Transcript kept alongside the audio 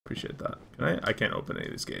Appreciate that. Can I? I can't open any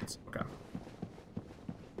of these gates. Okay.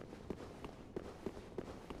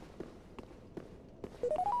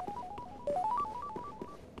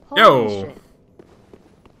 Holy Yo! shit.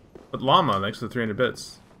 But llama, thanks for the 300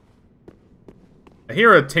 bits. I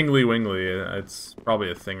hear a tingly wingly. It's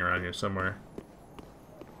probably a thing around here somewhere.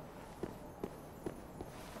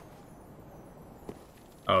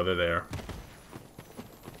 Oh, they're there.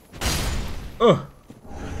 Ugh!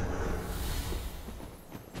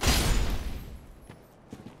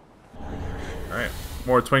 Alright.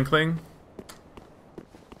 More twinkling.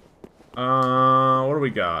 What do we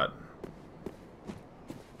got?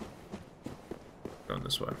 Going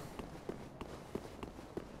this way.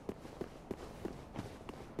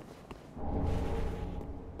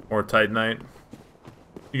 More Titanite.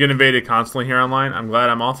 You get invaded constantly here online? I'm glad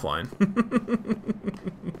I'm offline.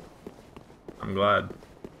 I'm glad.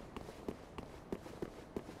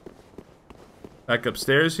 Back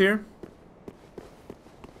upstairs here.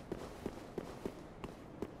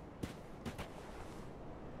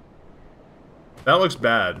 That looks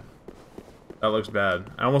bad. That looks bad.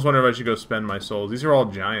 I almost wonder if I should go spend my souls. These are all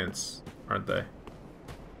giants, aren't they?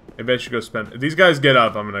 Maybe I should go spend... If these guys get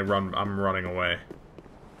up, I'm running away.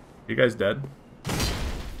 You guys dead?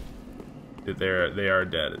 They are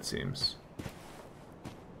dead, it seems.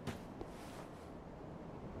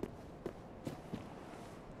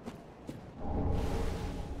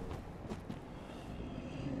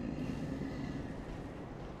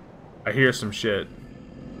 I hear some shit.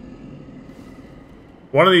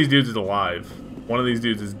 One of these dudes is alive. One of these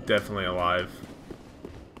dudes is definitely alive.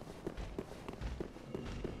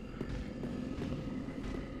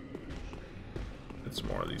 It's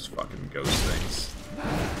more of these fucking ghost things.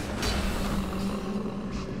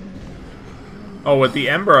 Oh, with the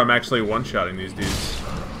Ember, I'm actually one-shotting these dudes.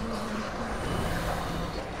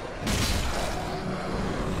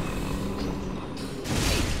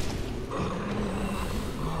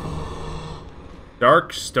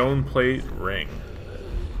 Dark stone plate ring.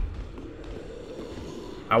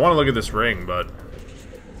 I want to look at this ring, but...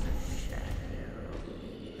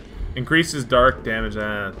 Increases dark damage.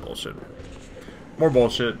 Bullshit. More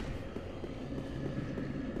bullshit.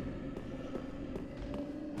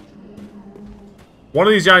 One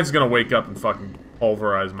of these giants is gonna wake up and fucking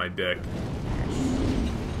pulverize my dick.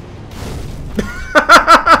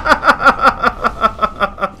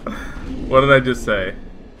 What did I just say?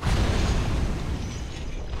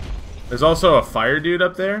 There's also a fire dude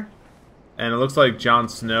up there. And it looks like Jon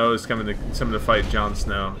Snow is coming to fight Jon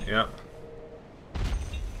Snow. Yep.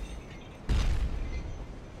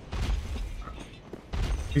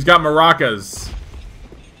 He's got maracas.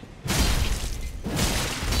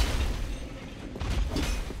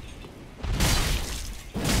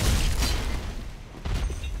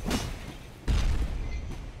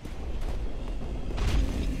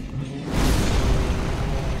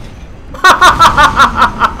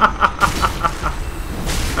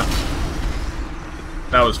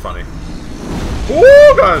 That was funny.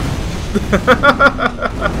 Oh god!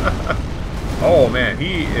 Oh man,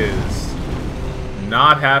 he is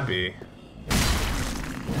not happy.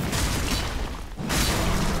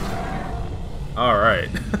 Alright.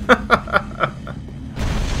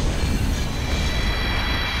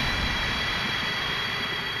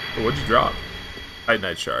 What'd you drop?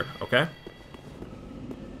 Titanite shard, okay.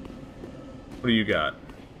 What do you got?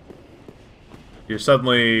 You're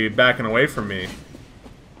suddenly backing away from me.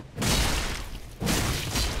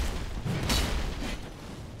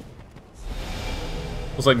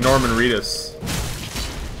 Looks like Norman Reedus.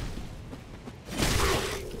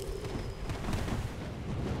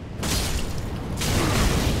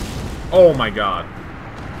 Oh my god.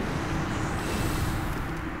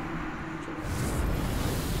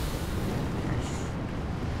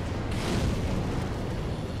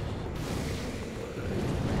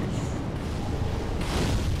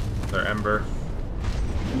 Another Ember.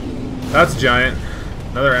 That's giant.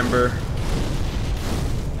 Another Ember.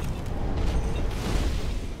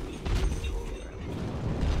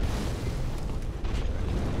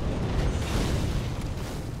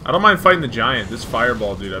 I don't mind fighting the giant. This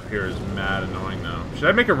fireball dude up here is mad annoying now. Should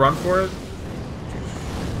I make a run for it?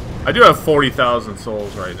 I do have 40,000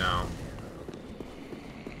 souls right now.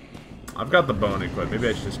 I've got the bone equipped. Maybe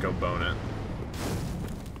I should just go bone it.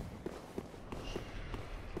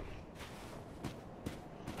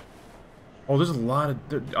 Oh, there's a lot of...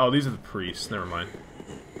 Oh, these are the priests. Never mind.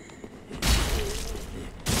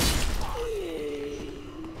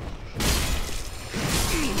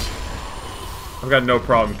 I've got no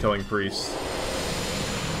problem killing priests.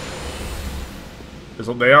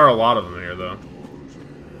 There are a lot of them here, though.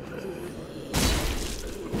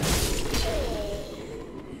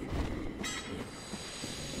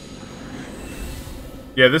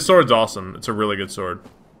 Yeah, this sword's awesome. It's a really good sword.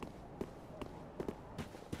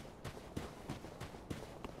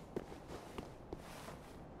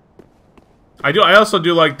 I also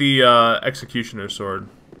do like the Executioner sword.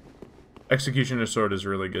 Executioner sword is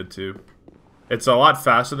really good too. It's a lot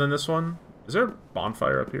faster than this one. Is there a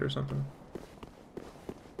bonfire up here or something?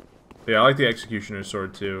 Yeah, I like the Executioner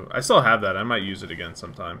sword too. I still have that. I might use it again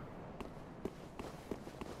sometime.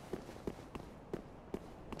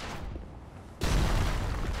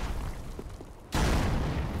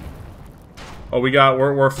 Oh,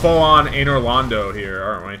 we're full on Anor Londo here,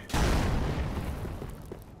 aren't we?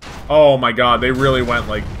 Oh my god, they really went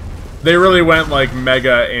like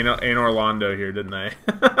mega Anor Londo here, didn't they?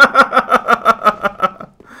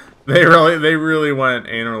 They really went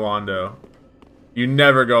Anor Londo. You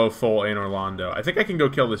never go full Anor Londo. I think I can go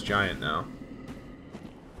kill this giant now.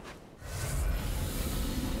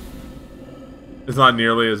 It's not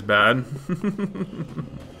nearly as bad.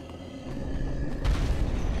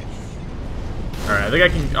 Alright, I think I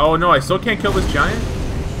can... Oh no, I still can't kill this giant?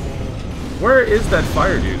 Where is that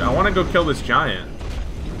fire dude? I want to go kill this giant.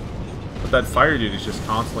 But that fire dude is just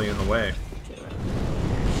constantly in the way.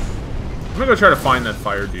 I'm gonna go try to find that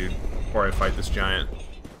fire dude before I fight this giant.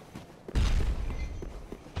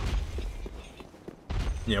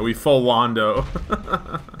 Yeah, we full Londo.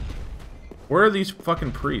 Where are these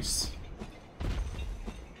fucking priests?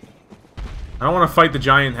 I don't want to fight the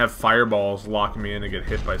giant and have fireballs lock me in and get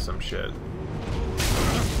hit by some shit.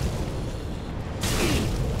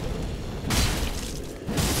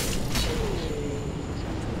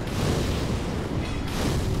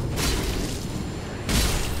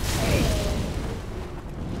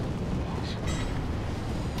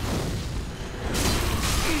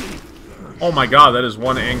 Oh my god, that is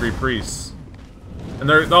one angry priest. And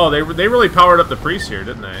they really powered up the priests here,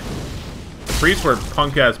 didn't they? The priests were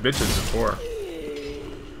punk-ass bitches before.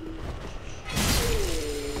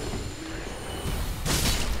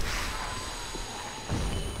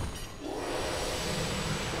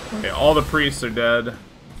 Okay, all the priests are dead.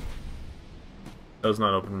 Does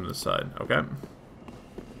not open from this side. Okay.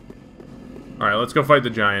 Alright, let's go fight the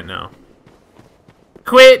giant now.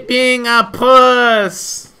 Quit being a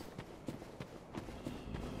puss!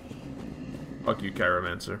 Fuck you,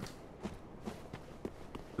 Chiromancer.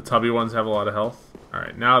 The tubby ones have a lot of health.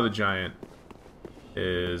 Alright, now the giant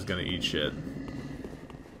is gonna eat shit.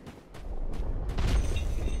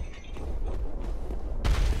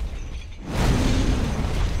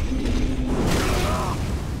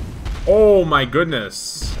 Oh my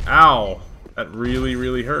goodness. Ow. That really,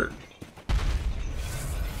 really hurt.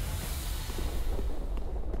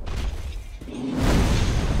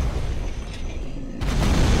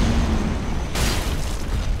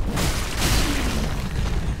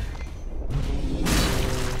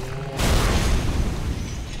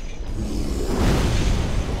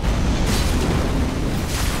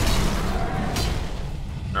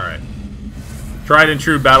 Tried and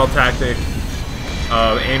true battle tactic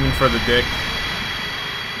of aiming for the dick.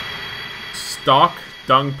 Stalk,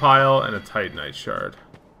 dung pile, and a Titanite shard.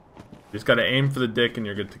 You just gotta aim for the dick and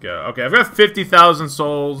you're good to go. Okay, I've got 50,000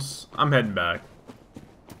 souls. I'm heading back.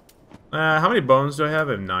 How many bones do I have?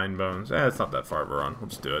 I have 9 bones. It's not that far of a run.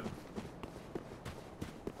 Let's do it.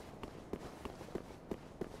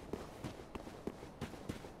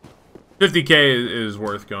 $50K is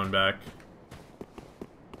worth going back.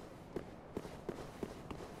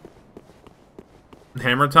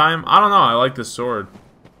 Hammer time? I don't know. I like this sword.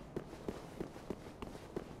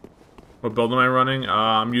 What build am I running?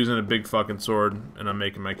 I'm using a big fucking sword, and I'm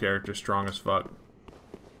making my character strong as fuck.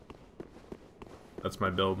 That's my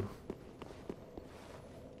build.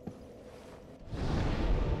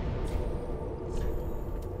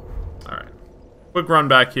 Alright. Quick run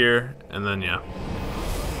back here, and then yeah.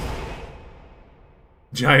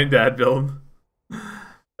 Giant dad build.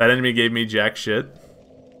 That enemy gave me jack shit.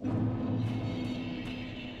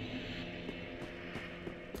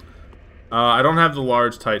 I don't have the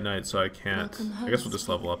large Titanite, so I can't. I guess we'll just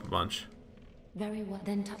level up a bunch. Very well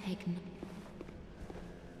then taken.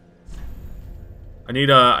 I need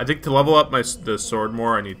I think to level up the sword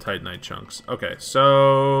more, I need Titanite chunks. Okay,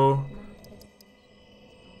 so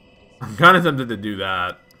I'm kind of tempted to do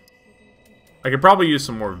that. I could probably use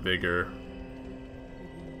some more vigor.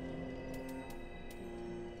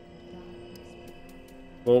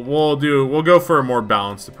 We'll go for a more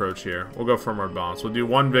balanced approach here. We'll go for a more balanced. We'll do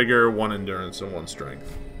 1 vigor, 1 endurance, and 1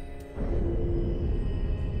 strength.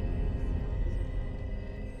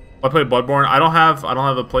 I play Bloodborne. I don't have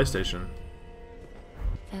a PlayStation.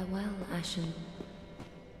 Farewell, Ashen.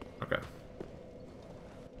 Okay.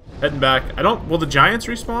 Heading back. Will the giants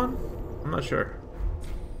respawn? I'm not sure.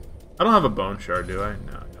 I don't have a bone shard, do I?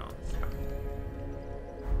 No, I don't.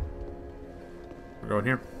 We're going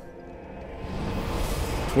here.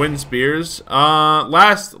 Twin spears. When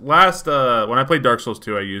I played Dark Souls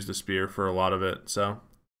 2, I used a spear for a lot of it, so.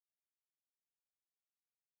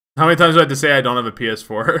 How many times do I have to say I don't have a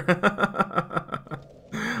PS4?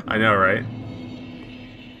 I know, right?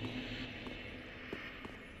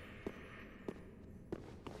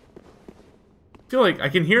 I feel like I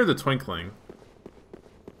can hear the twinkling.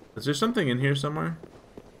 Is there something in here somewhere?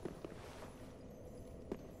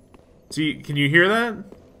 See, can you hear that?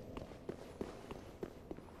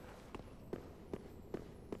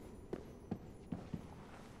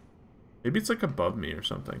 Maybe it's like above me or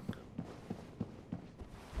something.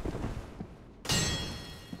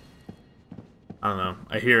 I don't know.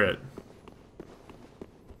 I hear it.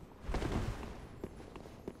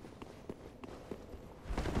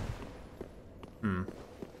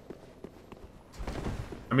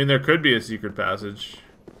 I mean, there could be a secret passage.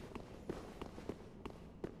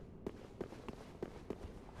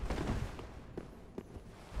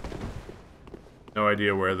 No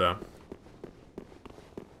idea where, though.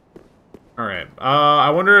 Alright. I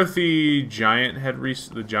wonder if the giant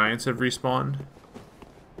the giants have respawned.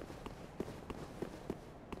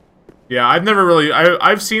 Yeah, I've never really...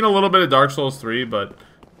 I've seen a little bit of Dark Souls 3, but...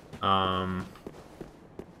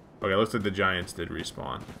 Okay, looks like the giants did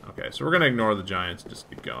respawn. Okay, so we're gonna ignore the giants and just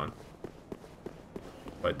keep going.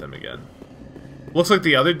 Fight them again. Looks like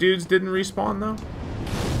the other dudes didn't respawn, though.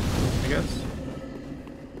 I guess.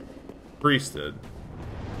 Priest did.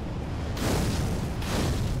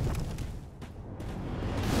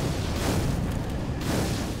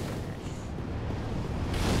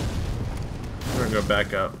 We're gonna go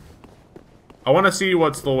back up. I want to see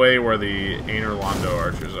what's the way where the Aner Londo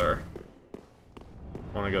archers are.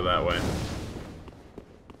 I want to go that way.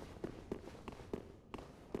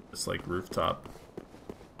 It's like rooftop.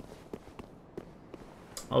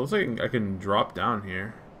 Oh, looks like I can drop down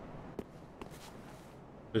here.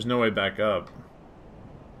 There's no way back up.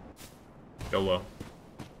 Go low.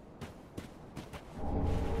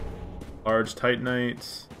 Large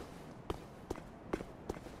Titanite.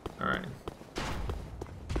 Alright.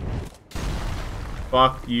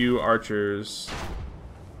 Fuck you, archers.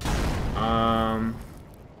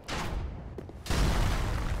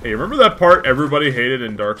 Hey, remember that part everybody hated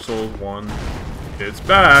in Dark Souls 1? It's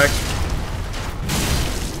back!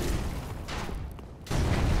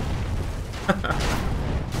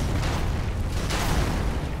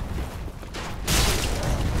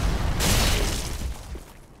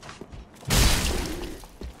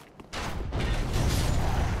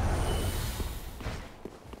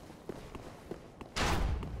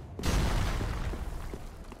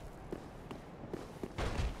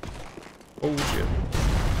 Oh shit.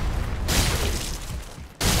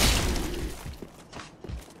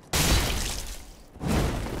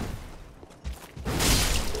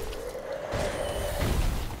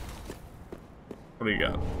 What do you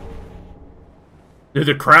got? Dude,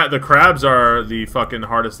 the crabs are the fucking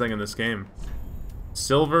hardest thing in this game.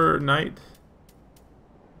 Silver Knight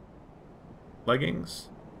leggings?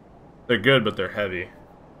 They're good, but they're heavy.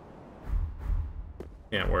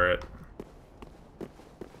 Can't wear it.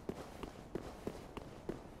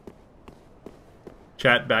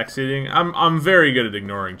 Chat backseating. I'm very good at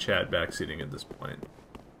ignoring chat backseating at this point.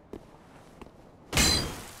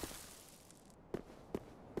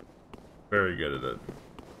 Very good at it. Do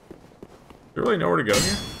you really know where to go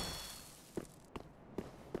here?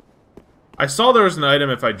 I saw there was an item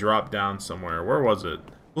if I dropped down somewhere. Where was it?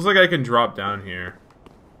 Looks like I can drop down here.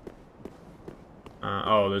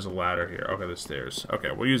 Oh, there's a ladder here. Okay, there's stairs. Okay,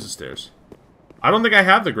 we'll use the stairs. I don't think I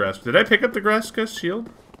have the grass. Did I pick up the grass shield?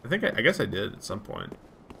 I guess I did at some point.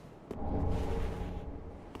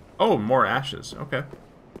 Oh, more ashes. Okay.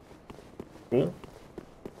 Cool.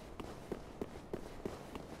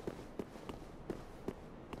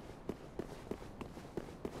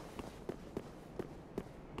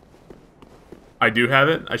 I do have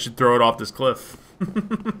it. I should throw it off this cliff.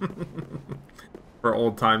 For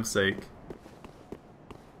old time's sake.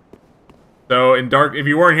 So, if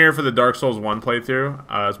you weren't here for the Dark Souls 1 playthrough, it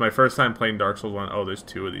was my first time playing Dark Souls 1. Oh, there's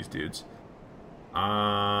two of these dudes. When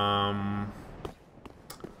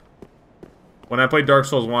I played Dark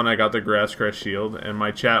Souls 1, I got the Grass Crest Shield, and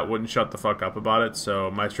my chat wouldn't shut the fuck up about it,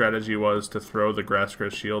 so my strategy was to throw the Grass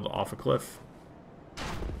Crest Shield off a cliff.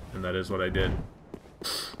 And that is what I did.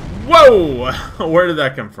 Whoa! Where did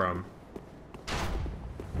that come from?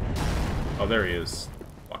 Oh, there he is.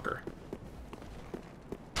 Fucker.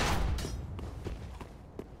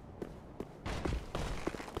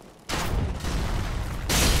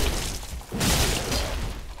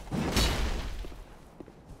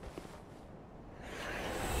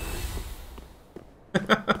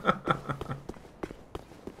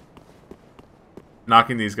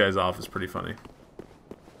 knocking these guys off is pretty funny.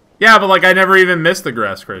 Yeah, but like I never even missed the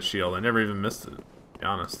grass crest shield. I never even missed it, to be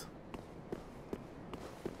honest.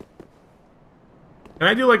 Can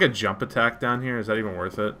I do like a jump attack down here? Is that even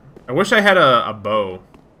worth it? I wish I had a bow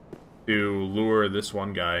to lure this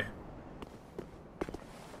one guy.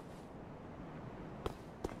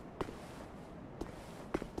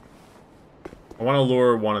 I want to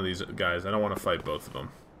lure one of these guys. I don't want to fight both of them.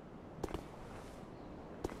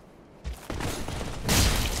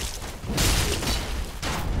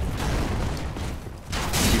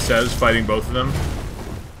 He says fighting both of them.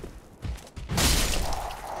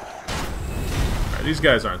 Alright, these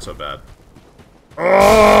guys aren't so bad.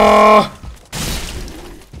 Oh!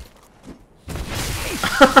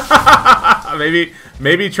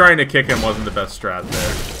 maybe trying to kick him wasn't the best strat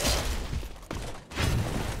there.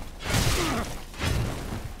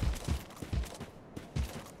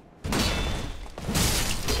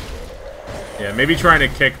 Yeah, maybe trying to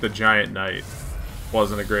kick the giant knight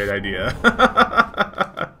wasn't a great idea.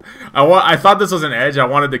 I thought this was an edge. I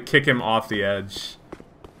wanted to kick him off the edge.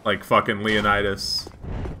 Like fucking Leonidas.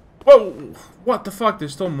 Whoa! What the fuck?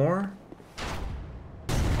 There's still more?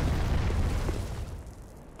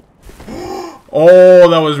 Oh,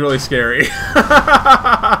 that was really scary.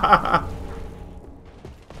 That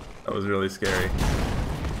was really scary.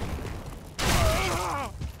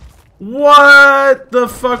 What the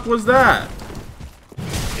fuck was that?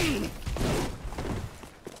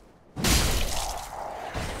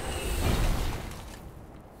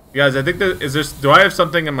 Guys, I think that is this. Do I have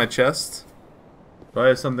something in my chest? Do I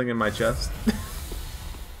have something in my chest?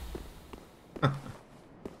 I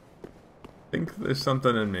think there's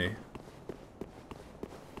something in me.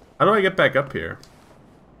 How do I get back up here?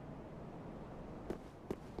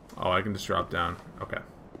 Oh, I can just drop down. Okay.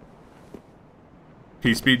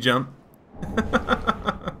 P-speed jump.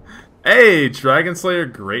 Hey, Dragon Slayer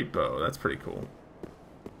Great Bow. That's pretty cool.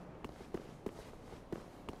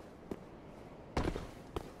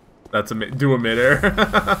 That's do a midair.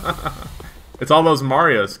 It's all those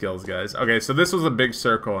Mario skills, guys. Okay, so this was a big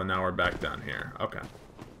circle, and now we're back down here. Okay.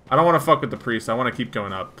 I don't want to fuck with the priest. I want to keep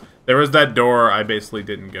going up. There was that door I basically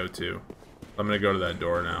didn't go to. I'm going to go to that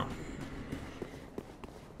door now.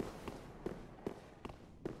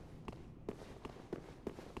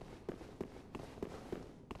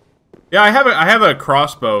 Yeah, I have a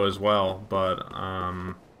crossbow as well, but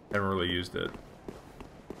haven't really used it.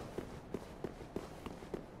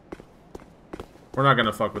 We're not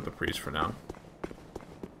gonna fuck with the priest for now.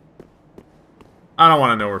 I don't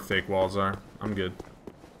want to know where fake walls are. I'm good.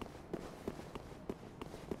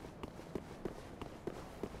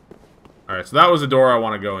 Alright, so that was the door I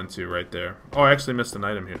want to go into right there. Oh, I actually missed an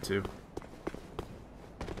item here too.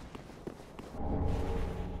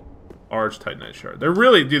 Large Titanite shard. They're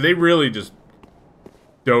really, dude, they really just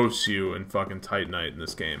dose you in fucking Titanite in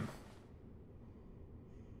this game.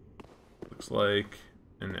 Looks like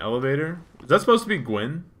an elevator. Is that supposed to be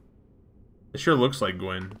Gwyn? It sure looks like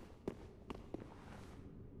Gwyn.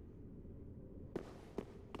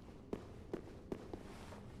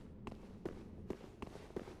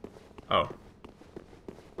 Oh. I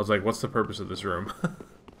was like, what's the purpose of this room?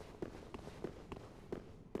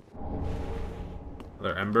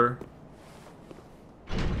 Another ember.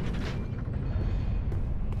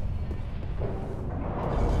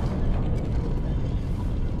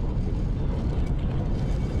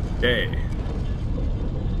 Okay.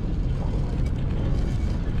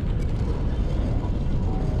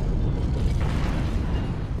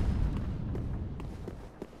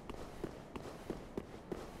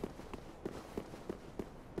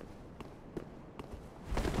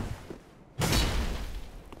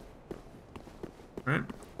 Alright.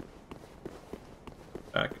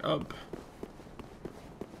 Back up.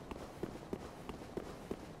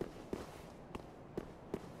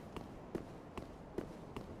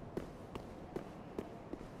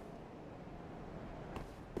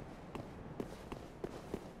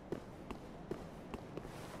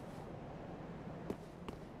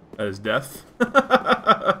 That is death.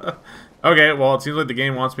 Okay, well, it seems like the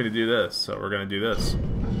game wants me to do this, so we're gonna do this.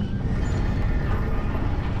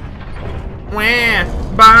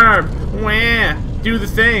 Wah! Barb! Wah! Do the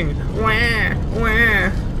thing! Wah!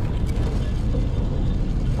 Wah!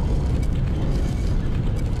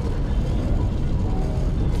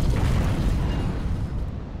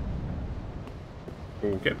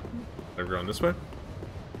 Okay. We're going this way.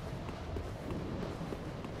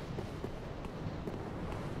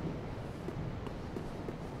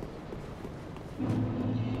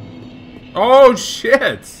 Oh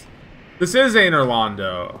shit! This is Aner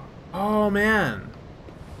Londo. Oh man.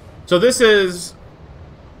 So this is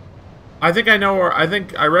I think I know where... I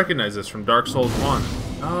think I recognize this from Dark Souls 1.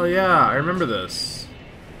 Oh, yeah. I remember this.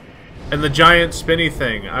 And the giant spinny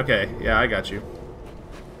thing. Okay. Yeah, I got you.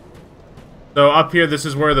 So up here, this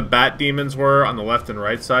is where the bat demons were on the left and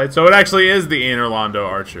right side. So it actually is the Anor Londo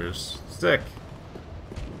archers. Sick.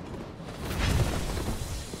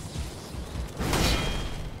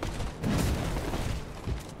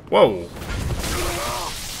 Whoa.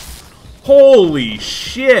 Holy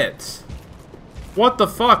shit. What the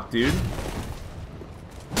fuck, dude?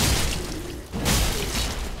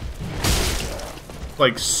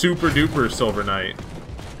 Like super duper Silver Knight.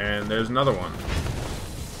 And there's another one.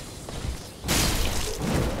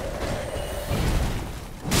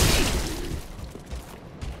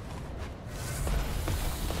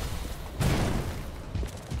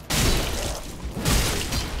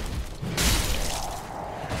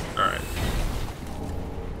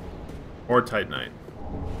 More Titanite.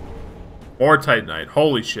 More Titanite.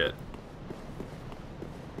 Holy shit.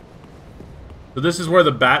 So this is where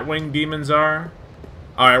the Batwing demons are?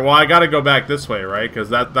 Alright, well I gotta go back this way, right? Because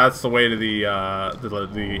that's the way to the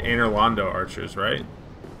Anor Londo archers, right?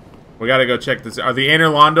 We gotta go check this. Are the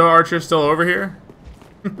Anor Londo archers still over here?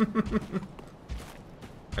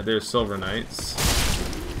 There's Silver Knights.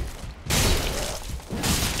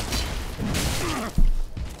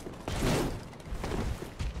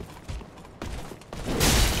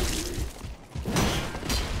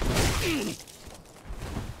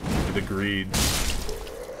 The greed.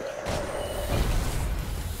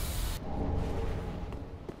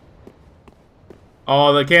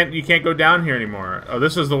 Oh, you can't go down here anymore. Oh,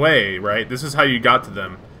 this is the way, right? This is how you got to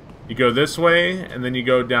them. You go this way, and then you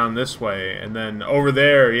go down this way, and then over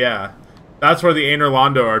there, yeah. That's where the Anor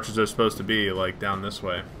Londo archers are supposed to be, like, down this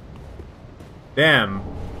way. Damn.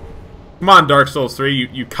 Come on, Dark Souls 3,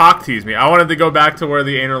 you cock-teased me. I wanted to go back to where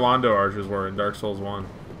the Anor Londo archers were in Dark Souls 1.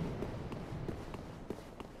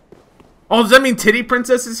 Oh, does that mean Titty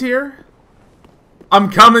Princess is here? I'm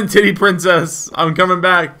coming, Titty Princess. I'm coming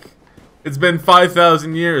back. It's been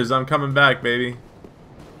 5,000 years. I'm coming back, baby.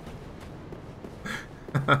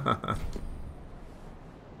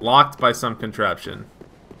 Locked by some contraption.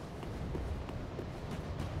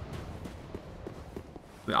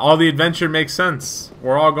 All the adventure makes sense.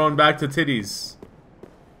 We're all going back to titties.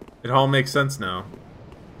 It all makes sense now.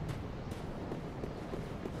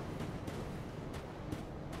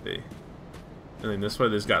 See. And then this way,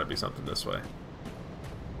 there's gotta be something this way.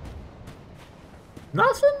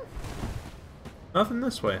 Nothing? Nothing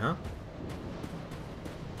this way, huh?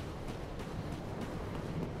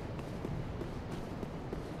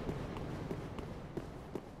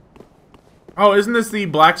 Oh, isn't this the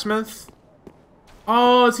blacksmith?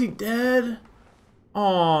 Oh, is he dead?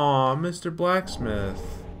 Aw, Mr.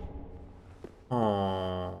 Blacksmith.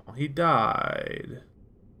 Aw, he died.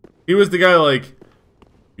 He was the guy like,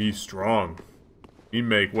 be strong. You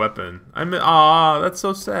make weapon. I mean, aw, that's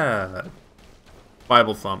so sad.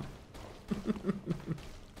 Bible thump.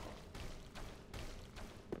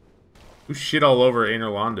 Who shit all over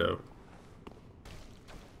Anor Londo?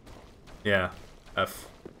 Yeah, F.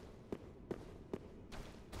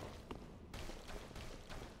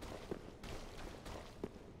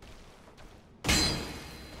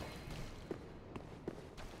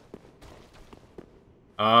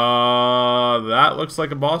 That looks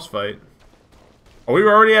like a boss fight. Oh, we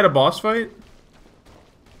were already at a boss fight?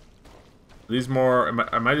 Are these more...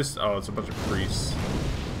 Am I just... Oh, it's a bunch of priests.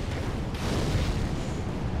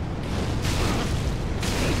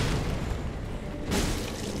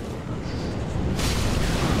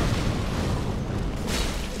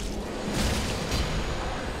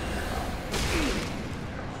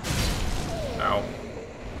 Ow.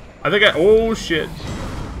 I think I... Oh, shit.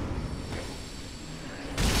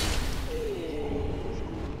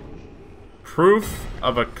 Proof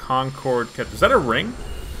of a Concord kept. Is that a ring?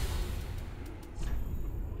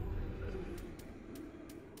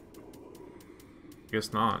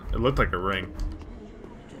 Guess not. It looked like a ring.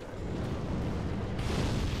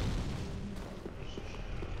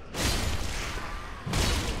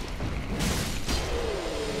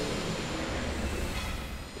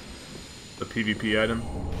 The PvP item.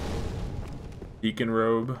 Deacon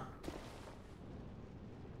robe.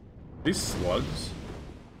 These slugs?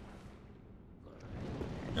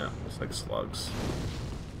 Yeah, it's like slugs.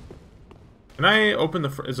 Can I open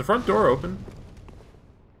the... Is the front door open?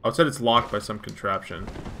 Oh, it said it's locked by some contraption.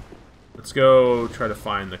 Let's go try to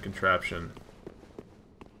find the contraption.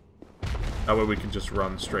 That way we can just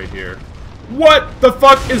run straight here. What the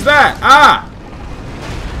fuck is that? Ah!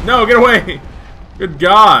 No, get away! Good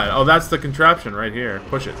God. Oh, that's the contraption right here.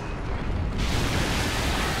 Push it.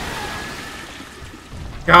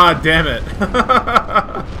 God damn it.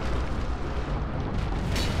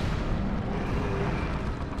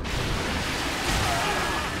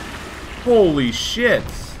 Holy shit.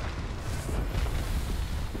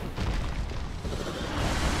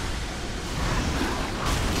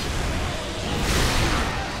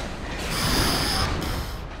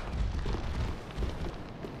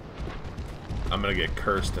 I'm gonna get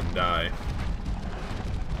cursed and die.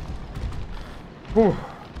 Whew.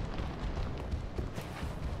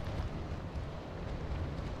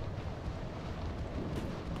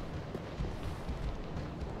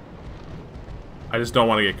 I just don't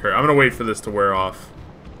want to get cursed. I'm gonna wait for this to wear off.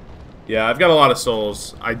 Yeah, I've got a lot of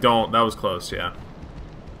souls. I don't. That was close, yeah.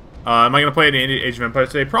 Am I gonna play any Age of Empires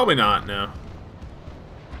today? Probably not, no.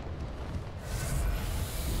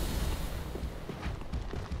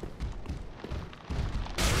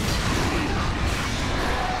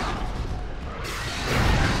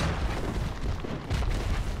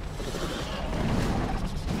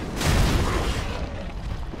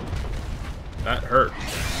 That hurt.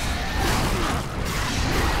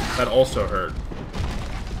 That also hurt.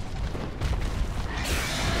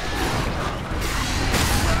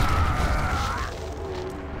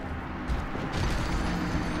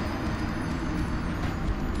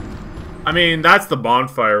 I mean, that's the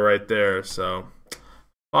bonfire right there, so...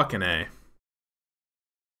 Fucking A.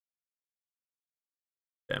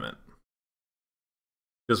 Damn it.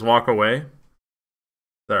 Just walk away?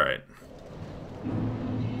 It's alright.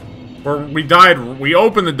 We died. We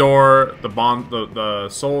opened the door. The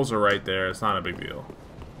souls are right there. It's not a big deal.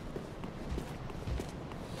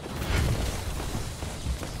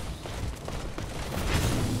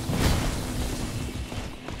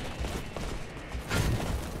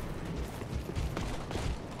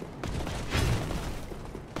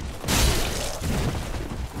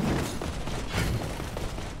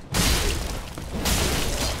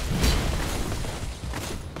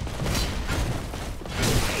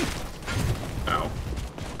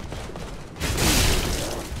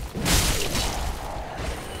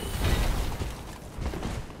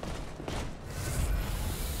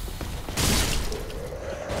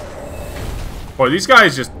 Boy, these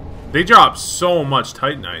guys just... They drop so much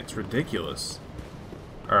Titanite. It's ridiculous.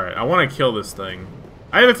 Alright, I want to kill this thing.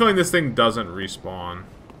 I have a feeling this thing doesn't respawn.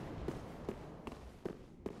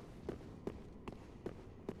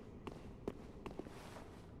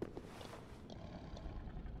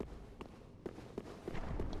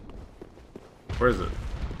 Where is it?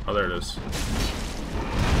 Oh, there it is.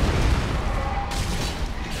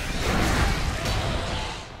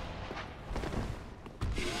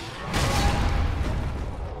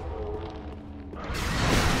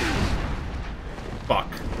 Fuck.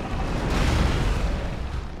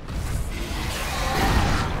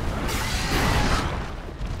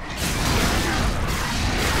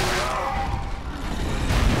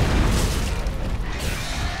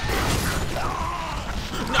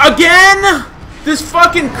 Again? This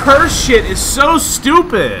fucking curse shit is so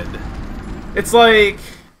stupid. It's like,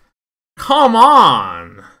 come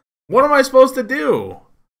on. What am I supposed to do?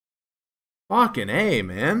 Fucking A,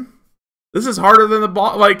 man. This is harder than the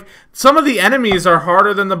boss. Like, some of the enemies are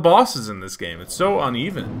harder than the bosses in this game. It's so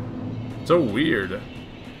uneven. So weird.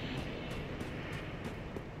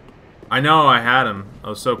 I know, I had him. I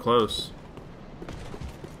was so close.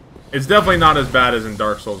 It's definitely not as bad as in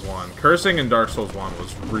Dark Souls 1. Cursing in Dark Souls 1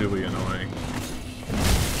 was really annoying.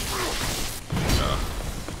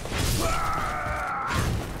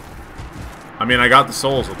 I mean, I got the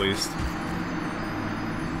souls at least.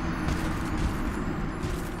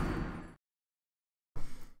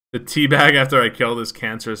 The teabag after I kill this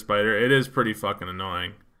cancerous spider, it is pretty fucking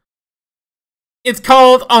annoying. It's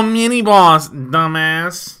called a mini-boss,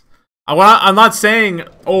 dumbass. I'm not saying,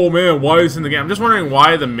 oh man, why is it in the game? I'm just wondering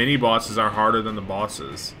why the mini-bosses are harder than the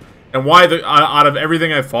bosses. And why, out of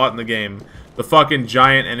everything I fought in the game, the fucking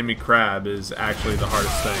giant enemy crab is actually the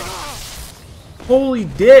hardest thing. Holy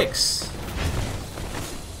dicks!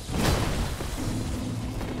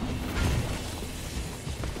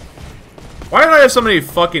 Why do I have so many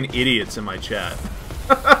fucking idiots in my chat?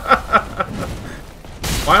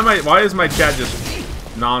 Why is my chat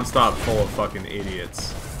just non-stop full of fucking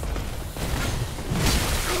idiots?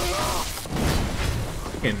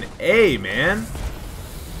 Fucking A, man.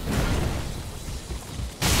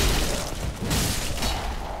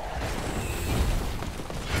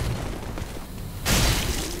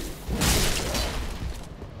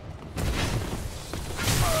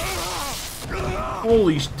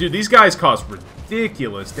 Holy dude, these guys cause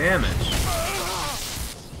ridiculous damage.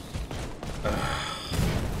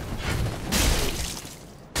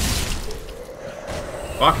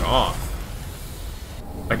 Fuck off.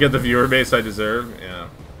 Get the viewer base I deserve? Yeah.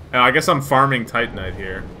 I guess I'm farming Titanite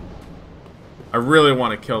here. I really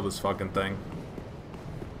want to kill this fucking thing.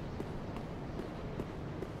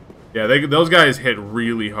 Yeah, those guys hit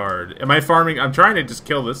really hard. Am I farming? I'm trying to just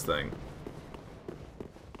kill this thing.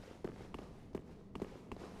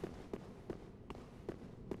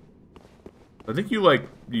 I think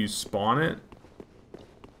you spawn it. And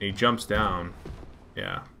he jumps down.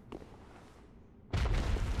 Yeah.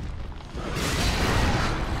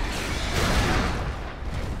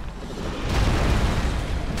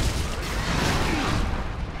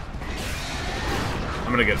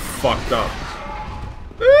 I'm gonna get fucked up.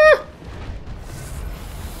 Ah!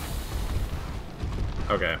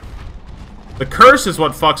 Okay. The curse is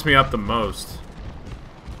what fucks me up the most.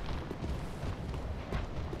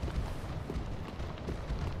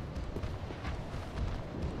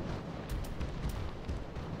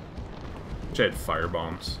 I had fire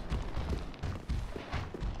bombs.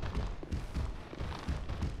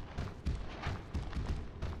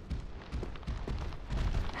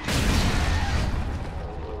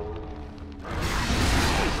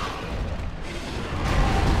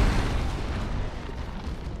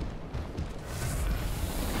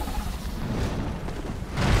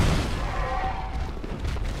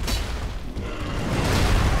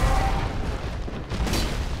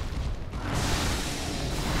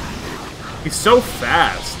 He's so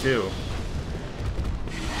fast, too.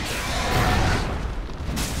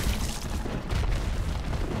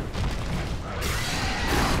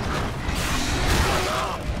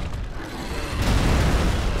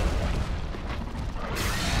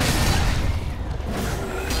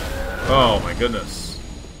 Oh my goodness.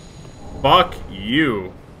 Fuck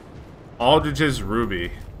you. Aldrich's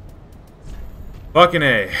Ruby. Fucking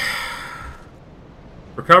A.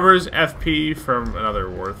 Recovers FP from another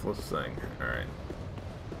worthless thing. Alright.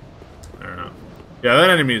 I don't know. Yeah, that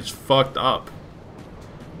enemy is fucked up.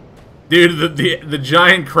 Dude, the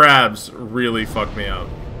giant crabs really fuck me up.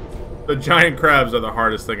 The giant crabs are the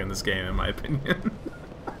hardest thing in this game, in my opinion.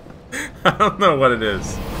 I don't know what it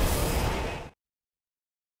is.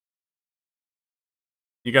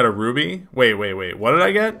 You got a ruby? Wait. What did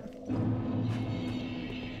I get?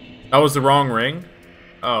 That was the wrong ring?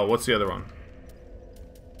 Oh, what's the other one?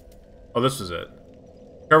 Oh, this was it.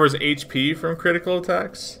 Covers HP from critical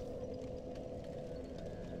attacks?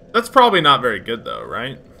 That's probably not very good, though,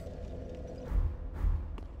 right?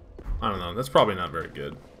 I don't know. That's probably not very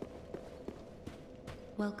good.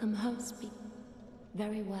 Welcome, host.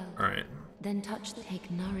 Very well. Alright. Then touch the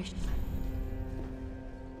take nourish.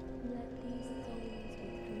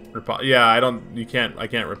 Yeah, I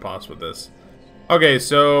can't riposte with this. Okay,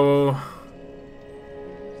 so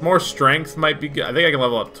more strength might be good. I think I can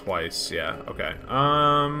level up twice. Yeah, okay.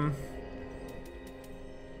 I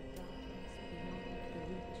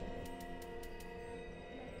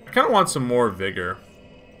kind of want some more vigor.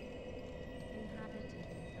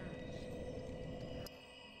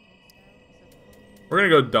 We're gonna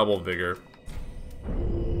go double vigor.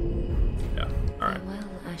 Yeah, alright. Farewell,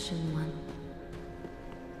 Ashen One.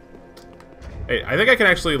 Hey, I think I can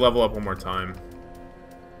actually level up one more time.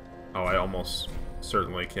 Oh, I almost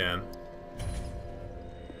certainly can.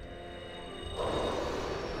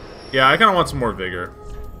 Yeah, I kind of want some more vigor.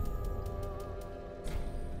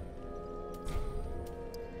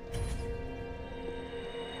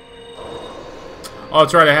 Oh,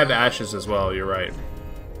 that's right, I had the ashes as well, you're right.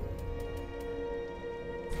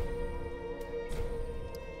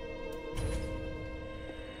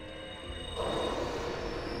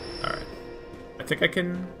 Alright. I think I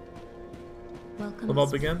can Welcome. level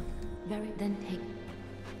up again. Very then take.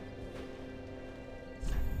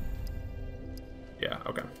 Yeah,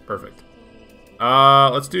 okay, perfect.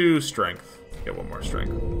 Let's do strength. Get one more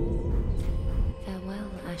strength.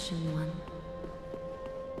 Farewell, Ashen One.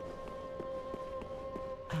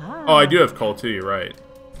 Ah, Oh, I do have coal too, you're right.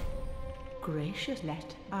 gracious,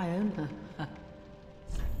 let I own her. Do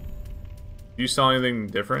you sell anything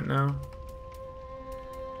different now?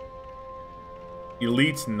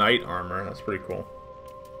 Elite Knight Armor, that's pretty cool.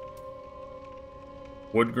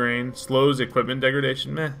 Wood Grain, slows equipment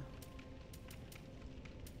degradation, meh.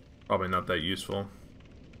 Probably not that useful.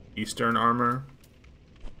 Eastern Armor.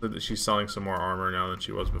 She's selling some more armor now than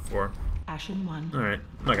she was before. Ashen One. Alright,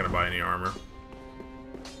 I'm not gonna buy any armor.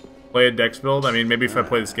 Play a dex build? I mean, maybe if I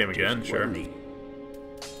play this game again, sure.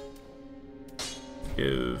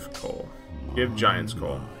 Give coal. Give Giant's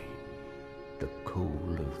coal. The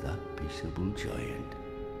coal of that peaceable giant.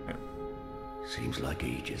 Yeah. Seems like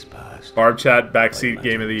ages passed. Barb chat backseat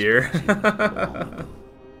game of the year.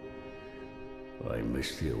 I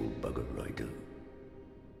miss the old bugger, I do.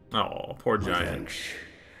 Oh, poor My Giant. thanks.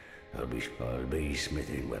 I'll be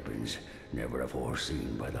smithing weapons, never afore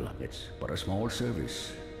seen by the lights, but a small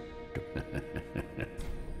service.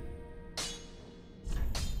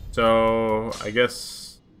 So, I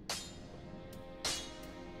guess...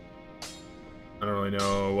 I don't really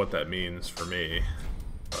know what that means for me,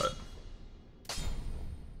 but...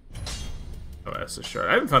 Oh, Estus Shard.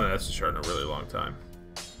 I haven't found an Estus Shard in a really long time.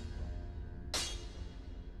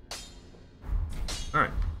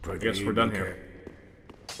 Alright, I guess we're done here.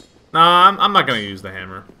 Nah, I'm not gonna use the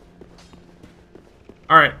hammer.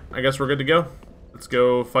 Alright, I guess we're good to go. Let's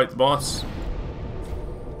go fight the boss.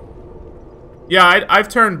 Yeah, I've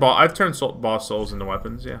turned boss souls into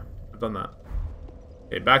weapons. Yeah, I've done that.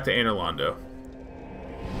 Okay, back to Anor Londo.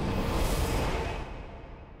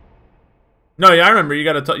 No, yeah, I remember. You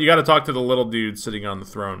gotta talk to the little dude sitting on the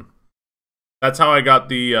throne. That's how I got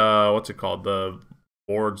the what's it called? The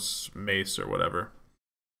Bord's mace or whatever.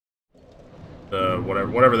 The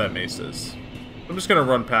whatever that mace is. I'm just gonna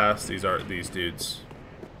run past these dudes.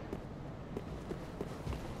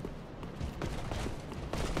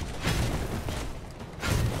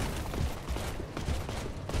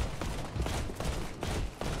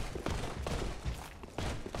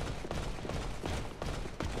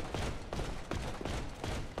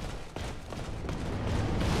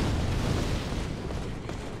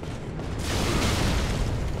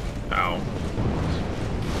 Ow.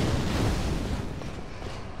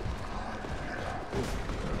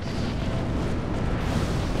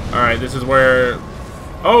 Alright, this is where...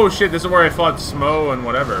 Oh shit, this is where I fought Smo and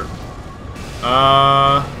whatever.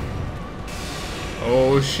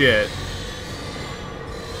 Oh shit.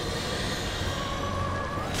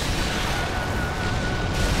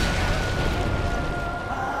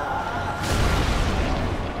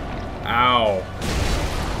 Ow.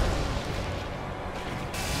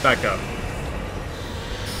 Back up.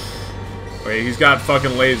 Wait, he's got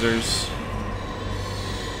fucking lasers.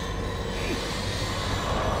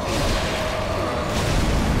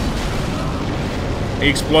 He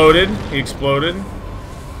exploded. He exploded.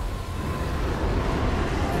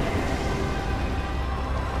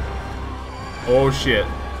 Oh shit.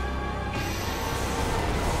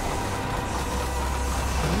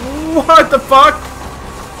 What the fuck?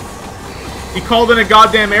 He called in a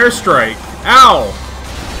goddamn airstrike. Ow!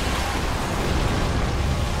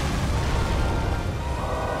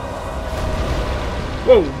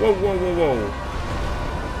 Whoa, whoa, whoa, whoa, whoa.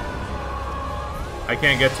 I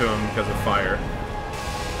can't get to him because of fire.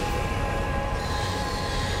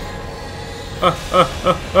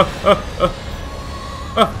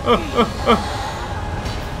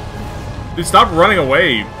 Dude, stop running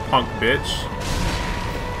away, punk bitch.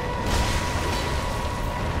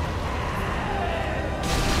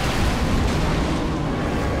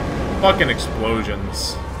 Fucking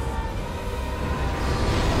explosions.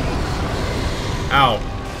 Ow.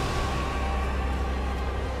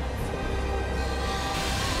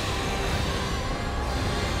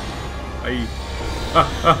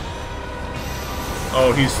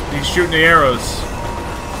 Oh, he's shooting the arrows.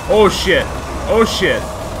 Oh shit. Oh shit.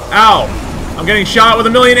 Ow. I'm getting shot with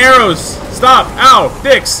 1,000,000 arrows. Stop. Ow.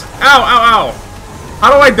 Dicks. Ow, ow, ow.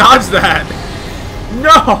 How do I dodge that?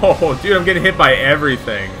 No. Dude, I'm getting hit by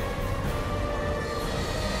everything.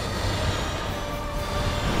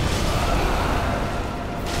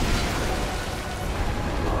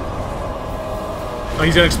 Oh,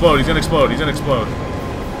 he's gonna explode. He's gonna explode. He's gonna explode.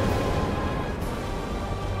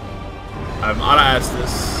 I'm out of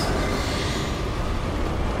Estus.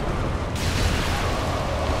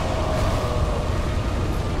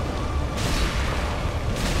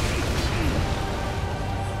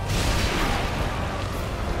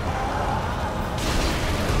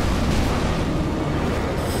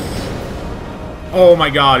 Oh my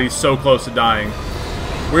god, he's so close to dying.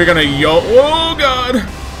 We're gonna oh god!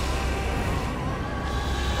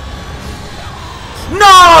 No!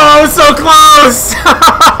 I was so close!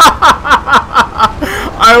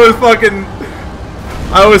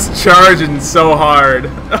 I was charging so hard.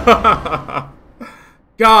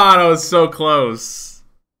 God, I was so close.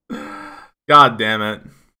 God damn it.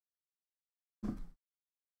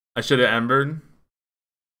 I should have embered.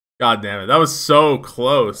 God damn it. That was so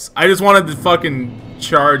close. I just wanted to fucking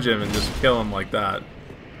charge him and just kill him like that.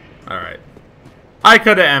 Alright. I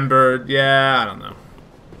could have embered. Yeah, I don't know.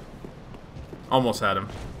 Almost had him.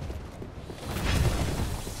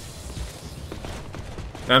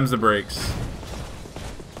 Them's the brakes.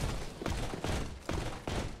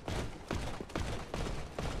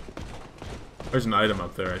 There's an item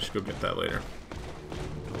up there. I should go get that later.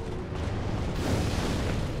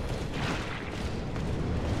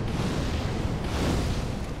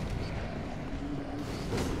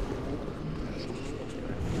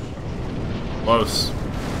 Close.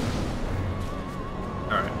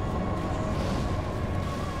 Alright.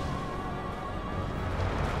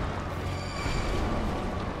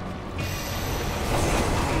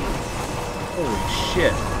 Holy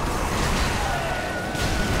shit.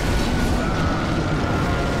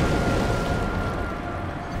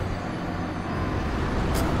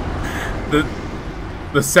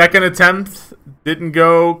 The second attempt didn't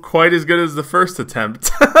go quite as good as the first attempt.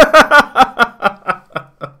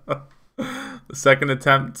 The second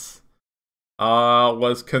attempt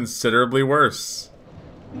was considerably worse.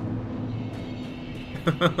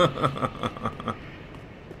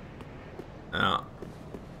 Now.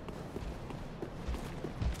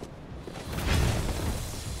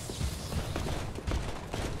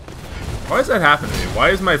 Why does that happen to me? Why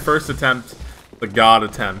is my first attempt the god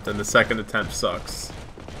attempt and the second attempt sucks?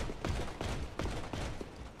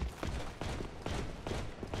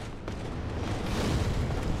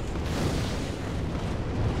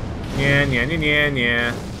 Yeah, yeah, yeah, yeah,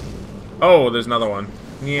 yeah. Oh, there's another one.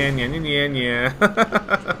 Yeah, yeah, yeah, yeah, yeah.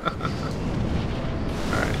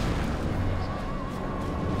 Alright.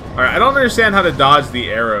 Alright, I don't understand how to dodge the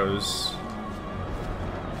arrows.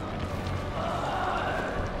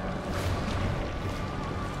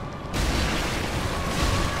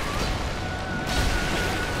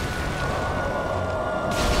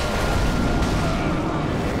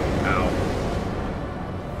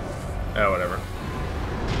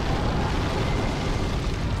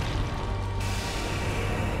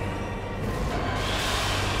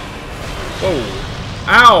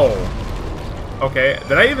 Ow! Okay,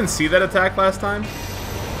 did I even see that attack last time?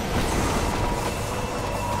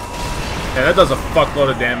 Yeah, that does a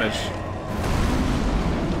fuckload of damage.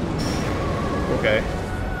 Okay.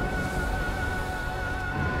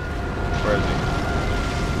 Where is he?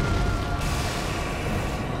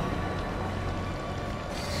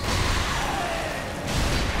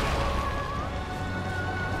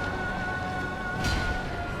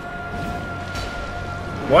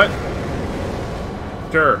 What?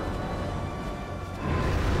 Sure.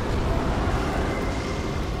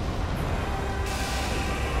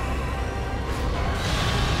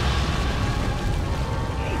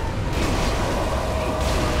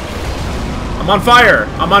 I'm on fire!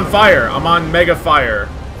 I'm on fire! I'm on mega fire.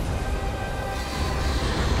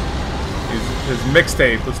 His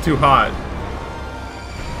mixtape was too hot.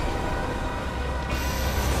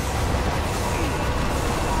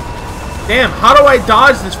 Damn, how do I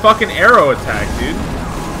dodge this fucking arrow attack, dude?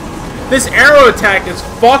 This arrow attack is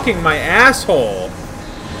fucking my asshole.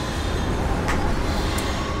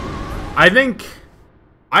 I think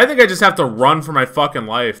I just have to run for my fucking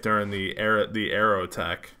life during the arrow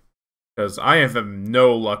attack. Because I have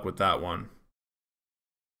no luck with that one.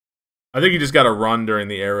 I think you just gotta run during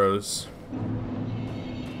the arrows.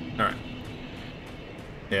 Alright.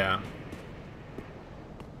 Yeah.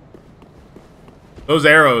 Those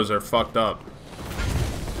arrows are fucked up.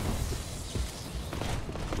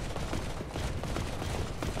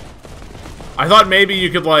 I thought maybe you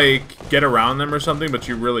could, like, get around them or something, but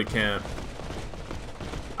you really can't.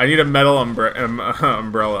 I need a metal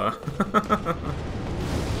umbrella.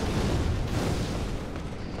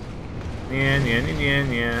 Yeah, yeah, yeah,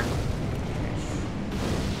 yeah.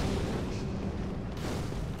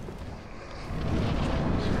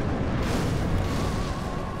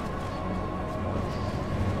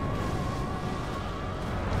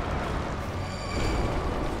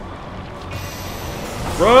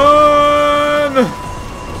 Run!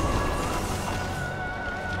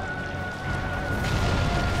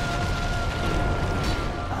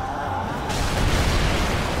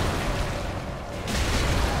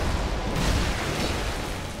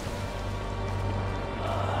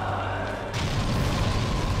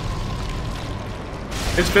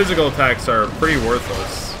 His physical attacks are pretty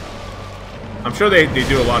worthless. I'm sure they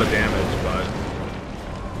do a lot of damage, but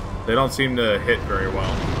they don't seem to hit very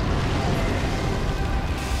well.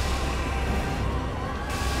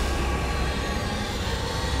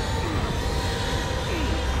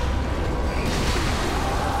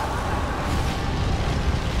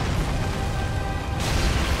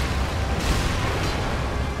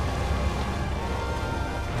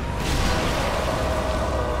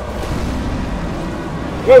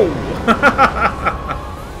 Whoa!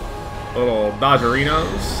 Little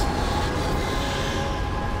dodgerinos.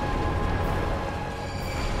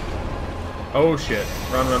 Oh shit.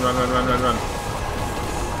 Run, run, run, run, run, run, run.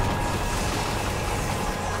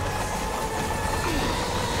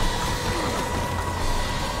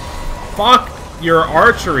 Fuck your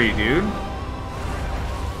archery, dude.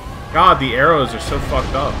 God, the arrows are so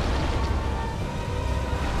fucked up.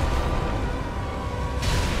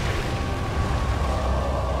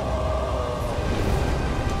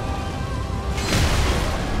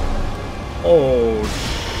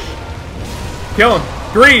 kill him.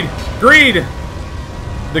 Greed! Greed!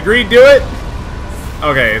 The greed do it?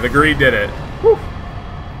 Okay, the greed did it. Whew.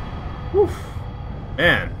 Whew.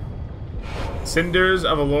 Man. Cinders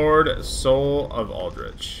of a Lord, Soul of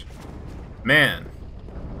Aldrich. Man.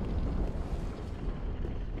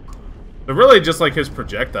 But really, just like his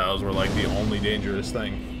projectiles were like the only dangerous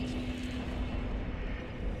thing.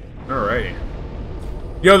 Alrighty.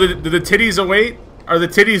 Yo, do the titties await? Are the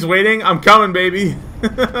titties waiting? I'm coming, baby.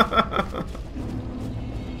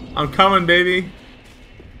 I'm coming, baby.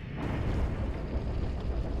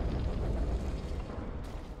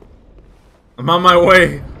 I'm on my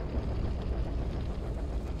way.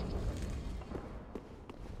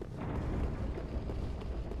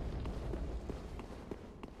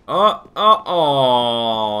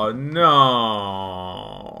 Oh,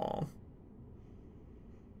 no.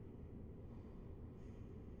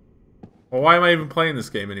 Well, why am I even playing this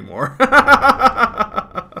game anymore?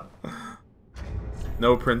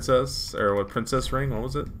 No princess, or what, princess ring? What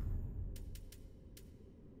was it?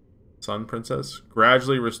 Sun princess.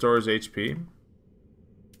 Gradually restores HP.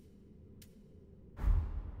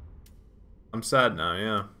 I'm sad now,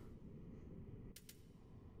 yeah.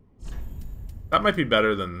 That might be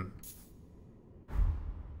better than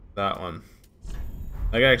that one.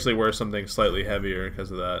 I can actually wear something slightly heavier because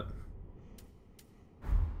of that.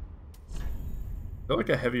 Is there like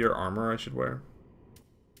a heavier armor I should wear?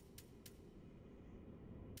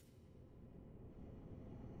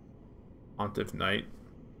 Pontiff Knight.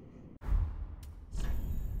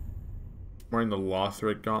 Wearing the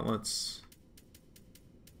Lothric gauntlets.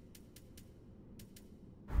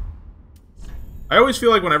 I always feel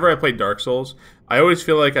like whenever I play Dark Souls, I always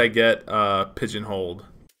feel like I get pigeonholed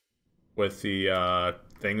with the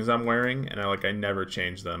things I'm wearing, and I never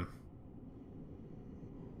change them.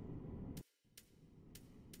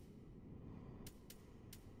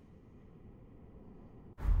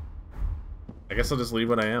 I guess I'll just leave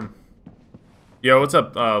what I am. Yo, what's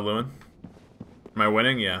up, Lewin? Am I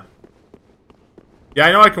winning? Yeah. Yeah,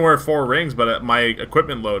 I know I can wear 4 rings, but my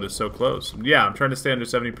equipment load is so close. Yeah, I'm trying to stay under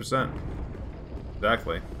 70%.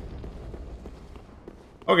 Exactly.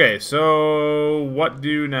 Okay, so what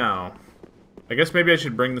do now? I guess maybe I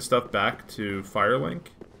should bring the stuff back to Firelink.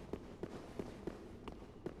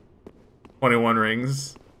 21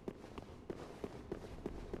 rings.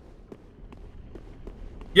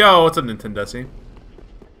 Yo, what's up, Nintendesi?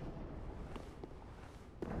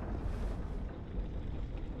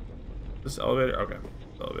 This elevator? Okay.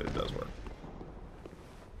 This elevator does work.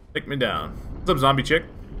 Take me down. What's up, zombie chick?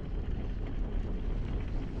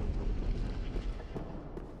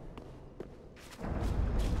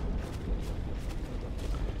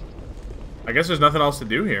 I guess there's nothing else to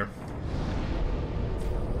do here.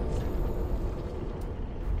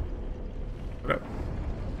 Okay.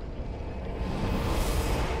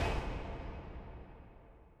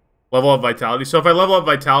 Level up Vitality. So if I level up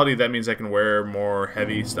Vitality, that means I can wear more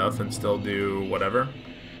heavy stuff and still do whatever.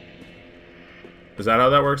 Is that how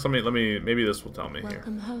that works? Let me. Maybe this will tell me here.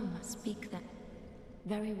 Welcome home. Speak then.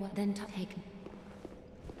 Very well. Then taken.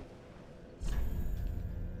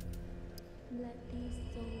 Let these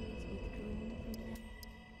souls withdrawn from their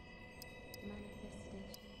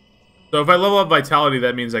manifestations. So if I level up Vitality,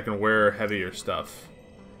 that means I can wear heavier stuff.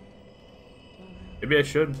 Maybe I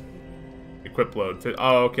should. Equip load.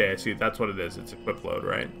 Oh, okay. I see. That's what it is. It's equip load,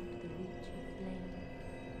 right?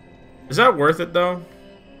 Is that worth it, though?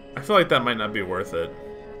 I feel like that might not be worth it.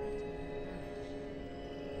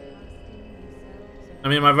 I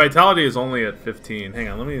mean, my Vitality is only at 15. Hang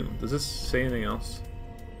on, let me... Does this say anything else?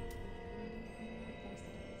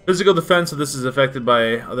 Physical defense, so this is affected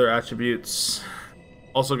by other attributes.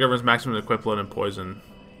 Also governs maximum equip load and poison.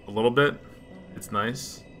 A little bit. It's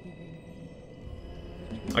nice.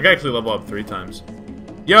 I can actually level up 3 times.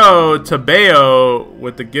 Yo, Tabeo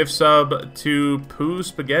with the gift sub to Poo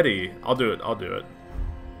Spaghetti. I'll do it. I'll do it.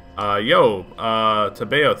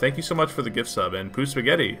 Tabeo, thank you so much for the gift sub. And Poo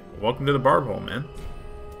Spaghetti, welcome to the barb hole, man.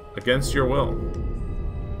 Against your will.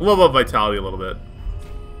 We'll level up Vitality a little bit.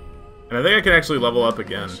 And I think I can actually level up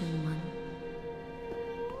again.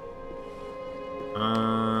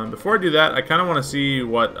 Before I do that, I kind of want to see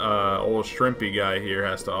what old shrimpy guy here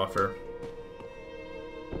has to offer.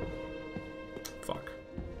 Fuck.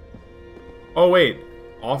 Oh, wait.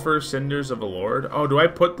 Offer Cinders of a Lord? Oh, do I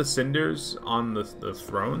put the cinders on the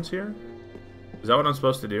thrones here? Is that what I'm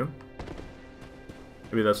supposed to do?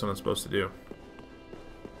 Maybe that's what I'm supposed to do.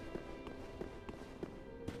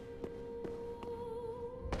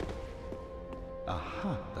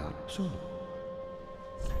 Aha, that's so.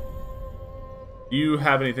 Do you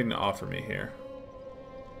have anything to offer me here?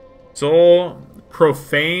 Soul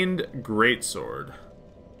Profaned Greatsword.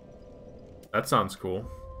 That sounds cool.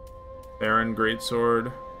 Baron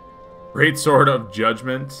Greatsword. Greatsword of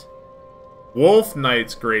Judgment. Wolf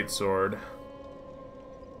Knight's Greatsword.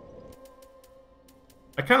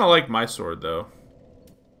 I kind of like my sword, though.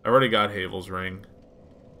 I already got Havel's Ring.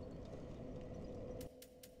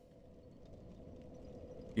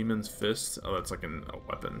 Demon's Fist. Oh, that's like a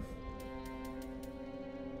weapon.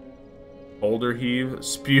 Boulder Heave.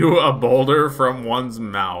 Spew a boulder from one's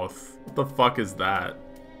mouth. What the fuck is that?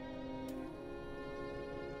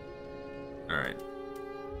 Alright.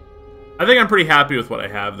 I think I'm pretty happy with what I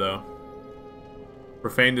have, though.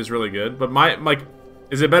 Profaned is really good. But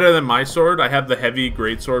is it better than my sword? I have the heavy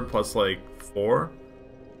greatsword plus, like, 4.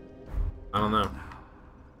 I don't know.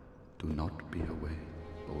 Do not be away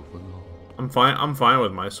overlong. I'm fine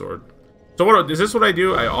with my sword. So what is this what I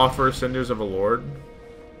do? I offer Cinders of a Lord?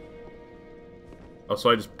 Oh, so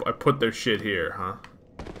I put their shit here, huh?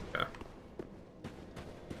 Yeah.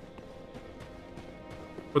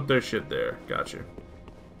 Put their shit there. Gotcha.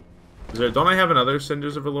 Don't I have another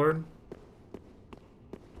Cinders of a Lord?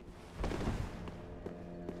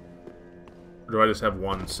 Or do I just have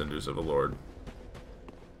one Cinders of a Lord?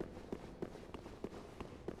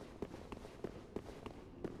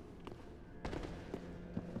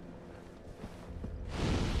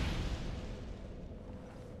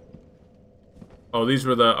 Oh, these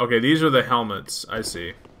were the... Okay, these are the helmets. I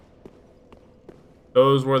see.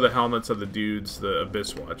 Those were the helmets of the dudes, the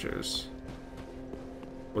Abyss Watchers.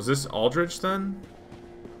 Was this Aldrich, then?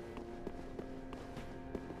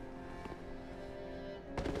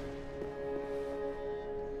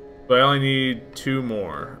 But I only need 2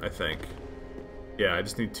 more, I think. Yeah, I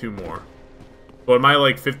just need 2 more. But am I,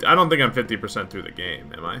 like, 50... I don't think I'm 50% through the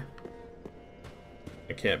game, am I?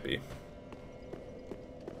 I can't be.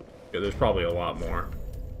 Yeah, there's probably a lot more.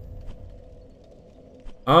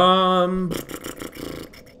 What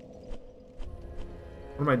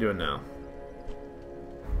am I doing now?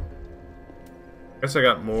 I guess I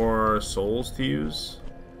got more souls to use.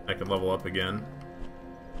 I can level up again.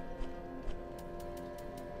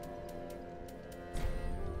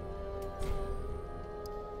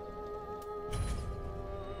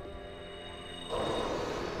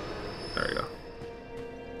 There we go.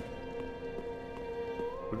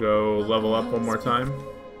 We'll go level up one more time.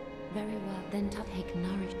 Very well, then take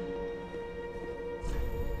nourishment.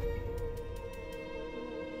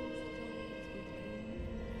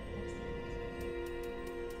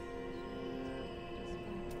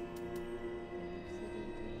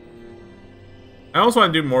 I also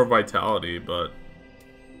want to do more vitality, but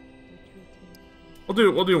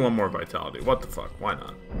we'll do one more vitality. What the fuck? Why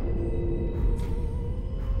not?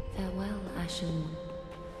 Farewell, Ashen.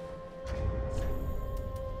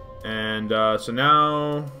 And so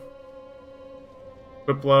now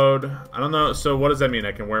equip load. I don't know. So what does that mean?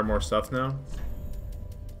 I can wear more stuff now?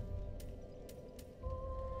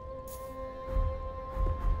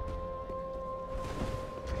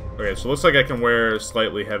 Okay, so it looks like I can wear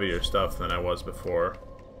slightly heavier stuff than I was before.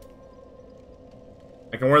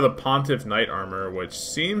 I can wear the Pontiff Knight Armor, which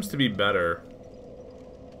seems to be better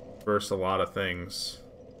versus a lot of things.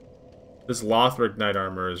 This Lothric Knight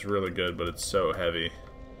Armor is really good, but it's so heavy.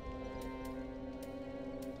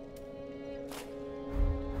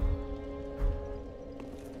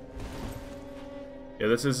 Yeah,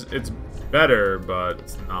 it's better, but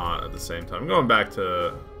it's not at the same time. I'm going back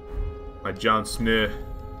to my Jon Snow.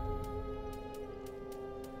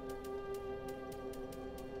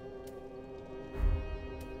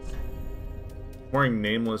 Wearing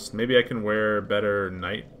Nameless. Maybe I can wear better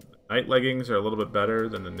night leggings are a little bit better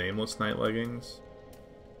than the Nameless night leggings.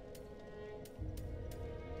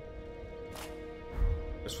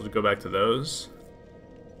 Guess we'll go back to those.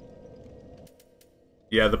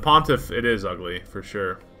 Yeah, the Pontiff, it is ugly, for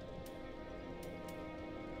sure.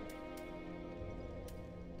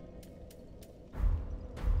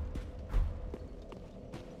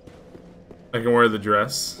 I can wear the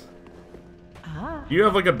dress. Ah. Do you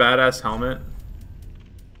have like a badass helmet?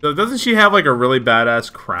 So doesn't she have like a really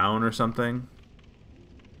badass crown or something?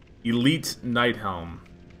 Elite Knight Helm.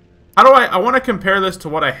 How do I want to compare this to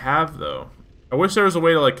what I have though. I wish there was a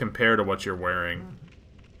way to like compare to what you're wearing.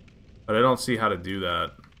 But I don't see how to do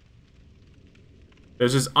that.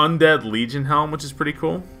 There's this Undead Legion helm, which is pretty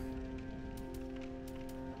cool.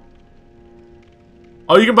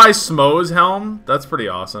 Oh, you can buy Smo's helm? That's pretty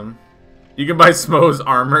awesome. You can buy Smo's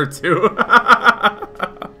armor too.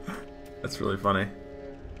 That's really funny.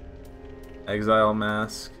 Exile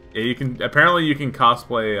mask. Yeah, you can. Apparently, you can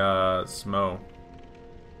cosplay Smo.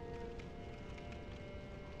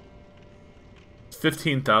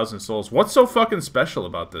 15,000 souls. What's so fucking special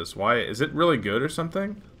about this? Why is it really good or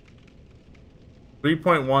something?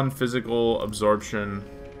 3.1 physical absorption.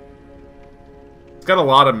 It's got a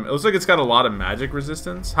lot of. It looks like it's got a lot of magic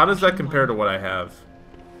resistance. How does that compare to what I have?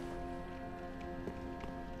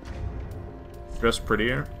 Just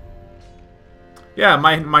prettier. Yeah,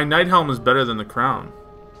 my Night Helm is better than the crown.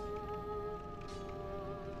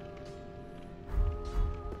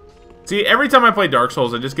 See, every time I play Dark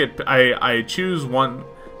Souls, I just get I choose one.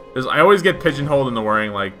 I always get pigeonholed into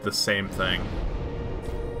wearing like the same thing.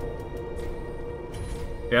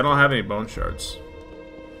 Yeah, I don't have any bone shards.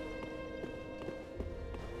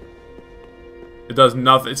 It does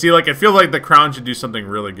nothing. See, like I feel like the crown should do something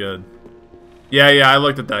really good. Yeah, I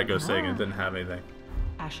looked at that Ghost Egg and it didn't have anything.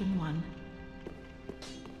 Ashen one.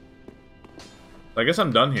 I guess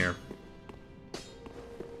I'm done here.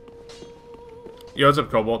 Yo, what's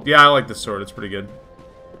up, Cobalt? Yeah, I like this sword. It's pretty good.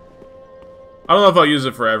 I don't know if I'll use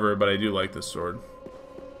it forever, but I do like this sword.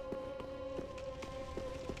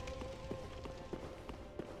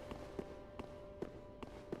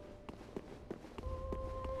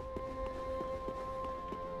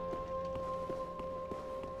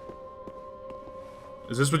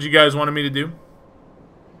 Is this what you guys wanted me to do?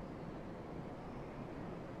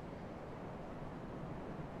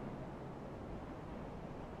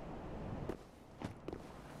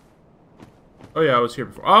 Oh yeah, I was here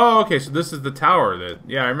before. Oh, okay, so this is the tower that...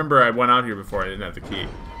 Yeah, I remember I went out here before I didn't have the key.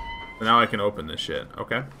 So now I can open this shit.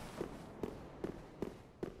 Okay.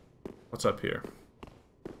 What's up here?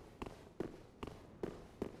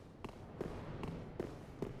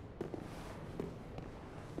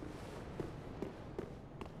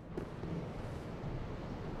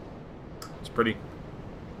 It's pretty.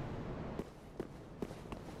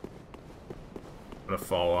 I'm gonna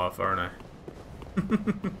fall off, aren't I?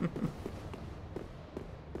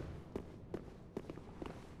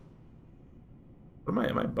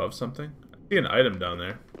 Am I above something? I see an item down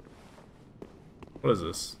there. What is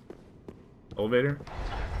this? Elevator?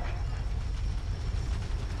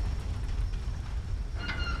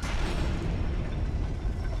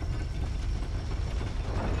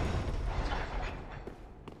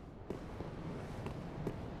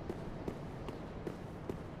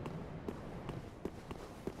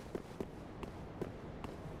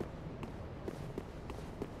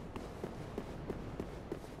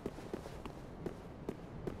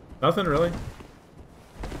 Nothing really?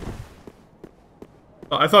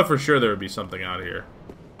 Oh, I thought for sure there would be something out here.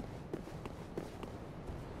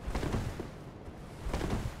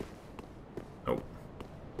 Nope.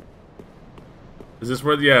 Is this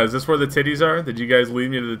where? Yeah, is this where the titties are? Did you guys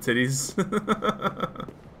lead me to the titties?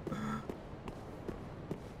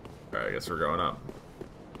 Alright, I guess we're going up.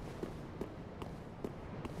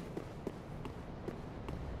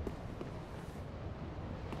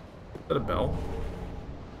 Is that a bell?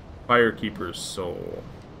 Firekeeper's Soul.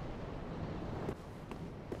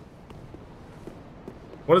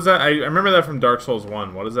 What is that? I remember that from Dark Souls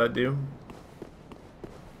 1. What does that do?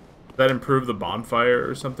 Does that improve the bonfire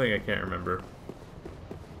or something? I can't remember.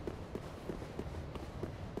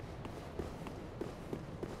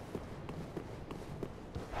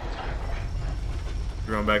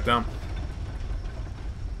 You're going back down.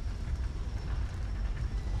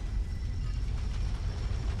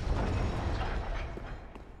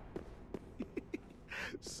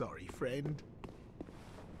 Sorry, friend.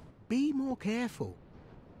 Be more careful.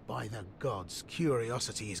 By the gods,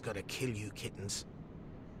 curiosity is gonna kill you, kittens.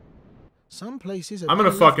 Some places are I'm gonna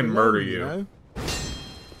better fucking left murder alone, you. know?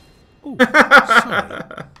 Ooh, sorry.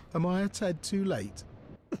 Am I a tad too late?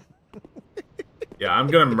 Yeah, I'm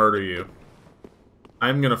gonna murder you.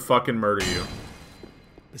 I'm gonna fucking murder you.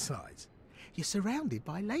 Besides, you're surrounded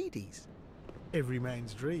by ladies. Every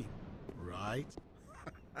man's dream, right?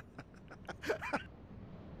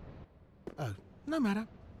 Oh, no matter.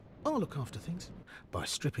 I'll look after things. By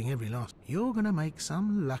stripping every last... You're gonna make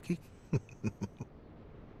some lucky...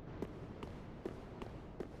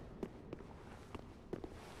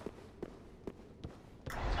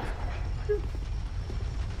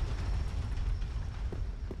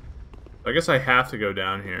 I guess I have to go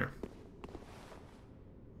down here.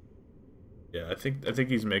 Yeah, I think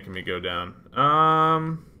he's making me go down.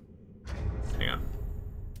 Hang on.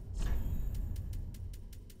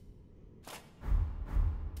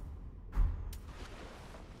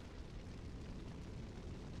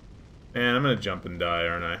 Man, I'm gonna jump and die,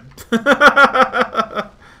 aren't I?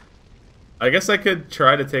 I guess I could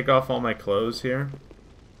try to take off all my clothes here.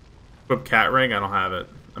 Equip cat ring? I don't have it.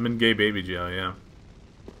 I'm in gay baby jail, yeah.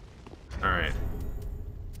 Alright.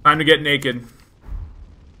 Time to get naked.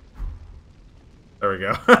 There we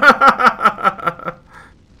go.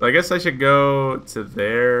 I guess I should go to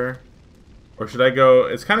there. Or should I go...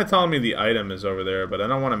 It's kind of telling me the item is over there, but I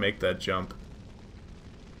don't want to make that jump.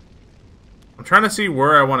 I'm trying to see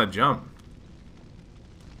where I want to jump.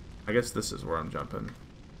 I guess this is where I'm jumping.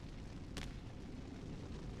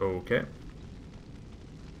 Okay.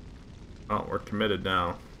 Oh, we're committed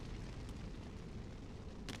now.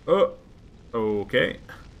 Oh, okay.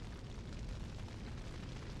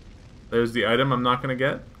 There's the item I'm not gonna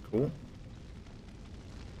get. Cool.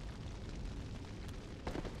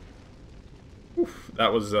 Oof,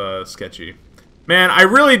 that was sketchy. Man, I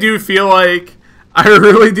really do feel like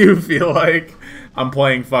I'm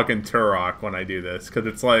playing fucking Turok when I do this, because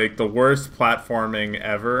it's like the worst platforming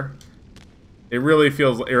ever. It really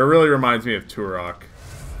reminds me of Turok.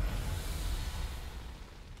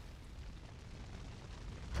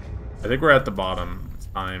 I think we're at the bottom. It's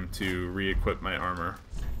time to re-equip my armor.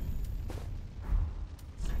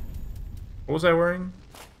 What was I wearing?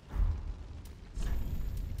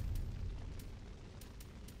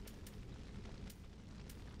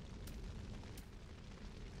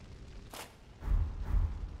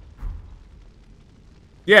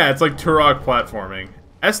 Yeah, it's like Turok platforming.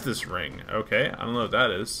 Estus ring. Okay, I don't know what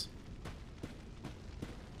that is.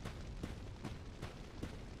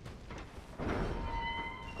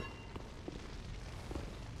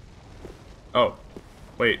 Oh,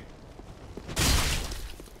 wait.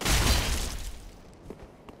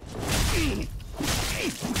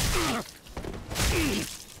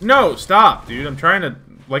 No, stop, dude. I'm trying to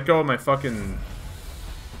let go of my fucking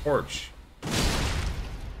torch.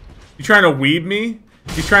 You trying to weeb me?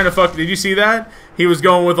 He's trying to fuck... Did you see that? He was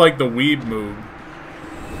going with, like, the weeb move.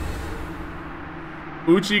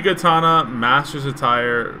 Uchi Katana, Master's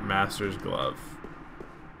Attire, Master's Glove.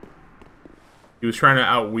 He was trying to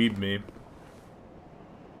out-weeb me.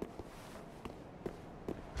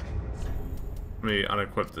 Let me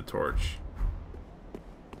unequip the torch.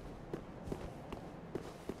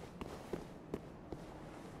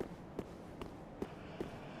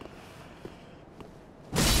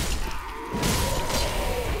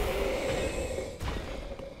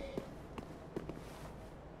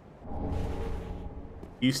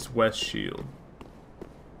 East-West shield.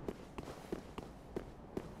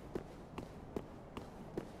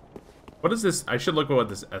 What is this? I should look at what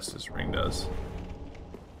this Estus ring does.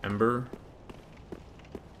 Ember.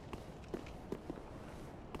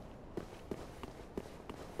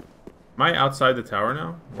 Am I outside the tower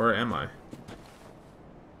now? Where am I?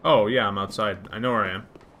 Oh, yeah, I'm outside. I know where I am.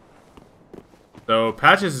 So,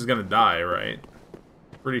 Patches is gonna die, right?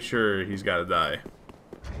 Pretty sure he's gotta die.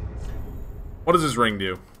 What does this ring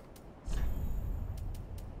do?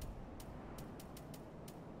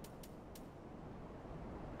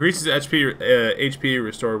 Increases HP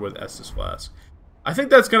restored with Estus Flask. I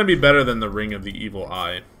think that's gonna be better than the Ring of the Evil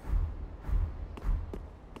Eye.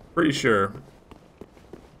 Pretty sure.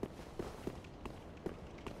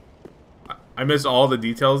 I miss all the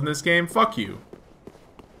details in this game? Fuck you.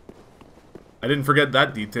 I didn't forget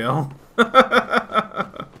that detail.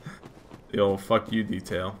 Yo, fuck you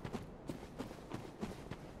detail.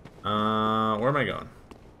 Where am I going?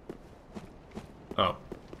 Oh.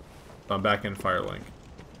 I'm back in Firelink.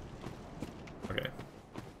 Okay.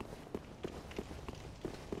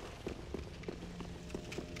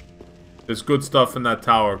 There's good stuff in that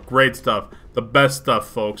tower. Great stuff. The best stuff,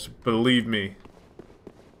 folks. Believe me.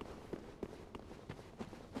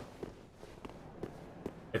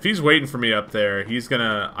 If he's waiting for me up there, he's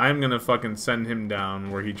gonna... I'm gonna fucking send him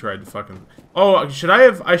down where he tried to fucking... Oh, should I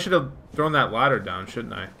have... I should have thrown that ladder down,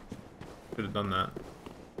 shouldn't I? Should have done that.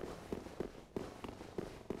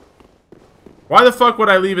 Why the fuck would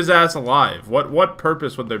I leave his ass alive? What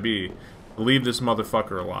purpose would there be to leave this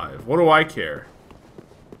motherfucker alive? What do I care?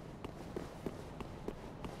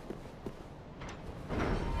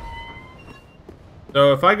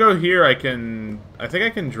 So if I go here, I think I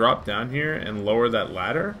can drop down here and lower that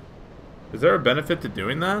ladder. Is there a benefit to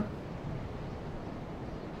doing that?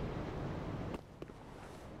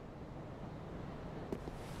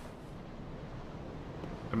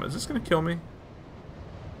 Is this gonna kill me?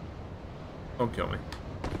 Don't kill me.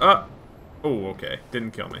 Oh, okay.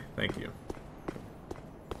 Didn't kill me. Thank you.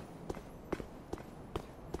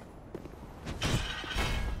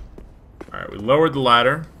 Alright, we lowered the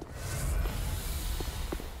ladder.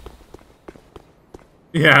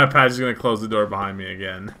 Yeah, Pat's gonna close the door behind me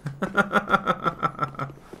again.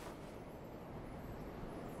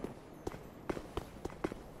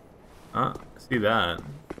 See that.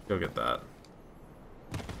 Go get that.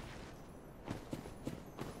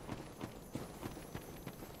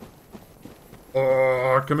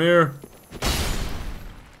 Oh, come here.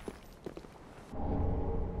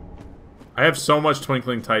 I have so much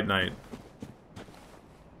Twinkling Titanite.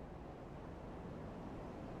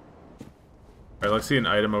 Alright, let's see an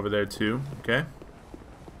item over there too. Okay.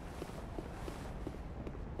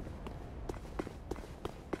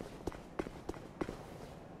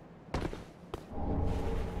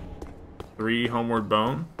 Three Homeward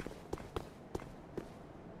Bone.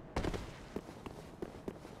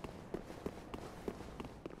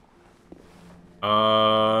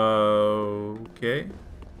 Okay.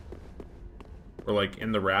 We're like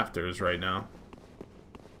in the rafters right now.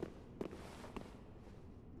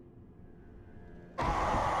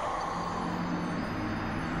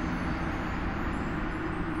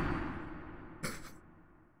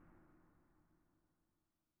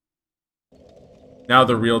 Now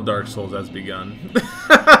the real Dark Souls has begun.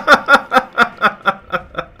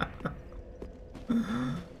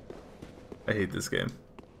 I hate this game.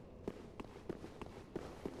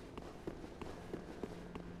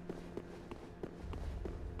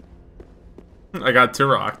 I got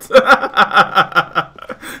Turoked. I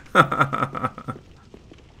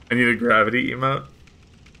need a gravity emote.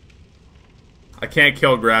 I can't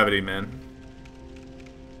kill gravity, man.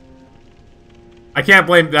 I can't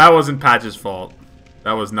blame... That wasn't Patch's fault.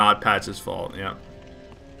 That was not Patch's fault, yeah.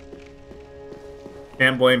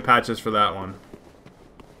 Can't blame Patches for that one.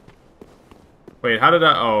 Wait, how did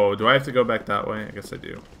I... Oh, do I have to go back that way? I guess I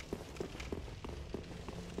do.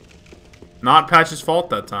 Not Patch's fault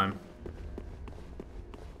that time.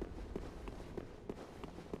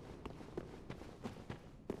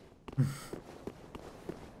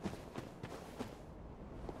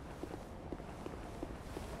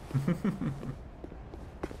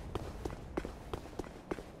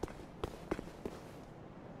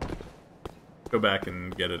 Go back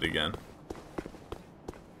and get it again.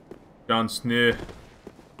 Jon Snow.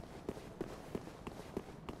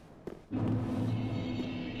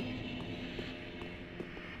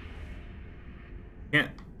 I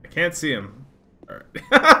can't see him. Alright.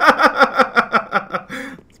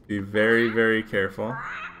 Let's be very, very careful.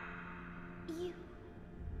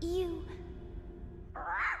 You.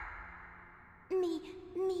 Me,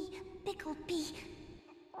 Picklebee.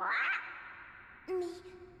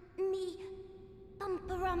 Me,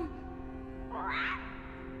 Bumperum.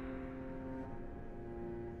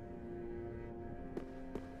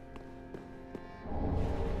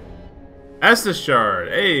 Estus Shard.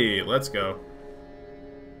 Hey, let's go.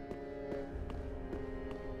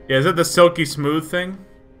 Yeah, is it the silky smooth thing?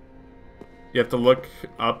 You have to look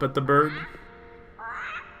up at the bird?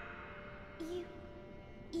 You.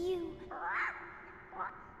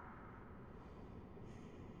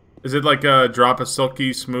 Is it like a drop a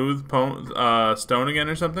silky smooth stone again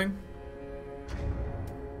or something?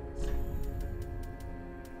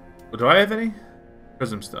 Do I have any?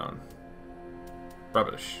 Prism stone.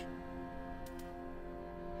 Rubbish.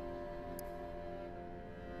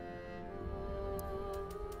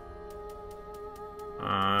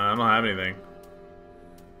 I don't have anything.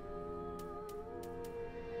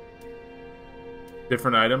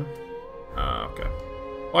 Different item? Okay.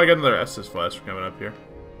 Well, I got another Estus Flask for coming up here.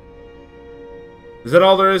 Is that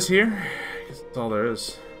all there is here? I guess that's all there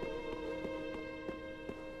is.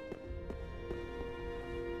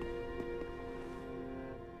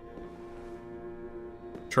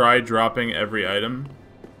 Try dropping every item.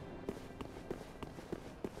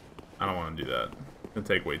 I don't want to do that. It's gonna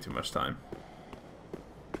take way too much time.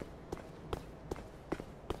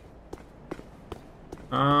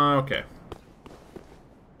 Okay.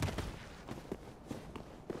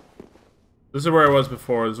 This is where I was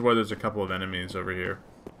before. This is where there's a couple of enemies over here.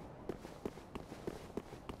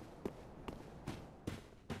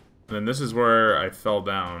 And then this is where I fell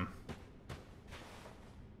down.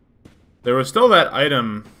 There was still that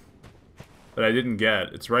item that I didn't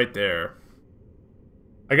get. It's right there.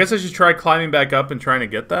 I guess I should try climbing back up and trying to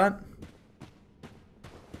get that.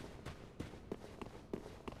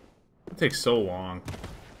 It takes so long.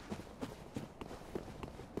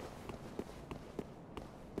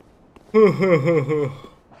 I'll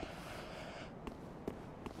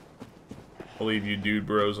leave you dude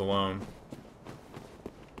bros alone.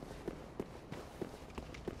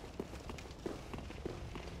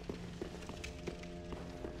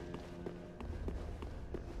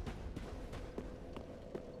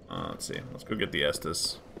 Let's see. Let's go get the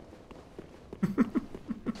Estus.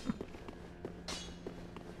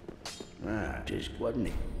 Just wasn't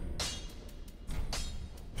it?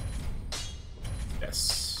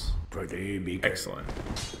 Yes. Pretty big. Excellent.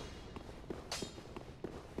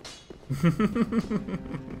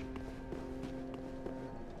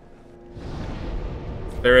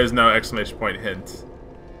 There is no exclamation point hint.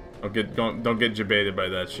 Don't get jebaited by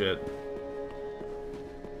that shit.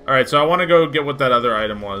 Alright, so I want to go get what that other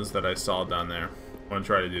item was that I saw down there. I want to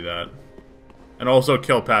try to do that. And also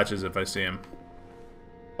kill Patches if I see him.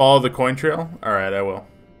 Follow the coin trail? Alright, I will.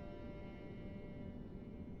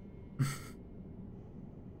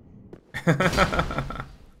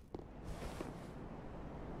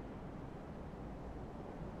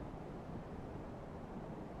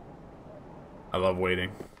 I love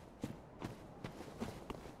waiting.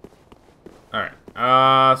 Alright.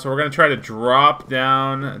 So we're gonna try to drop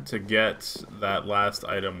down to get that last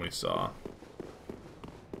item we saw.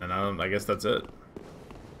 And I guess that's it.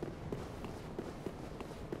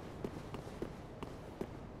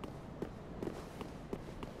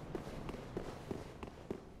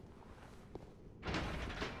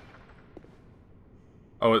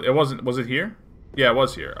 Oh, it wasn't. Was it here? Yeah, it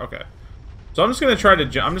was here. Okay. So I'm just gonna try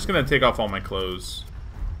to. I'm just gonna take off all my clothes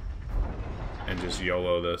and just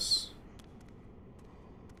YOLO this.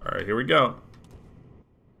 All right, here we go.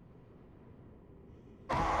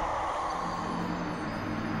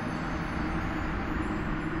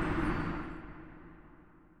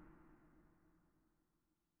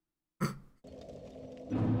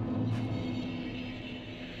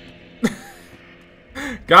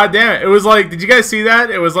 God damn it. It was like, did you guys see that?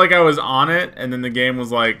 It was like I was on it, and then the game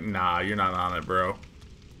was like, nah, you're not on it, bro.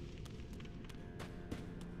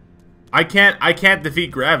 I can't defeat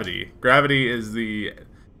gravity. Gravity is the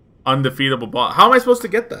undefeatable boss. How am I supposed to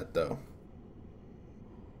get that, though?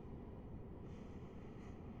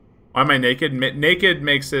 Why am I naked? Naked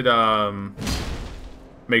makes it,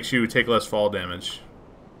 makes you take less fall damage.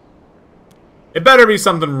 It better be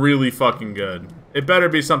something really fucking good. It better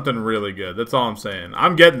be something really good. That's all I'm saying.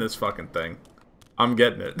 I'm getting this fucking thing. I'm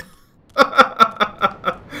getting it.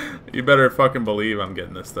 You better fucking believe I'm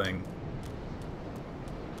getting this thing.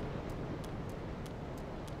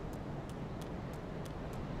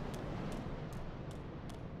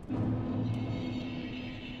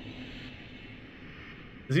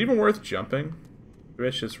 Is it even worth jumping? Maybe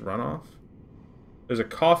I should just run off? There's a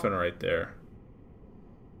coffin right there.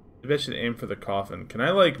 Maybe I should aim for the coffin. Can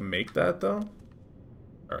I, like, make that, though?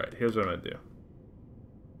 Alright, here's what I'm gonna do.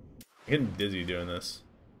 I'm getting dizzy doing this.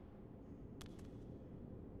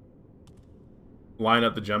 Line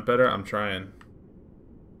up the jump better? I'm trying.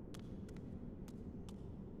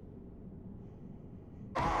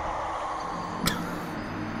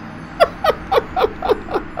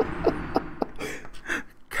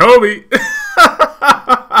 Kobe!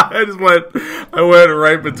 I went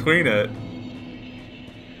right between it.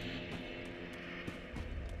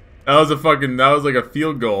 That was like a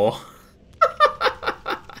field goal.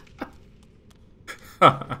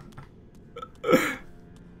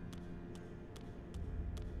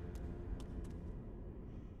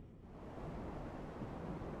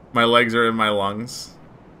 My legs are in my lungs.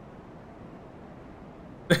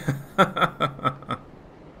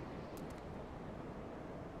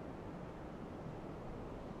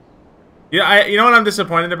 Yeah, you know what I'm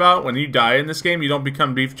disappointed about? When you die in this game, you don't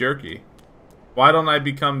become beef jerky. Why don't I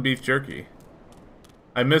become beef jerky?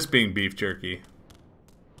 I miss being beef jerky.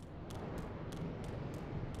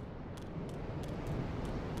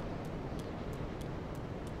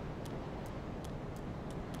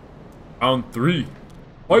 Round 3.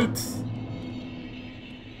 Fight!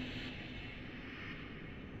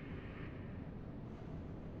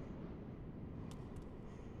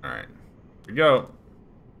 Alright. Here we go.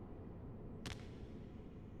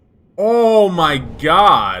 Oh my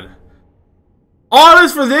god! All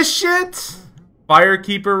this for this shit?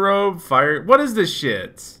 Firekeeper robe, what is this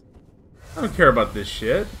shit? I don't care about this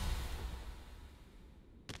shit.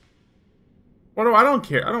 I don't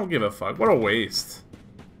care. I don't give a fuck. What a waste.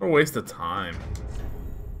 What a waste of time.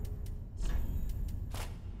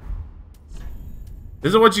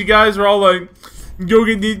 This is what you guys were all like, go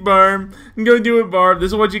get this, Barb. Go do it, Barb. This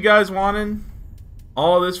is what you guys wanted?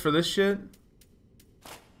 All of this for this shit?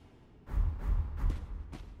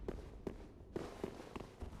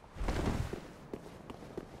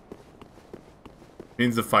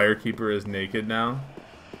 Means the Firekeeper is naked now.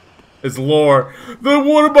 It's lore. Then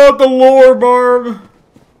what about the lore, Barb?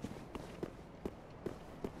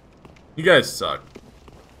 You guys suck.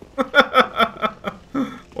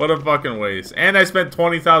 What a fucking waste. And I spent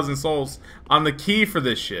 20,000 souls on the key for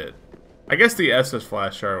this shit. I guess the Estus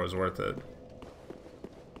Flash Shard was worth it.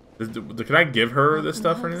 Can I give her this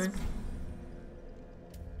stuff or anything?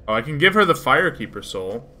 Oh, I can give her the Firekeeper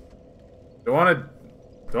soul. Do I want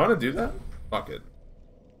to do that? Fuck it.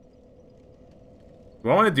 Do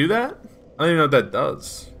I want to do that? I don't even know what that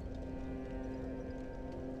does.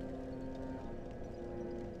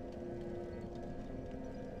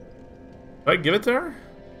 Do I give it to her?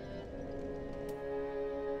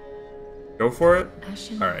 Go for it?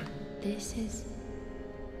 Ashen, Alright. this is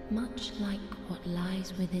much like what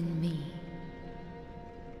lies within me.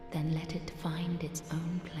 Then let it find its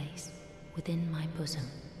own place within my bosom.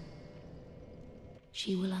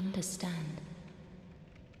 She will understand.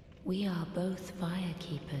 We are both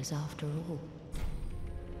firekeepers after all.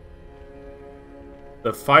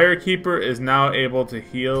 The Firekeeper is now able to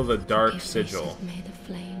heal the Dark Forgiveness Sigil. is made of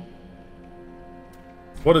flame.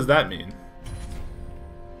 What does that mean?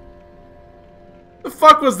 The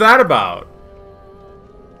fuck was that about?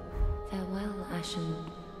 Farewell, Ashen.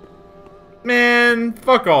 Man,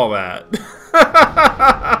 fuck all that.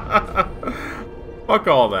 Fuck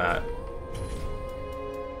all that.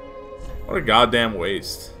 What a goddamn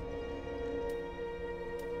waste.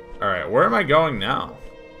 Alright, where am I going now?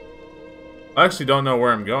 I actually don't know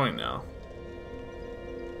where I'm going now.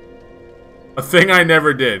 A thing I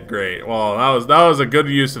never did. Great. Well, that was a good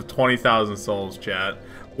use of 20,000 souls, chat.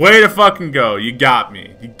 Way to fucking go. You got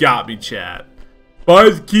me. You got me, chat. Buy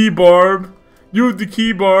the key, Barb. Use the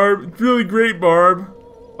key, Barb. It's really great, Barb.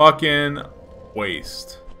 Fucking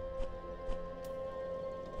waste.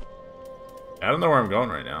 I don't know where I'm going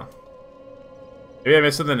right now. Maybe I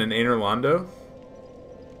missed something in Aner Londo?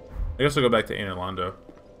 I guess I'll go back to Aner Londo.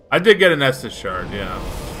 I did get an Estus shard, yeah.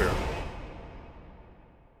 True.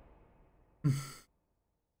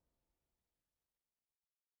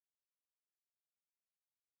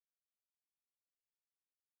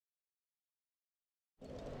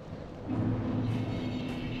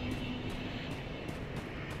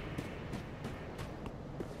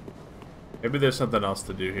 Maybe there's something else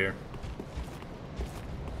to do here.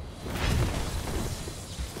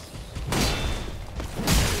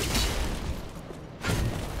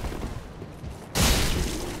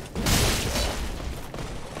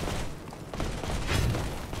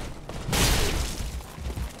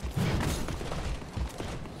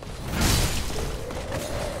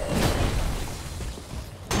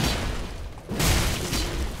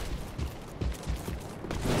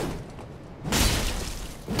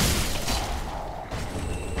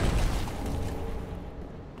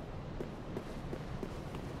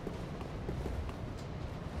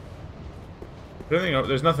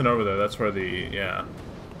 There's nothing over there. That's where the... yeah.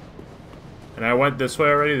 And I went this way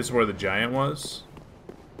already. This is where the giant was.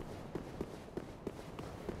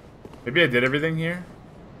 Maybe I did everything here?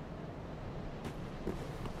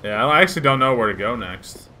 Yeah, I actually don't know where to go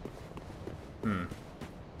next.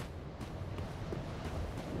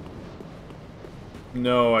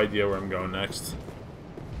 No idea where I'm going next.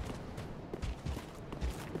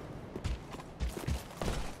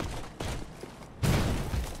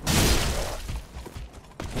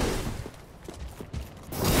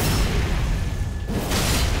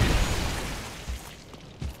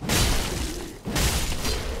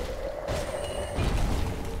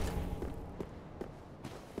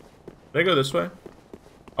 Did I go this way?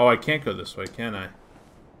 Oh, I can't go this way, can I?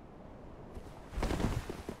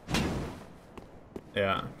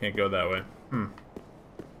 Yeah, can't go that way.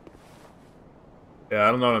 Yeah,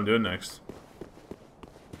 I don't know what I'm doing next.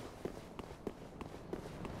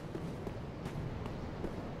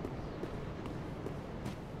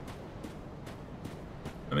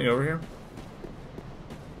 Anything over here?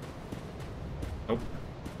 Nope.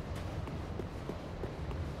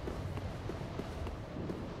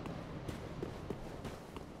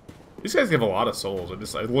 These guys give a lot of souls.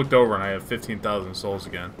 I looked over and I have 15,000 souls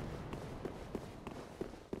again.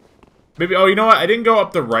 Maybe, oh, you know what? I didn't go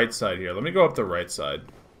up the right side here. Let me go up the right side.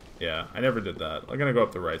 Yeah, I never did that. I'm gonna go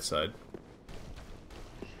up the right side.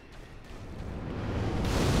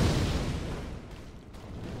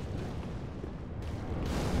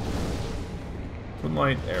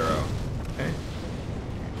 Moonlight arrow. Okay.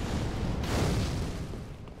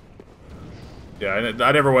 Yeah,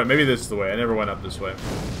 I never went. Maybe this is the way. I never went up this way.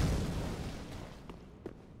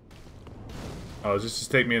 Oh, does this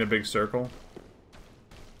just take me in a big circle?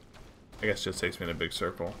 I guess it just takes me in a big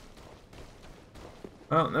circle.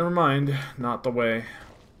 Well, never mind. Not the way.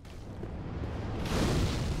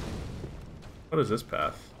 What is this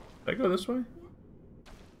path? Did I go this way? I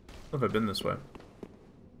don't know if I've been this way.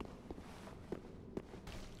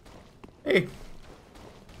 Hey!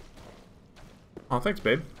 Oh, thanks,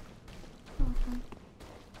 babe.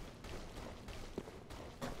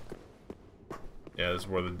 Yeah, this is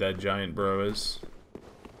where the dead giant bro is.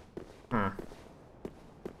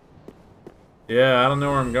 Yeah, I don't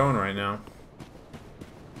know where I'm going right now.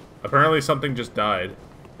 Apparently something just died.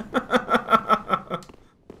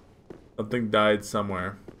 Something died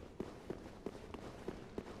somewhere.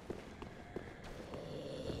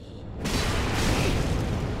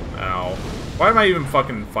 Ow. Why am I even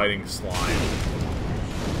fucking fighting slime?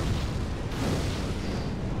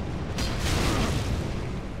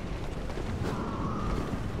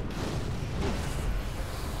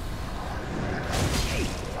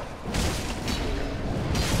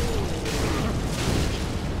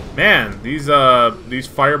 Man, these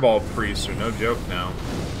fireball priests are no joke now.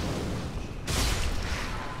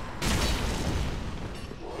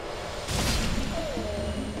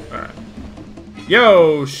 Alright.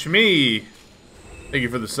 Yo, Shmee! Thank you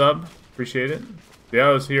for the sub. Appreciate it. Yeah,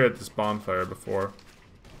 I was here at this bonfire before.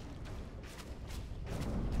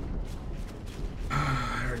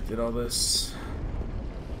 I already did all this.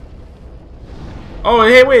 Oh,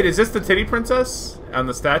 hey, wait, is this the titty princess on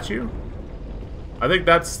the statue? I think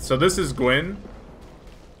that's... So this is Gwyn.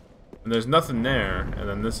 And there's nothing there. And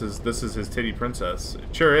then this is his titty princess.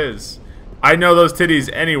 It sure is. I know those titties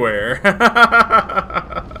anywhere.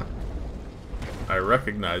 I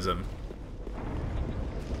recognize them.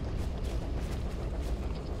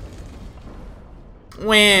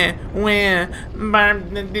 Wah,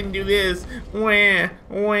 Barb didn't do this.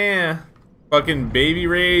 Wah. Fucking baby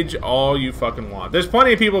rage, all you fucking want. There's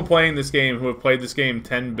plenty of people playing this game who have played this game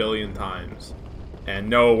 10 billion times and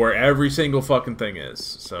know where every single fucking thing is.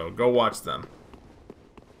 So go watch them.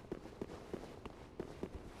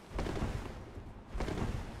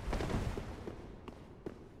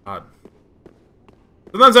 God.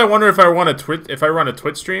 Sometimes I wonder if I run a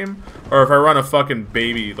Twitch stream or if I run a fucking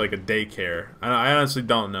baby like a daycare. I honestly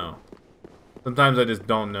don't know. Sometimes I just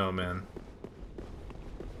don't know, man.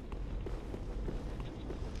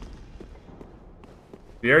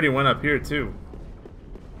 He already went up here too.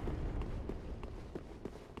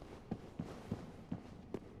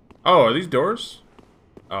 Oh, are these doors?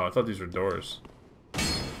 Oh, I thought these were doors.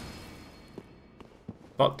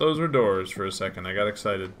 Thought those were doors for a second. I got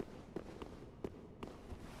excited.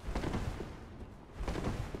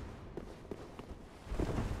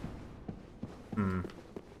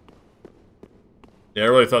 Yeah, I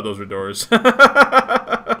really thought those were doors.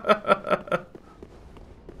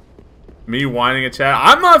 Me whining at chat?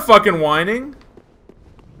 I'm not fucking whining.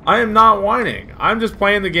 I am not whining. I'm just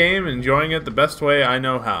playing the game, enjoying it the best way I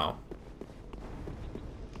know how.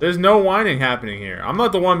 There's no whining happening here. I'm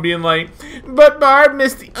not the one being like, but Barb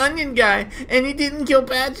missed the onion guy, and he didn't kill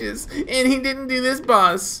Patches, and he didn't do this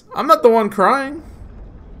boss. I'm not the one crying.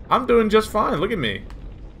 I'm doing just fine. Look at me.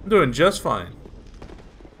 I'm doing just fine.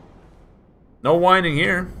 No whining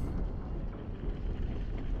here.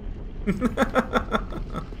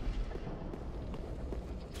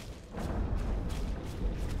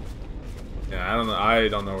 Yeah, I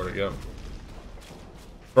don't know where to go.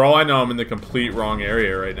 For all I know, I'm in the complete wrong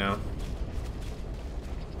area right now.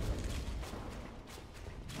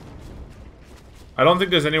 I don't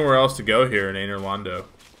think there's anywhere else to go here in Aner Londo.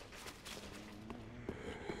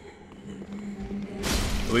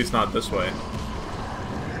 At least not this way.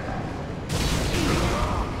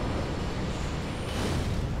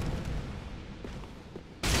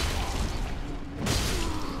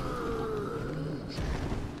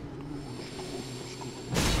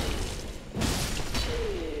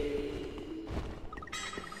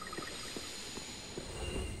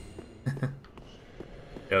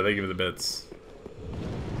 Yeah, they give me the bits.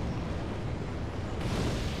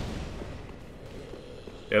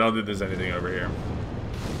 Yeah, I don't think there's anything over here.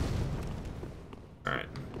 Alright.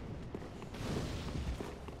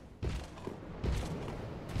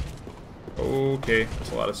 Okay,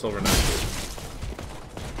 that's a lot of silver knights.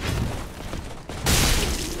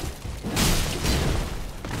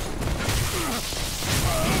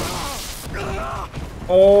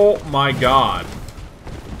 Oh my god.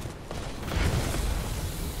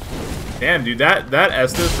 Damn, dude, that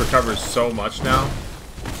Estus recovers so much now.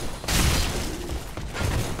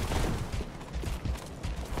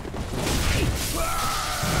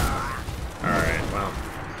 Alright, well.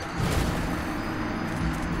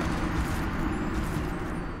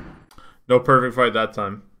 No perfect fight that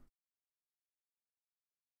time.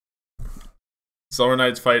 Silver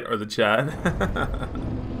Knights fight or the chat.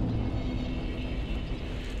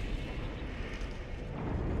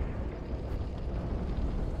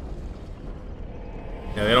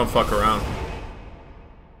 Yeah, they don't fuck around.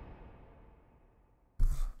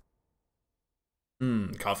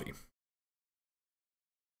 Coffee.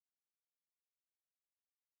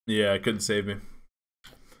 Yeah, it couldn't save me.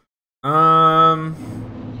 Yeah,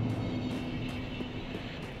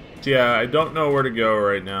 I don't know where to go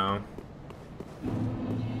right now.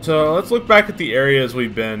 So, let's look back at the areas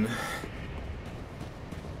we've been.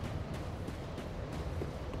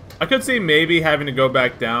 I could see maybe having to go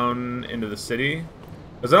back down into the city.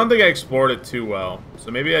 Because I don't think I explored it too well.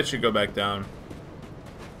 So maybe I should go back down.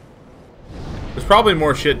 There's probably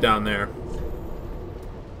more shit down there.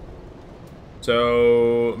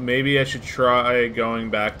 So maybe I should try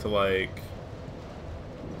going back to, like,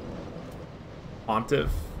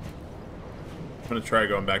 Pontiff. I'm gonna try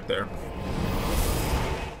going back there.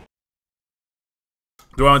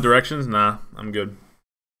 Do I want directions? Nah, I'm good.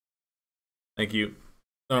 Thank you.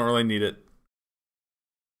 Don't really need it.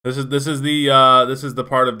 This is the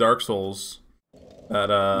part of Dark Souls that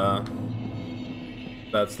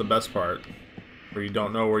that's the best part, where you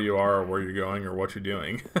don't know where you are or where you're going or what you're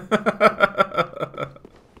doing.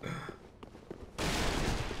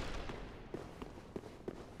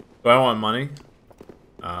 Do I want money?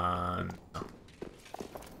 No.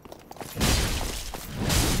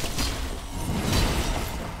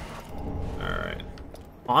 Alright.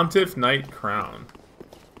 Pontiff Knight Crown.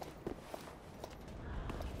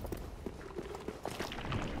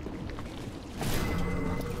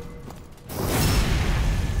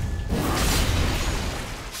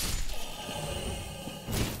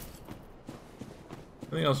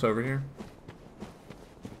 Anything else over here?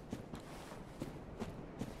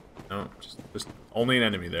 No, just only an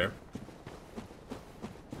enemy there.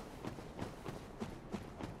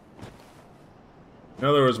 I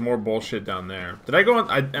know there was more bullshit down there. Did I go on?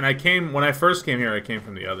 And I came when I first came here. I came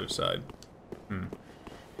from the other side.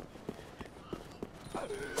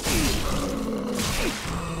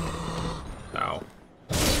 Ow.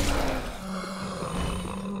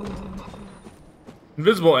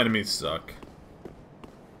 Invisible enemies suck.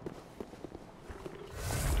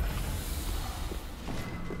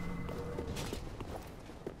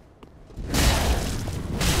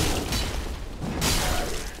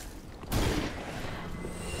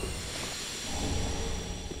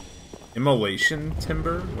 Immolation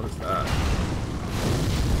timber? What is that?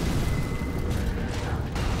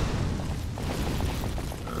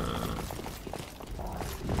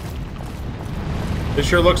 This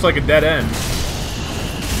sure looks like a dead end.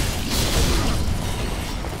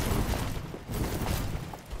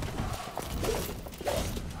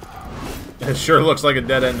 It sure looks like a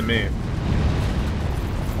dead end to me.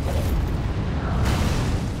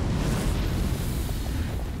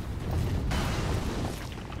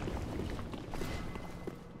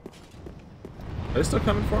 Are they still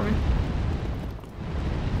coming for me?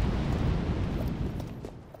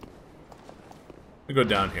 Let me go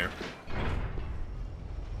down here.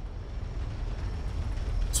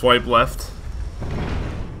 Swipe left.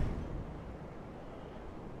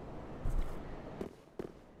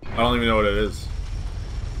 I don't even know what it is.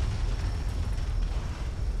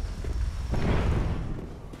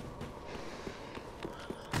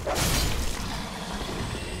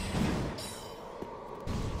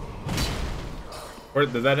 Where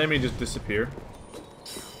did that enemy just disappear?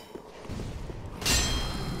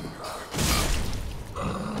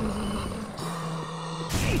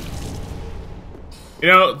 You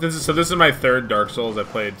know, this is my third Dark Souls. I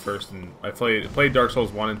played first, and I played Dark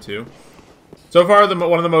Souls 1 and 2. So far,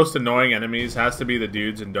 one of the most annoying enemies has to be the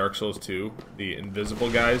dudes in Dark Souls 2, the invisible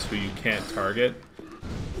guys who you can't target.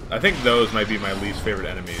 I think those might be my least favorite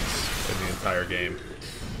enemies in the entire game.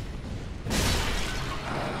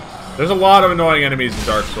 There's a lot of annoying enemies in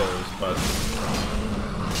Dark Souls, but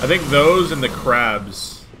I think those and the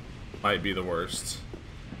crabs might be the worst.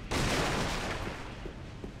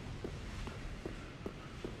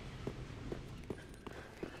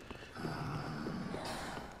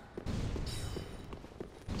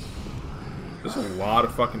 There's a lot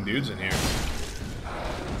of fucking dudes in here.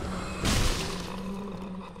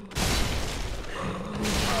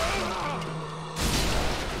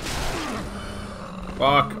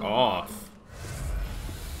 Fuck off.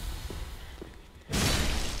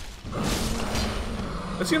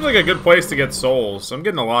 That seems like a good place to get souls. I'm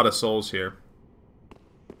getting a lot of souls here.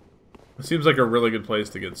 It seems like a really good place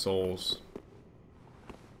to get souls.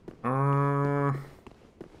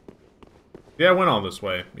 Yeah, I went all this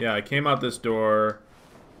way. Yeah, I came out this door.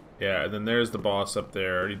 Yeah, and then there's the boss up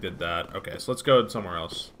there. I already did that. Okay, so let's go somewhere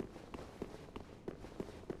else.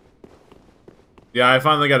 Yeah, I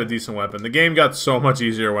finally got a decent weapon. The game got so much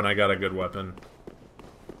easier when I got a good weapon.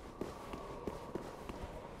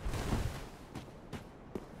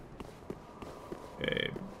 Okay,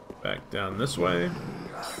 back down this way.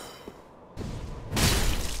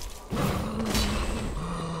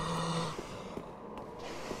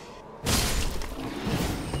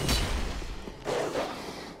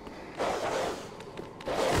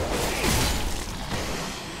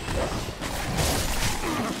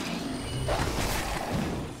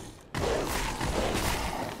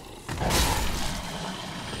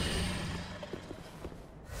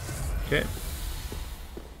 Okay.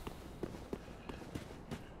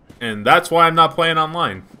 And that's why I'm not playing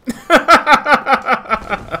online.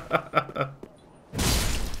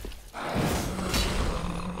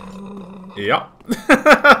 Yep.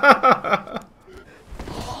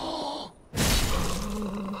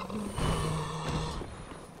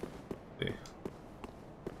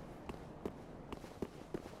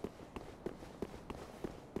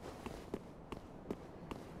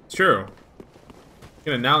 It's true. You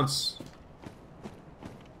can announce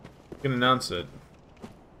it.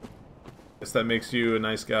 Guess that makes you a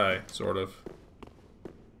nice guy, sort of.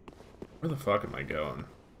 Where the fuck am I going?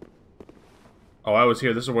 Oh, I was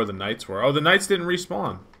here. This is where the knights were. Oh, the knights didn't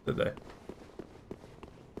respawn, did they?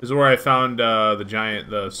 This is where I found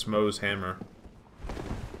the Smo's hammer.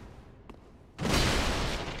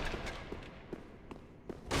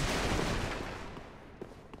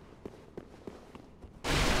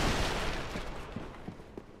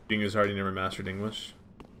 Being his heart, he never mastered English.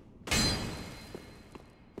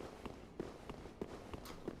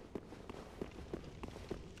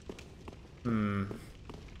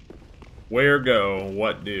 Where go,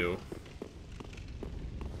 what do?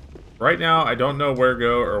 Right now, I don't know where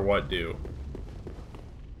go or what do.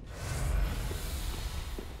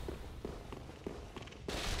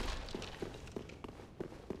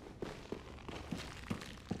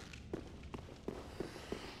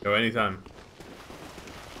 Go anytime.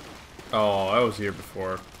 Oh, I was here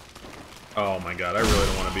before. Oh my god, I really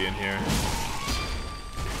don't want to be in here.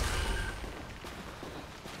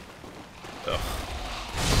 Ugh.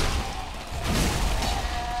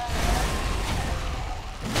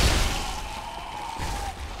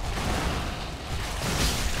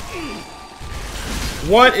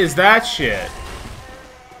 What is that shit?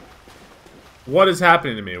 What is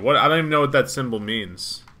happening to me? What? I don't even know what that symbol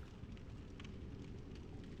means.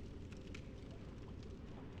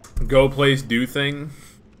 Go place do thing.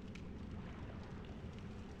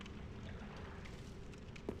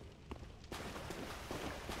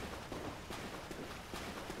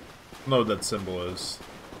 I don't know what that symbol is.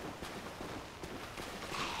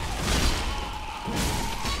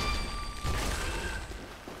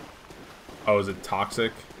 Oh, is it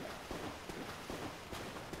toxic?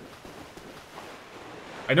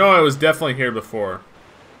 I know I was definitely here before.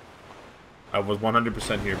 I was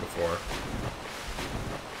 100% here before.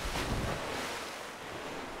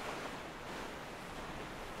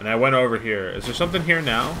 And I went over here. Is there something here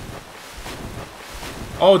now?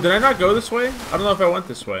 Oh, did I not go this way? I don't know if I went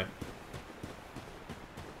this way.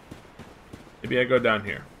 Maybe I go down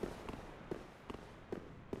here.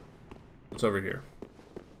 What's over here?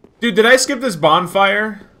 Dude, did I skip this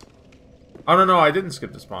bonfire? Oh, no, I didn't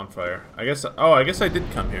skip this bonfire. I guess I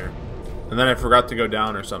did come here. And then I forgot to go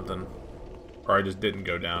down or something. Or I just didn't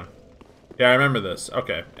go down. Yeah, I remember this.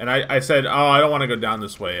 Okay. And I said, oh, I don't want to go down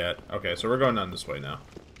this way yet. Okay, so we're going down this way now.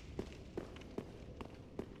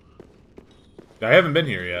 I haven't been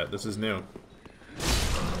here yet. This is new.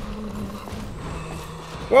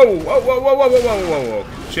 Whoa, whoa, whoa, whoa, whoa, whoa, whoa, whoa.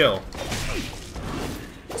 Chill.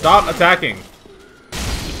 Stop attacking.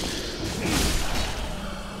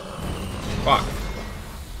 Fuck.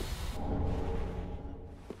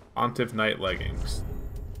 Pontiff Knight leggings.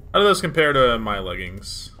 How do those compare to my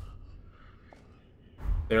leggings?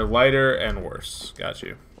 They're lighter and worse. Got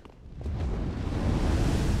you.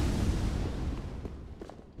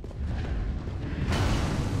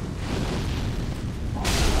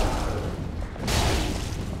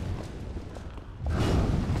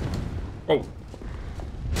 Oh.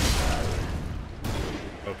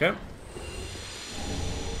 Okay.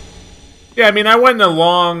 Yeah, I mean, I went in a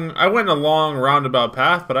long roundabout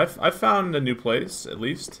path, but I found a new place, at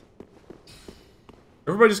least.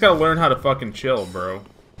 Everybody just gotta learn how to fucking chill, bro.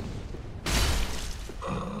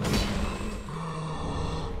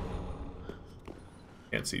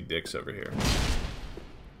 Can't see dicks over here.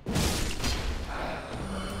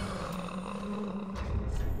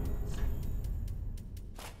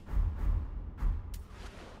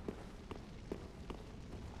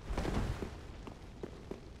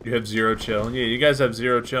 You have zero chill. Yeah, you guys have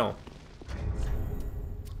zero chill.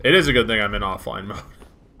 It is a good thing I'm in offline mode.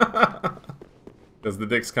 Because the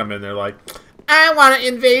dicks come in, they're like, I want to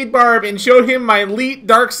invade Barb and show him my elite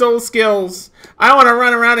Dark Souls skills. I want to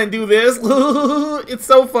run around and do this. It's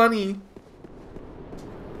so funny.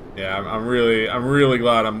 Yeah, I'm really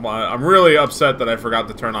glad. I'm really upset that I forgot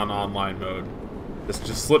to turn on online mode. This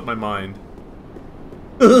just slipped my mind.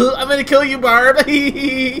 I'm gonna kill you, Barb.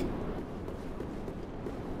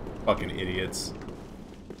 Fucking idiots.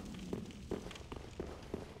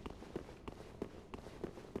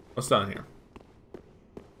 What's down here?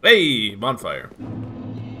 Hey, bonfire.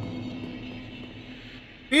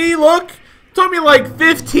 See, look! Took me like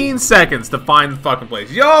 15 seconds to find the fucking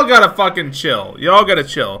place. Y'all gotta fucking chill. Y'all gotta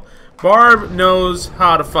chill. Barb knows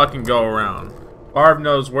how to fucking go around. Barb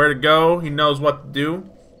knows where to go. He knows what to do.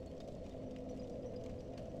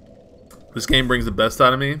 This game brings the best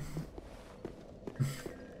out of me.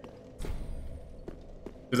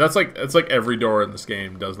 Because it's like every door in this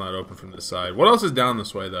game does not open from this side. What else is down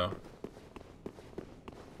this way, though?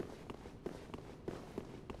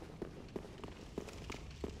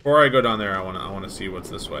 Before I go down there, I wanna see what's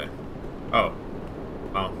this way. Oh.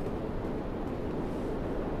 Oh.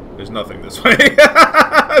 There's nothing this way.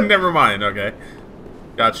 Never mind, okay.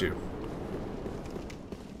 Got you.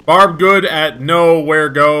 Barb good at know where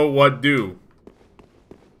go, what do.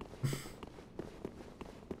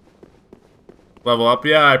 Level up?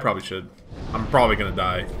 Yeah, I probably should. I'm probably gonna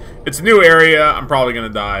die. It's a new area, I'm probably gonna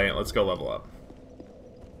die. Let's go level up.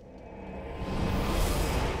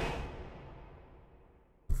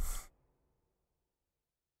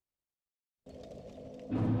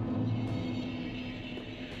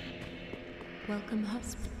 Welcome,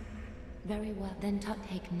 host. Very well. Then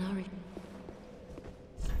take nourish.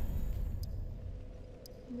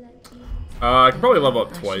 I can probably level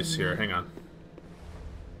up twice here. Hang on.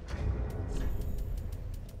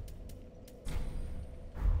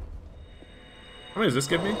 How many does this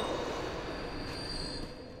give me?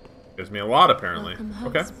 Gives me a lot, apparently.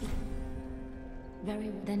 Okay. Very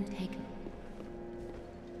well. Then take.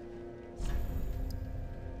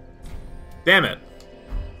 Damn it.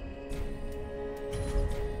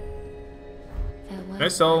 Farewell. Can I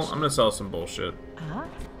sell? I'm gonna sell some bullshit. Ah,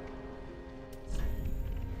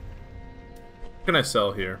 What can I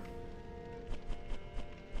sell here?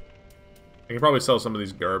 I can probably sell some of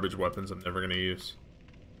these garbage weapons I'm never gonna use.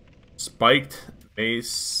 Spiked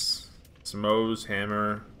mace, Smo's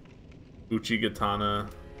hammer, Uchi katana,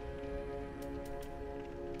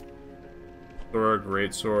 Thor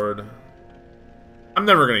greatsword. I'm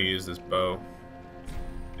never gonna use this bow.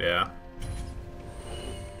 Yeah.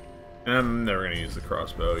 And I'm never gonna use the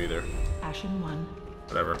crossbow either. Ashen one.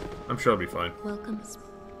 Whatever. I'm sure it'll be fine. Welcome.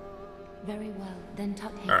 Very well. Then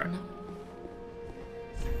take. Alright.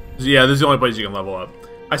 Yeah, this is the only place you can level up.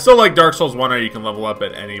 I still like Dark Souls 1 where you can level up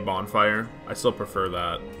at any bonfire. I still prefer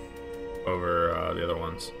that over the other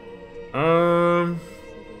ones.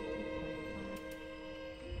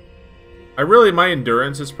 My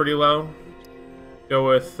endurance is pretty low. Go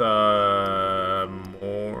with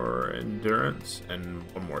more endurance and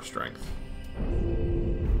one more strength.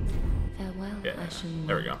 Farewell, Yeah, Ashen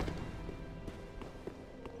there we go.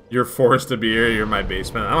 You're forced to be here, you're in my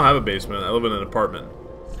basement. I don't have a basement, I live in an apartment.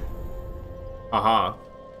 Aha.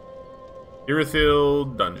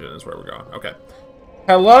 Irithyll Dungeon is where we're going. Okay.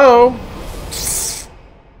 Hello!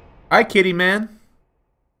 Hi, kitty man.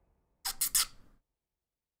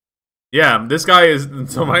 Yeah, this guy is...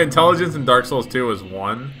 So my intelligence in Dark Souls 2 is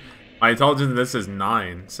 1. My intelligence in this is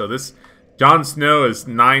 9. So this... Jon Snow is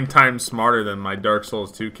 9 times smarter than my Dark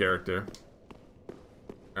Souls 2 character.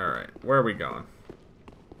 Alright, where are we going?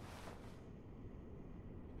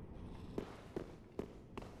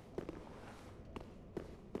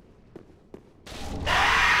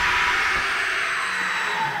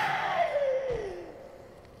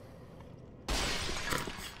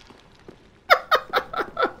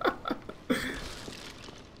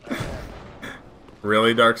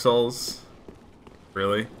 Really, Dark Souls?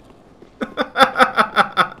 Really?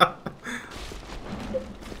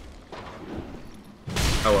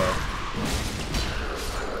 Hello.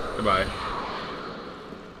 Goodbye.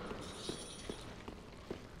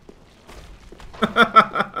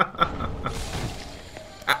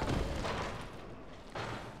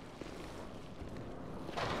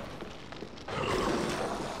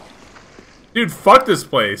 Dude, fuck this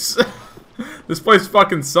place. This place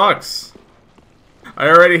fucking sucks. I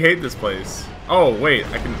already hate this place. Oh, wait,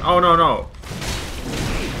 I can... Oh, no.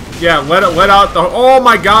 Yeah, let out the... Oh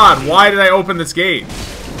my god, why did I open this gate?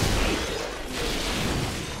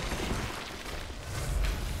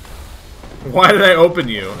 Why did I open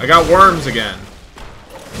you? I got worms again.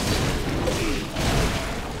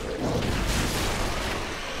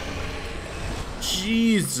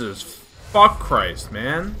 Jesus fuck Christ,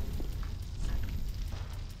 man.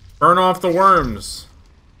 Burn off the worms.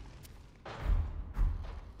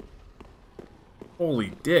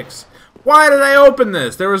 Holy dicks. Why did I open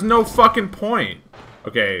this? There was no fucking point.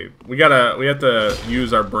 Okay, we have to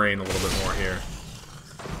use our brain a little bit more here.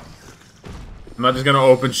 I'm not just gonna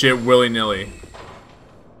open shit willy-nilly.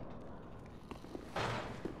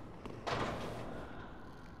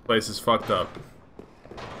 Place is fucked up.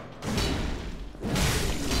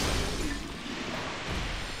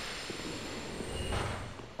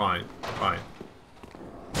 Fine, fine.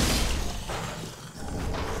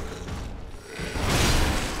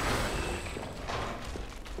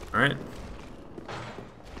 Alright.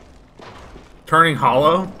 Turning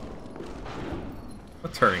hollow?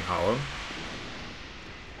 What's turning hollow?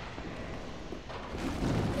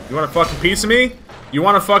 You want a fucking piece of me? You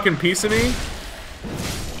want a fucking piece of me?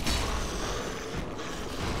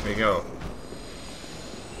 There you go.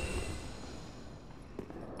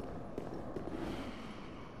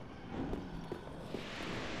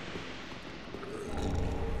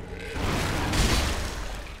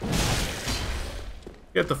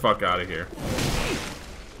 Get the fuck out of here.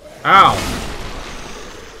 Ow!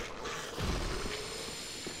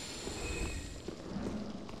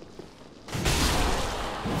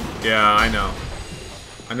 Yeah, I know.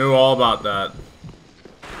 I knew all about that.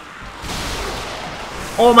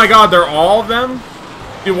 Oh my god, they're all of them?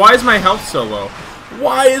 Dude, why is my health so low?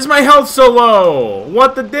 Why is my health so low?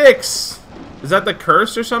 What the dicks? Is that the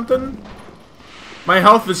curse or something? My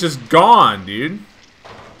health is just gone, dude.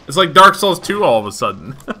 It's like Dark Souls 2 all of a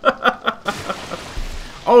sudden.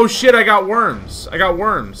 Oh shit, I got worms. I got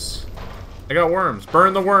worms. I got worms.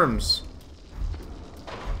 Burn the worms.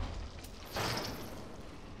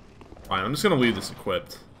 Fine, I'm just gonna leave this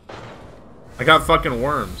equipped. I got fucking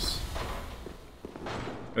worms.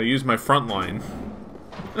 I use my front line.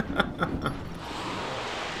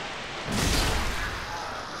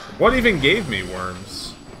 What even gave me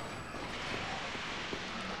worms?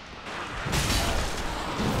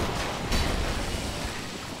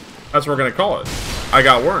 That's what we're gonna call it. I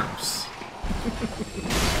got worms.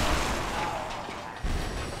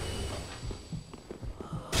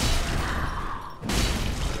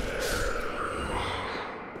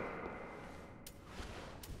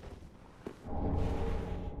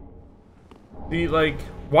 See, like,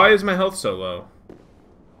 why is my health so low?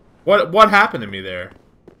 What happened to me there?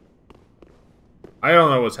 I don't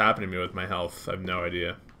know what's happening to me with my health. I have no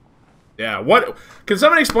idea. Yeah, what? Can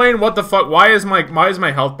someone explain what the fuck? Why is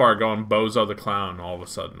my health bar going Bozo the Clown all of a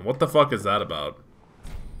sudden? What the fuck is that about?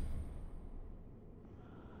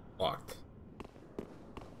 Locked.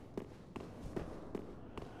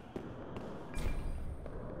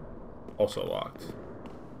 Also locked.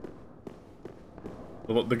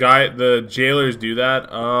 The jailers do that?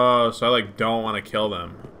 Oh, so I like don't want to kill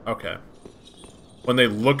them. Okay. When they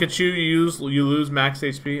look at you, you lose max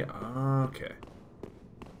HP? Okay.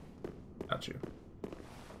 Got you.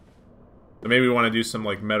 So maybe we want to do some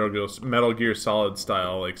like Metal Gear Solid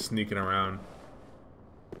style, like sneaking around.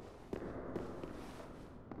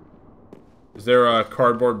 Is there a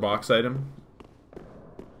cardboard box item?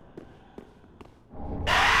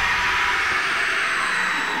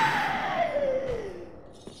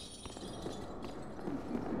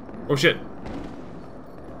 Oh shit.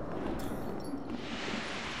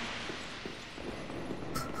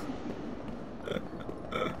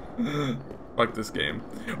 Fuck this game.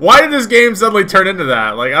 Why did this game suddenly turn into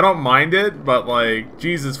that? Like, I don't mind it, but like,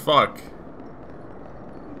 Jesus fuck.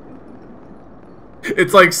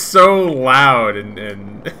 It's like so loud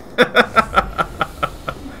and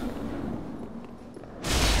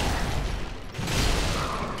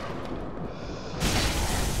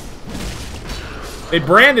They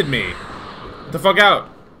branded me. Get the fuck out.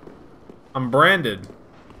 I'm branded.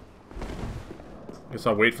 Guess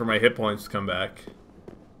I'll wait for my hit points to come back.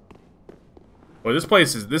 Boy, this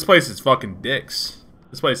place is fucking dicks.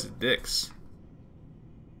 This place is dicks.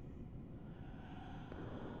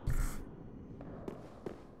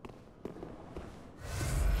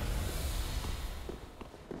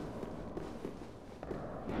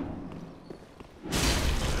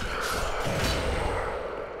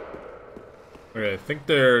 Okay, I think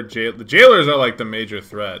the jailers are like the major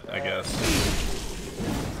threat, I guess.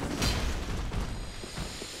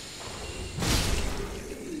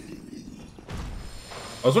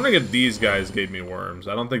 I was wondering if these guys gave me worms.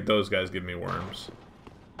 I don't think those guys give me worms.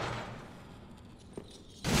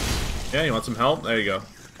 Yeah, you want some help? There you go.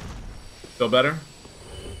 Feel better?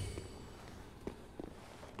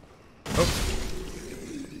 Oh.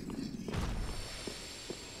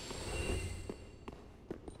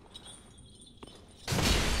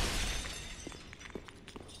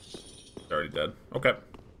 Already dead. Okay.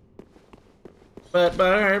 But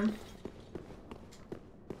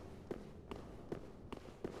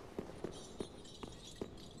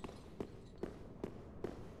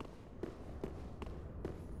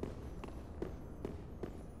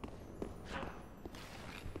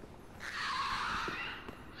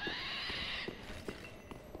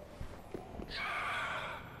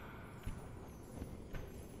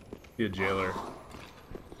be a jailer.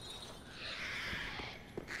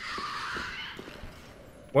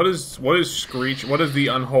 What is screech? What is the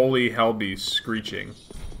unholy Hellbeast screeching?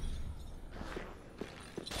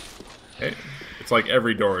 Okay. It's like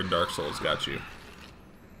every door in Dark Souls got you.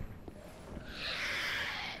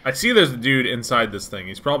 I see there's a dude inside this thing.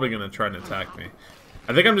 He's probably gonna try and attack me.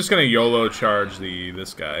 I think I'm just gonna YOLO charge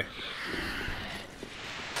this guy.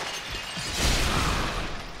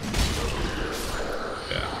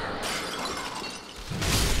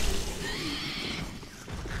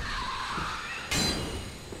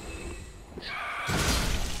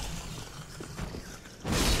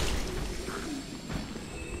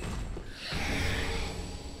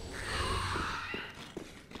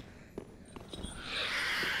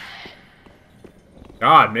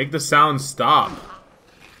 God, make the sound stop.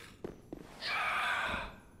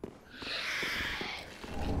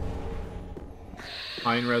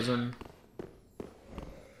 Pine resin.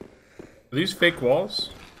 Are these fake walls?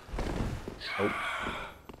 Oh.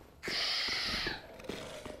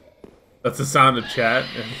 That's the sound of chat.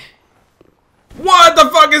 What the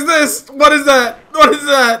fuck is this? What is that? What is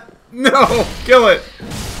that? No! Kill it!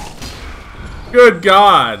 Good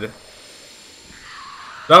God.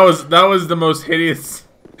 That was the most hideous.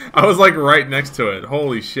 I was like right next to it.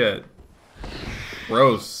 Holy shit.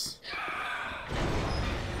 Gross.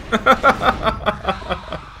 Fuck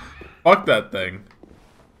that thing.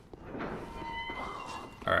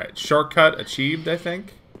 Alright, shortcut achieved, I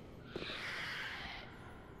think.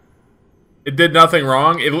 It did nothing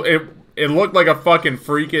wrong. It looked like a fucking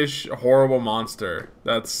freakish, horrible monster.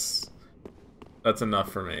 That's enough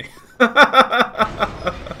for me.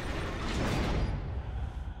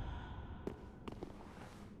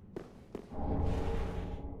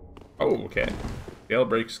 Oh, okay. Gale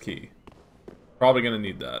breaks key. Probably gonna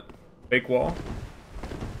need that. Fake wall.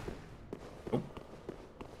 Oh.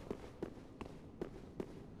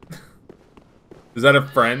 Is that a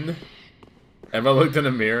friend? Have I looked in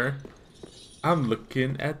a mirror? I'm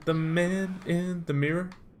looking at the man in the mirror.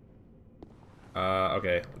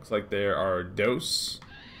 Okay. Looks like there are dose.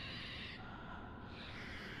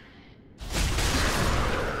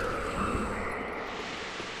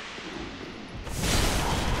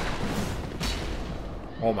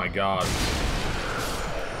 Oh my God.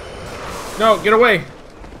 No, get away!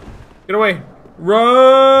 Get away!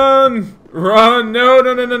 Run! Run! No,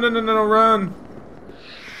 no, no, no, no, no, no, run!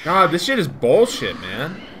 God, this shit is bullshit,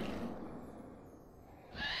 man.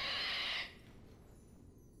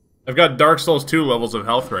 I've got Dark Souls 2 levels of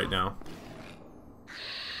health right now.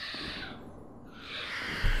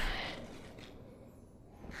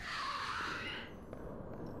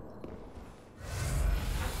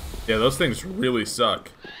 Yeah, those things really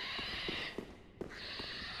suck.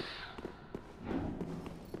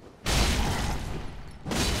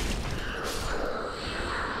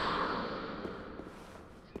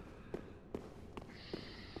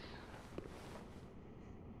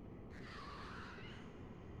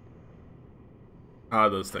 Ah,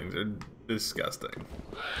 those things are disgusting.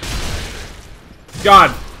 God,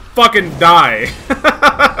 fucking die.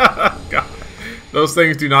 God, those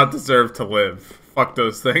things do not deserve to live. Fuck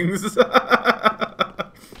those things.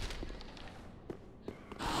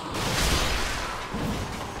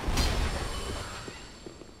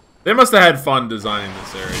 They must have had fun designing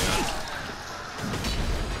this area.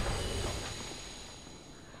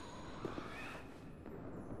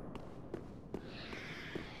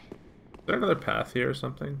 Is there another path here or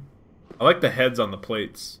something? I like the heads on the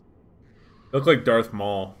plates. They look like Darth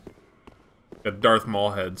Maul. Got Darth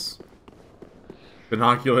Maul heads.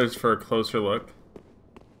 Binoculars for a closer look.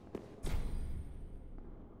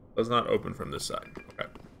 Does not open from this side. Okay.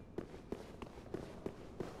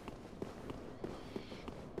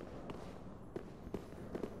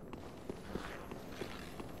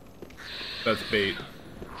 That's bait.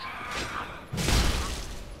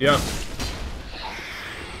 Yep.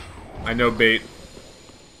 I know bait.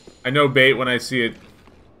 I know bait when I see it.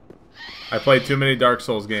 I play too many Dark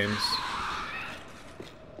Souls games.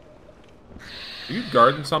 Are you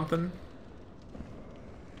guarding something?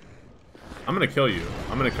 I'm gonna kill you.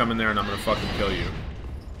 I'm gonna come in there and I'm gonna fucking kill you.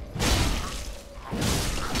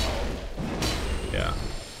 Yeah.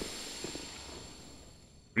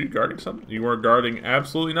 Are you guarding something? You were guarding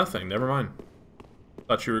absolutely nothing. Never mind.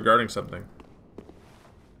 Thought you were guarding something.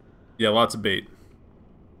 Yeah, lots of bait.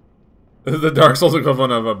 The Dark Souls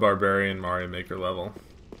equivalent of a Barbarian Mario Maker level.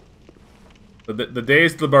 The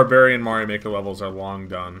days to the Barbarian Mario Maker levels are long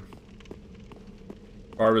done.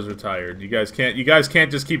 Barb is retired. You guys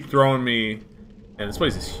can't just keep throwing me. And this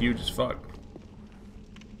place is huge as fuck.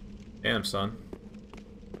 Damn, son.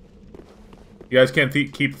 You guys can't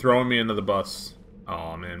keep throwing me into the bus.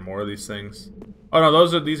 Oh man, more of these things. Oh no,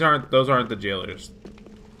 those aren't the jailers.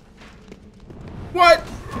 What?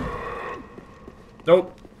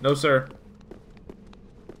 Nope. No sir.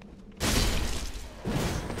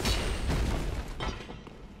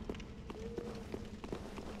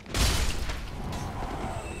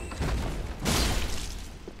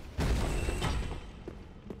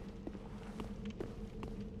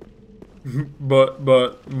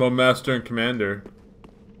 but my master and commander.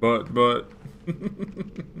 But the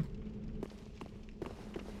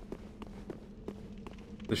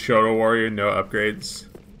Shoto Warrior, no upgrades.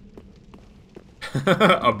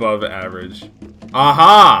 Above average.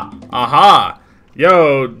 Aha! Aha!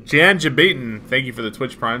 Yo, Jan Jabeaton, thank you for the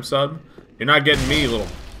Twitch Prime sub. You're not getting me, little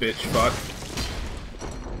bitch fuck.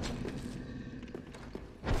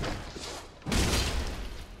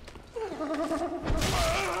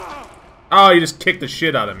 Oh, you just kicked the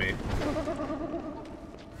shit out of me.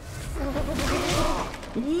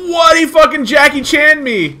 What? He fucking Jackie Chan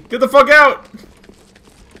me! Get the fuck out!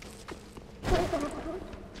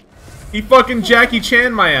 He fucking Jackie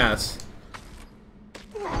Chan my ass.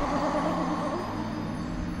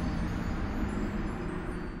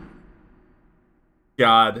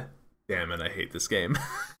 God damn it, I hate this game.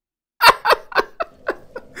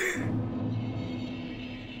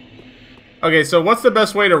 Okay, so what's the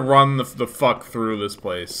best way to run the fuck through this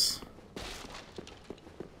place?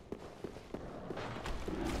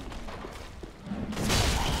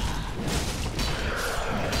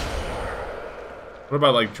 What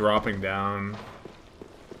about, like, dropping down?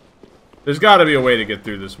 There's gotta be a way to get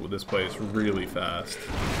through this place really fast.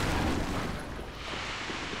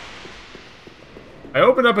 I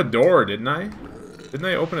opened up a door, didn't I? Didn't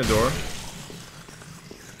I open a door?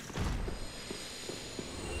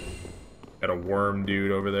 Got a worm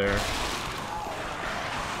dude over there.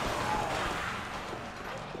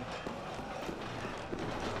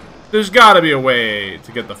 There's gotta be a way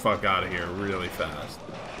to get the fuck out of here really fast.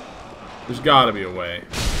 There's gotta be a way.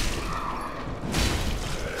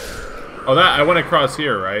 Oh, I went across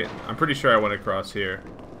here, right? I'm pretty sure I went across here.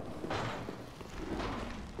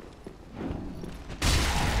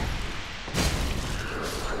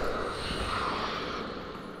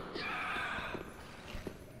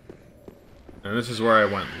 And this is where I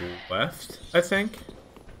went left, I think.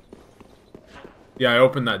 Yeah, I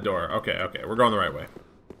opened that door. Okay, okay, we're going the right way.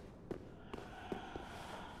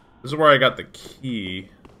 This is where I got the key.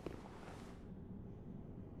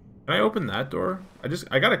 Can I open that door?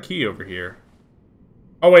 I got a key over here.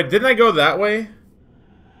 Oh wait, didn't I go that way?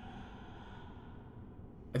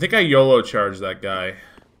 I think I YOLO charged that guy. I'm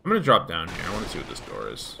gonna drop down here. I want to see what this door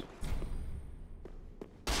is.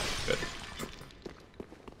 Good.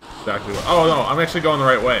 Exactly what. Oh no, I'm actually going the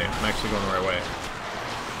right way. I'm actually going the right way.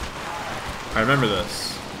 I remember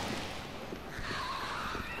this.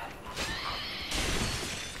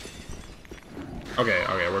 Okay,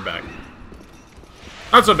 okay, we're back.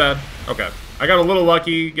 Not so bad. Okay. I got a little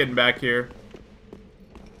lucky getting back here.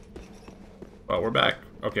 But we're back.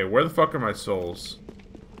 Okay, where the fuck are my souls?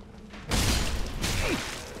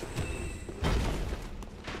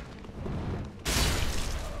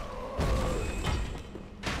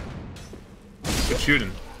 Good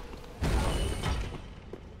shooting.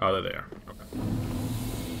 Oh, there they are. Okay.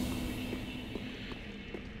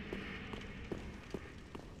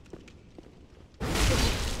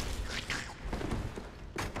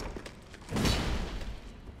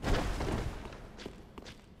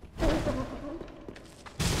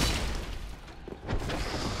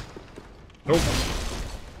 Nope.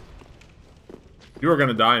 You are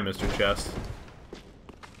gonna die, Mr. Chest.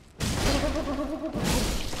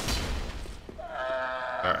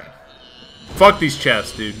 Alright. Fuck these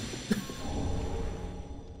chests, dude.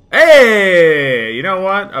 Hey! You know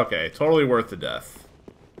what? Okay, totally worth the death.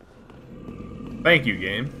 Thank you,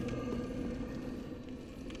 game.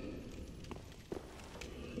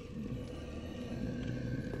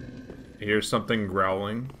 Here's something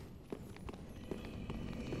growling.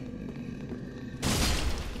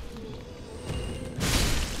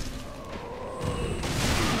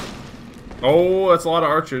 Oh, that's a lot of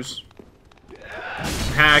archers.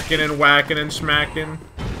 Hacking and whacking and smacking.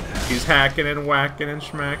 He's hacking and whacking and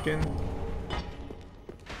smacking.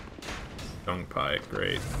 Dung pike,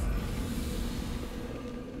 great.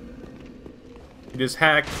 He just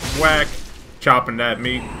hack, whack, chopping that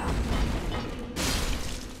meat.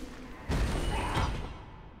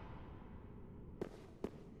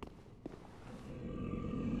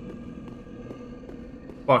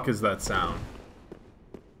 Fuck is that sound?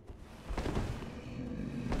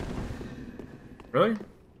 Really?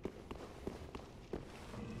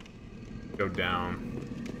 Go down.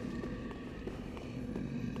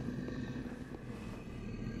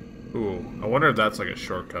 Ooh, I wonder if that's like a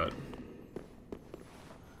shortcut.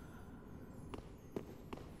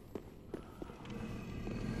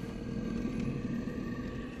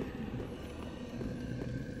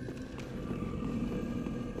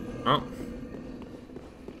 Oh.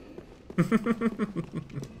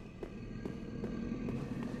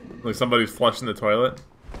 Like somebody's flushing the toilet.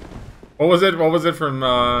 What was it? What was it from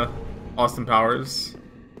Austin Powers?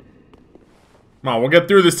 Come on, we'll get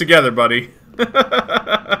through this together, buddy.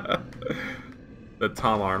 The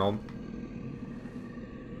Tom Arnold.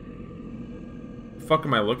 The fuck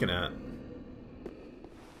am I looking at?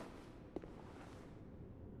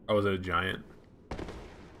 Oh, is it a giant?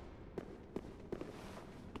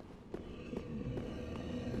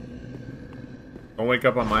 Don't wake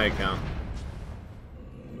up on my account.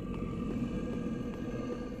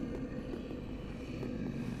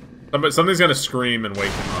 But something's gonna scream and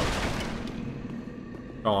wake him up.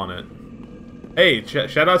 Calling it. Hey,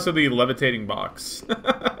 shout out to the levitating box.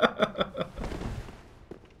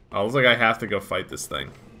 Oh, looks like I have to go fight this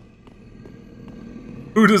thing.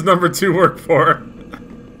 Who does number 2 work for?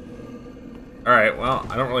 Alright, well,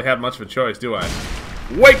 I don't really have much of a choice, do I?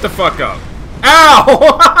 Wake the fuck up!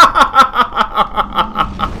 Ow!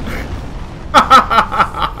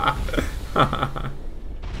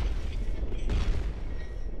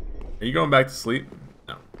 Are you going back to sleep?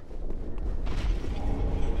 No.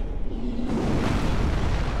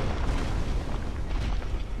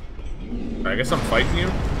 Alright, I guess I'm fighting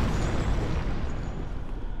you.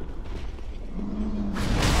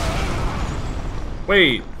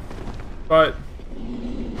 Wait, but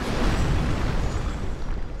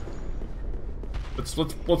let's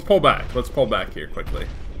pull back. Let's pull back here quickly.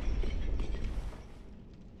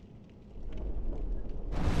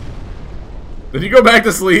 Did he go back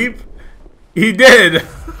to sleep? He did.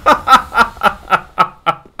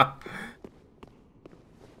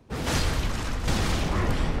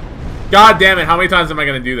 God damn it! How many times am I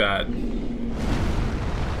gonna do that?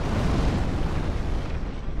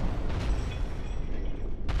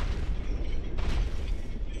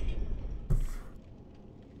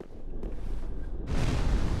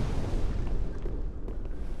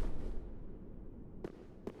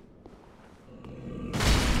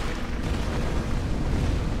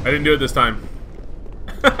 I didn't do it this time.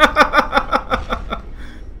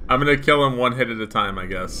 I'm gonna kill him one hit at a time, I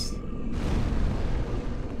guess.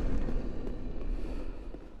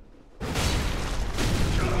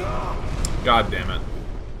 God damn it.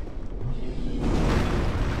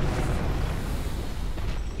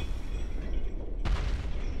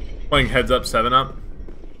 Playing heads up, 7-up.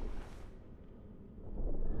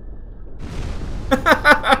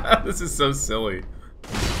 This is so silly.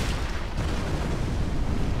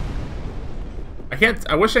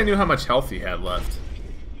 I wish I knew how much health he had left.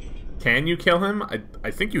 Can you kill him?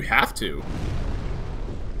 I think you have to.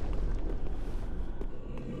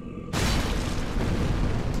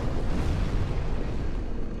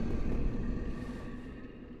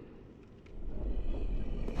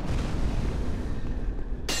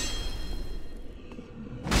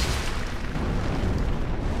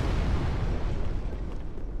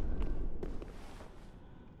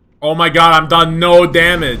 Oh my god, I've done no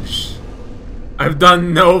damage. I've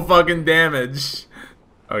done no fucking damage.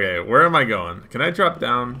 Okay, where am I going? Can I drop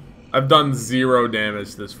down? I've done 0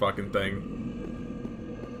 damage to this fucking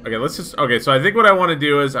thing. Okay, let's just... Okay, so I think what I want to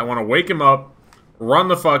do is I want to wake him up, run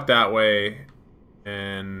the fuck that way,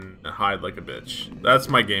 and hide like a bitch. That's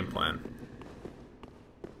my game plan.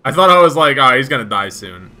 I thought I was like, oh, he's gonna die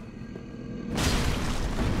soon.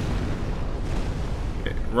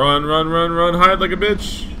 Okay, run, run, run, run, hide like a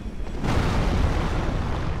bitch.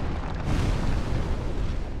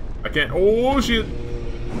 I can't. Oh shit!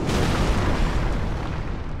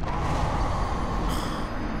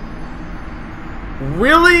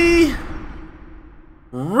 Really?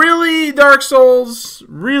 Really, Dark Souls?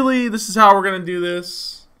 Really? This is how we're gonna do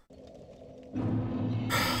this?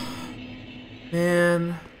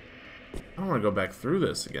 Man, I don't want to go back through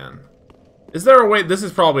this again. Is there a way? This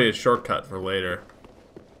is probably a shortcut for later.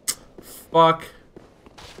 Fuck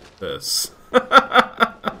this.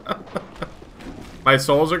 My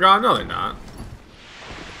souls are gone? No, they're not.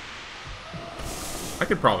 I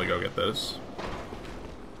could probably go get those.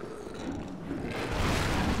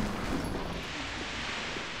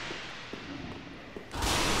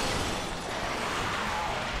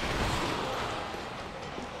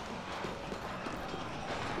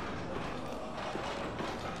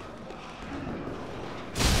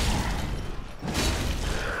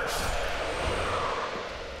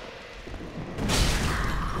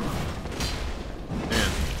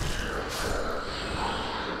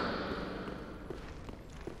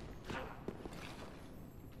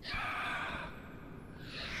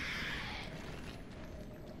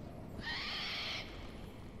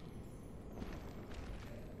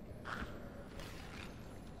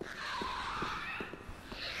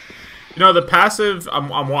 You know, the passive,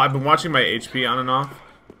 I've been watching my HP on and off.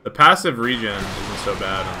 The passive regen isn't so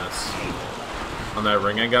bad on this, on that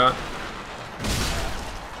ring I got.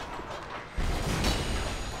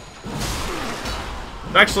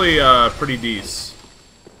 It's actually pretty decent.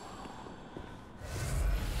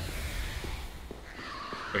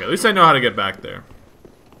 Okay, at least I know how to get back there.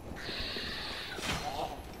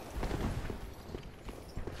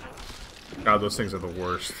 God, those things are the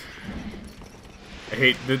worst. I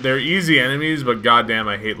hate, they're easy enemies, but goddamn,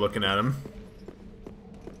 I hate looking at them.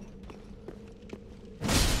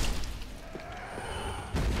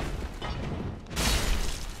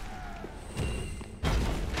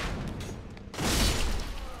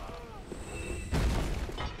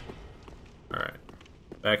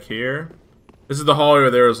 Back here. This is the hallway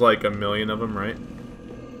where there was like 1 million of them, right?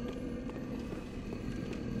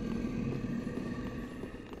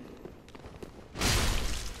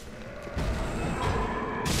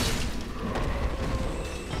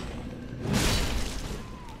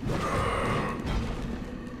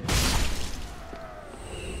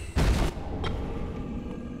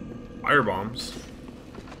 Fire bombs.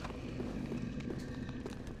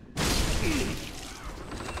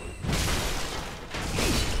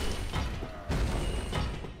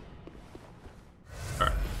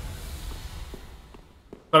 Alright.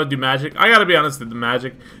 Thought I'd do magic. I gotta be honest, the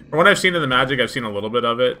magic, from what I've seen of the magic, I've seen a little bit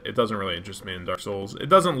of it. It doesn't really interest me in Dark Souls. It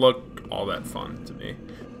doesn't look all that fun to me.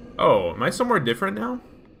 Oh, am I somewhere different now?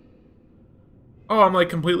 Oh, I'm like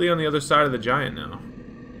completely on the other side of the giant now.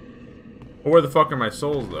 Well, where the fuck are my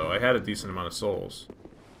souls, though? I had a decent amount of souls.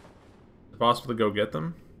 Is it possible to go get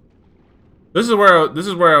them? This is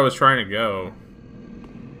where I was trying to go.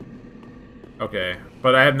 Okay,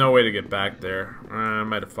 but I have no way to get back there. I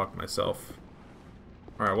might have fucked myself.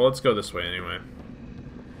 Alright, well, let's go this way anyway.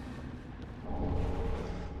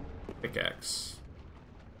 Pickaxe.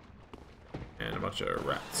 And a bunch of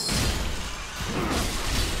rats.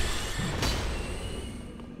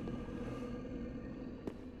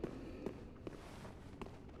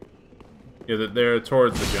 Yeah, they're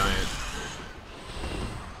towards the giant.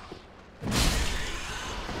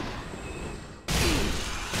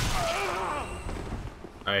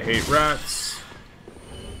 I hate rats.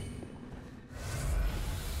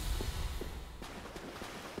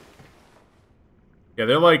 Yeah,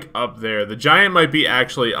 they're like up there. The giant might be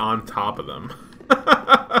actually on top of them.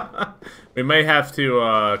 We may have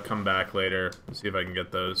to come back later and see if I can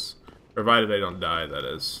get those. Provided I don't die, that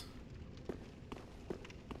is.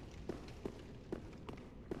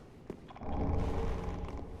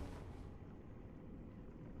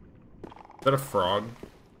 Is that a frog?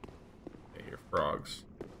 I hear frogs.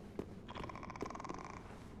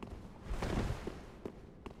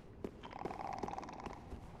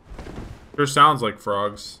 Sure sounds like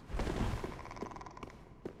frogs.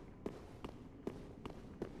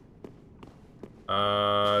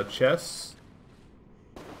 Chests?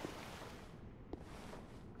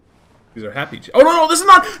 These are happy chests. Oh, no, no, this is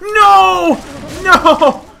not! No!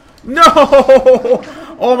 No! No!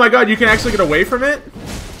 Oh my god, you can actually get away from it?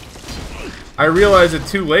 I realized it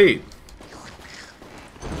too late.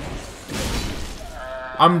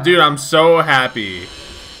 Dude, I'm so happy.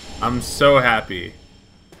 I'm so happy.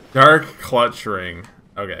 Dark clutch ring.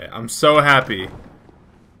 Okay, I'm so happy.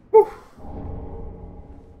 Whew.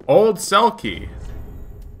 Old cell key.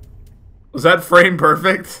 Was that frame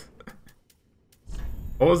perfect?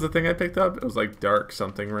 What was the thing I picked up? It was like dark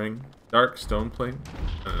something ring. Dark stone plate?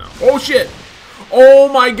 I don't know. Oh shit! Oh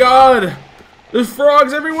my god! There's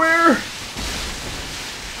frogs everywhere!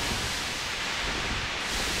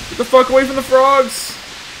 Get the fuck away from the frogs!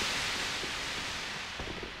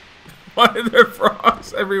 Why are there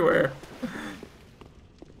frogs everywhere?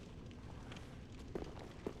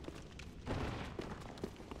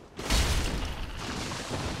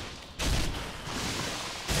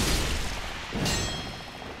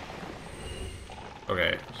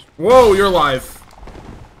 Okay. Whoa, you're alive!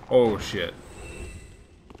 Oh shit.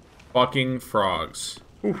 Fucking frogs.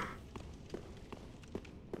 Oof.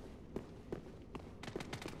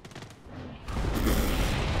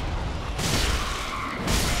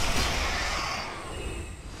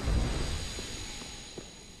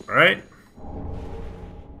 Alright.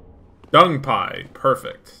 Dung pie.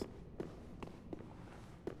 Perfect.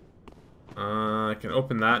 I can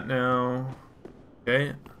open that now.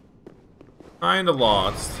 Okay. Kinda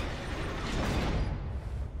lost.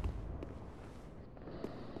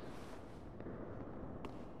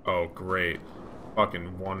 Oh, great.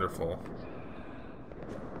 Fucking wonderful.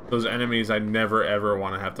 Those enemies I never ever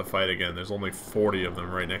want to have to fight again. There's only 40 of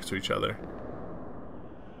them right next to each other.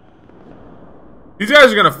 These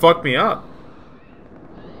guys are gonna fuck me up.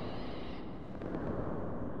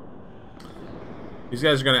 These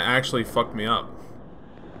guys are gonna actually fuck me up.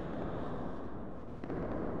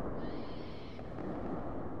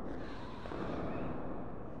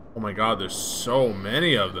 Oh my god, there's so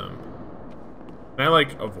many of them. Can I,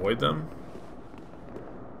 like, avoid them?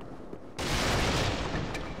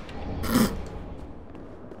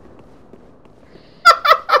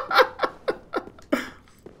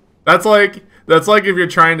 That's like if you're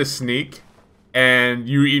trying to sneak and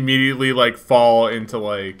you immediately like fall into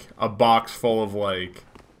like a box full of like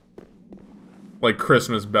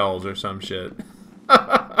Christmas bells or some shit.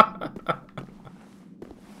 What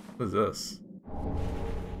is this?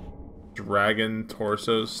 Dragon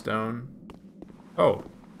torso stone. Oh.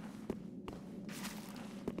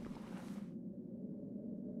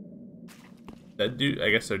 Dead dude? I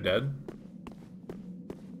guess they're dead.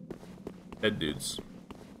 Dead dudes.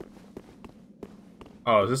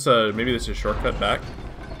 Oh, is this a... maybe this is a shortcut back?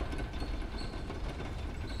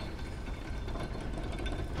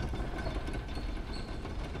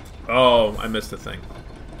 Oh, I missed a thing.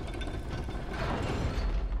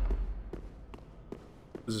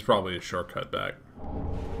 This is probably a shortcut back.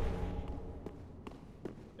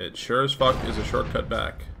 It sure as fuck is a shortcut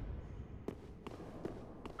back.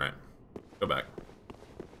 Alright. Go back.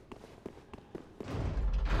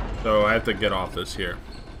 So I have to get off this here.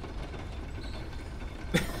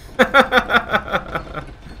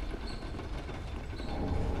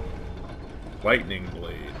 Lightning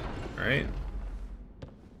blade. Alright.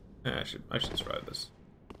 Yeah, I should survive this.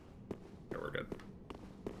 Okay, we're good.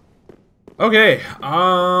 Okay,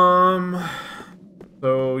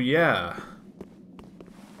 so yeah.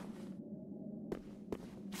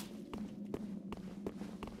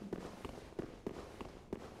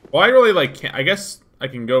 Well, I really like can't, I guess I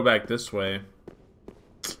can go back this way.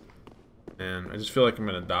 And I just feel like I'm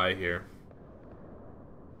gonna die here.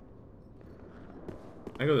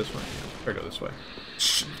 Can I go this way? I go this way.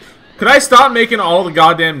 Shh. Could I stop making all the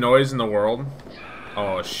goddamn noise in the world?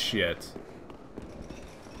 Oh shit.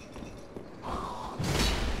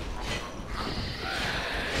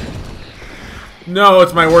 No,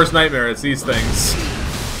 it's my worst nightmare. It's these things.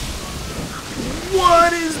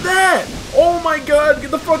 What is that? Oh my god, get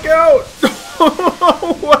the fuck out!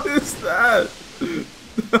 What is that?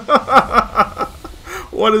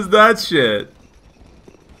 What is that shit?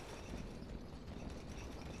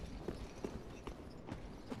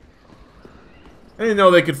 I didn't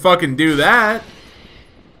know they could fucking do that.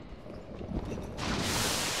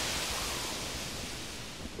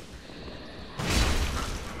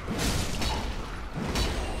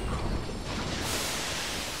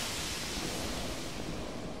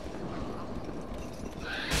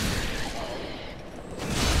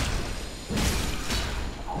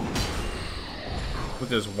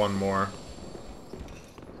 There's one more.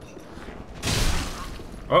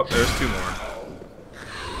 Oh, there's two more.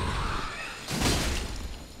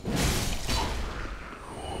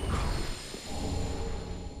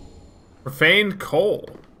 Profaned coal.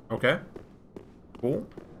 Okay. Cool.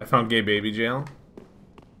 I found gay baby jail.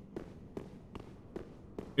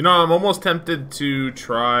 You know, I'm almost tempted to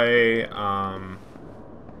try,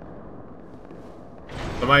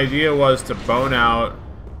 so my idea was to bone out,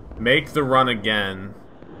 make the run again,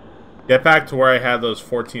 get back to where I had those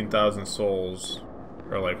 14,000 souls.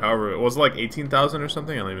 Or like, however, it was like 18,000 or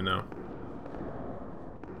something? I don't even know.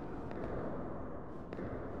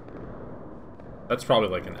 That's probably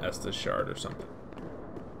like an Estus shard or something.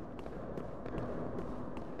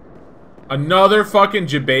 Another fucking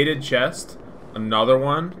jebaited chest. Another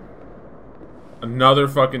one. Another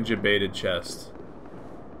fucking jebaited chest.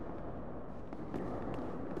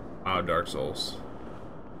 Wow, Dark Souls.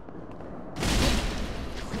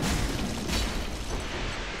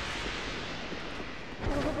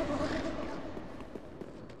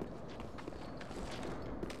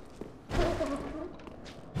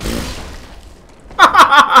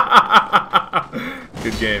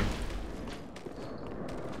 Good game.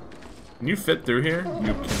 Can you fit through here?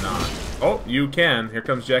 You cannot. Oh, you can. Here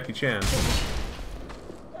comes Jackie Chan.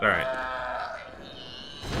 Alright.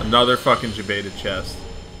 Another fucking jebaited chest.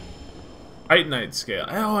 Titanite scale.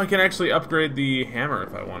 Oh, I can actually upgrade the hammer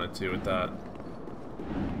if I wanted to with that.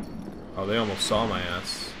 Oh, they almost saw my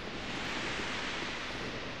ass.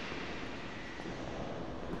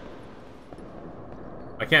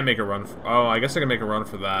 I can't make a run for... Oh, I guess I can make a run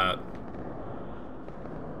for that.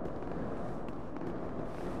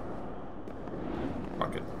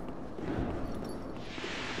 Fuck it.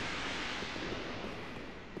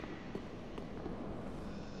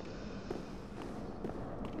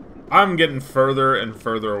 I'm getting further and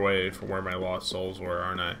further away from where my lost souls were,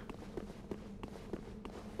 aren't I?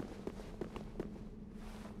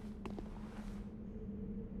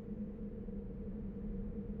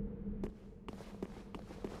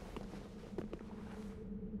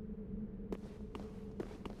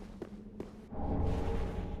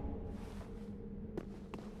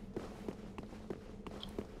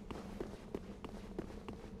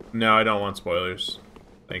 No, I don't want spoilers.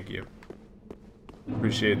 Thank you.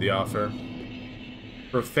 Appreciate the offer.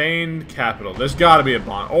 Profaned capital. There's gotta be a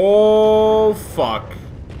bond. Oh, fuck.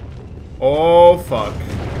 Oh, fuck.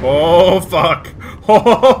 Oh, fuck.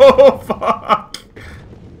 Oh, fuck.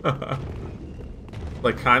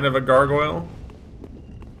 Like, kind of a gargoyle?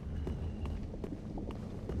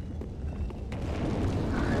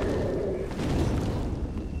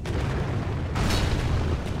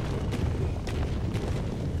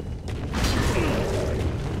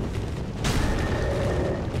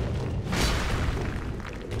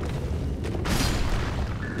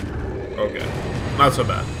 Okay. Not so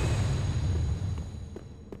bad.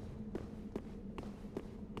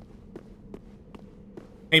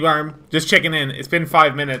 Hey, Barb. Just checking in. It's been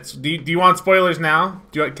 5 minutes. Do you want spoilers now?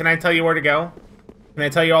 Can I tell you where to go? Can I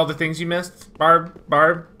tell you all the things you missed? Barb?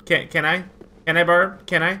 Can I? Can I, Barb?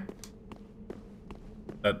 Can I?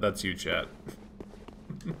 That's you, chat.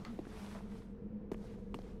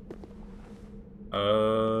 Is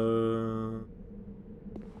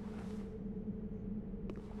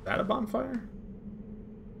that a bonfire?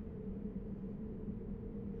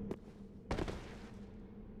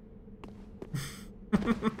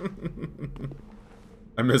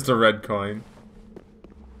 I missed a red coin.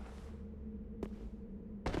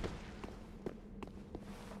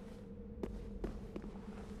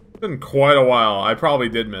 It's been quite a while. I probably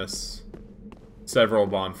did miss several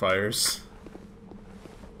bonfires.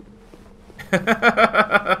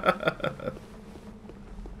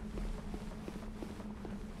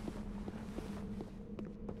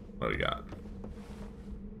 What do we got?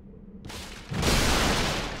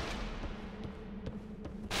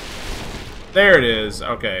 There it is.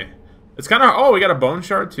 Okay. It's kind of... Oh, we got a bone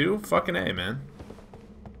shard too? Fucking A, man.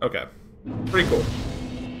 Okay. Pretty cool.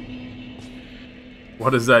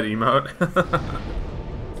 What is that emote?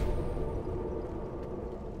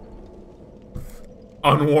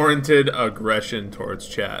 Unwarranted aggression towards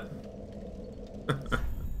chat.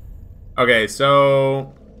 Okay,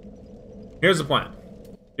 so... Here's the plan.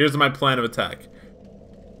 Here's my plan of attack.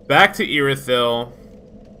 Back to Irithyll.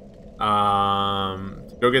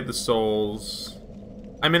 Go get the souls.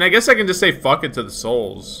 I mean, I guess I can just say fuck it to the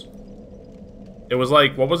souls. It was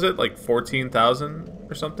like, what was it? Like 14,000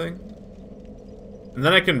 or something? And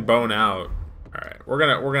then I can bone out. Alright,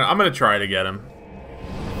 I'm gonna try to get him.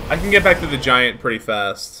 I can get back to the giant pretty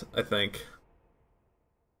fast, I think.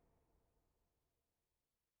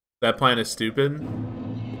 That plan is stupid.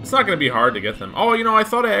 It's not gonna be hard to get them. Oh, you know, I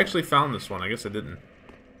thought I actually found this one. I guess I didn't.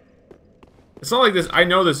 It's not like this. I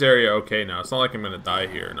know this area okay now. It's not like I'm gonna die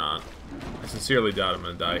here or not. I sincerely doubt I'm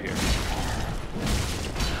gonna die here.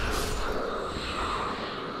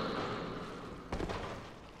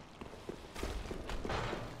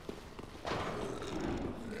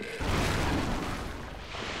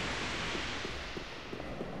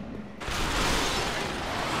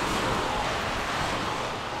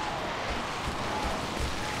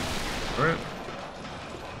 Alright.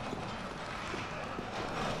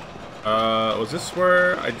 Was this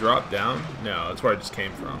where I dropped down? No, that's where I just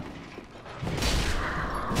came from.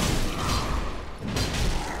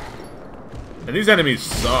 And these enemies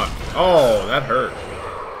suck. Oh, that hurt.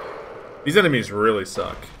 These enemies really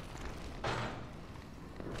suck.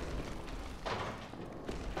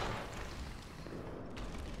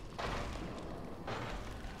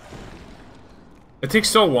 It takes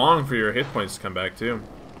so long for your hit points to come back, too.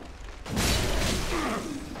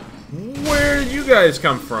 Where did you guys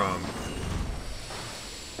come from?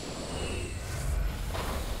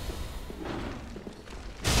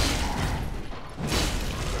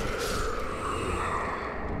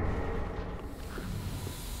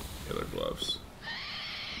 Killer gloves.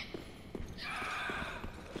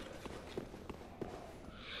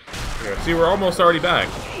 Okay, see, we're almost already back.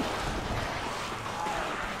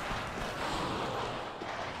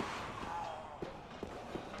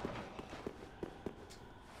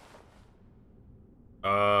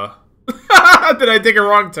 Did I take a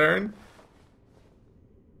wrong turn?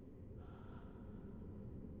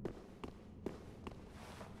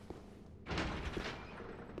 I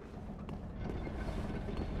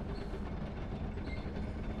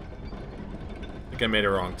think I made a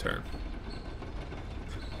wrong turn.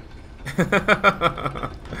 They're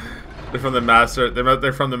from the master.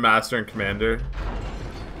 They're from the master and commander.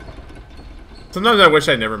 Sometimes I wish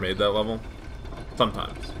I never made that level.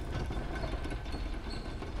 Sometimes.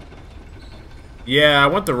 Yeah, I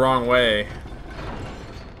went the wrong way.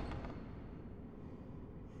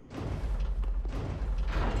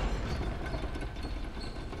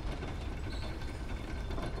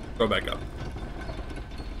 Go back up.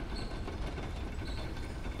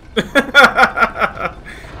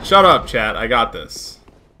 Shut up, chat. I got this.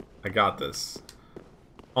 I got this.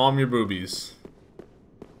 Calm your boobies.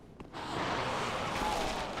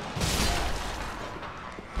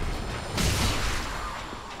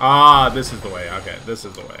 Ah, this is the way. Okay, this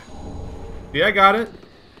is the way. Yeah, I got it.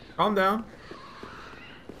 Calm down.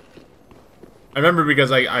 I remember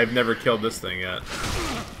because I've never killed this thing yet.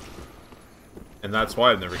 And that's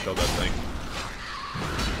why I've never killed that thing.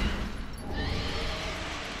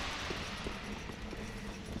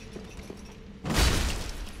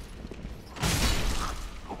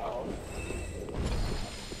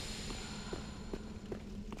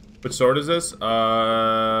 Which sword is this?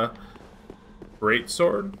 Great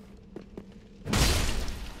sword.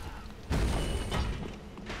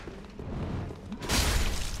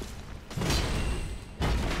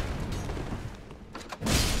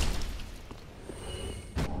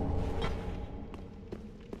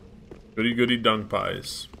 Goody goody dung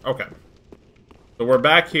pies. Okay. So we're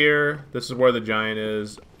back here. This is where the giant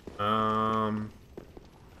is.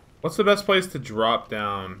 What's the best place to drop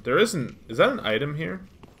down? There isn't... Is that an item here?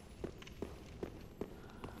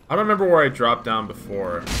 I don't remember where I dropped down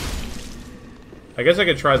before. I guess I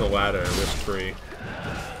could try the ladder, risk-free.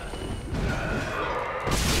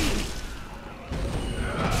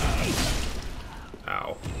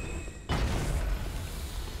 Ow.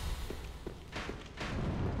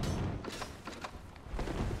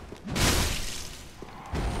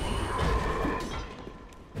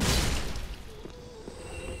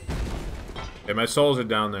 Okay, my souls are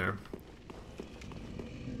down there.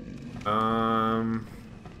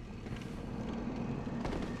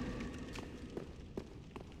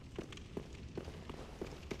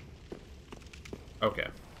 Okay.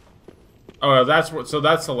 Oh, that's what. So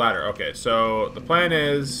that's the ladder. Okay, so the plan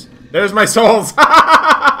is. There's my souls. There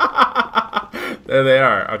they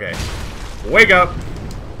are. Okay, wake up.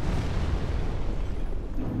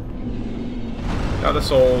 Got the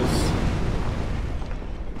souls.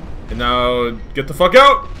 And now get the fuck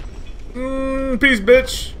out. Peace,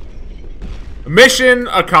 bitch. Mission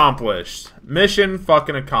accomplished. Mission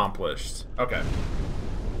fucking accomplished. Okay.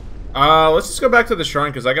 Let's just go back to the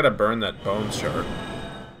shrine, because I gotta burn that bone shard.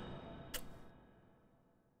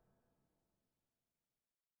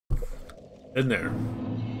 In there.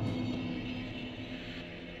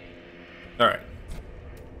 Alright.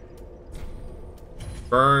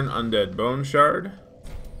 Burn undead bone shard.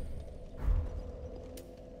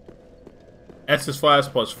 Estus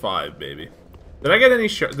flask plus 5, baby. Did I get any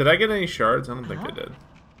shards? I don't think I did.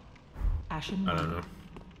 Ashen I don't know.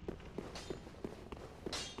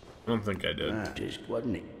 I don't think I did. Just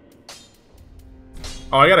wasn't it?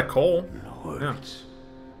 Oh, I got a coal. Lords, Yeah.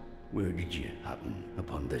 where did you happen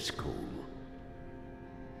upon this coal?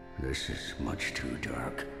 This is much too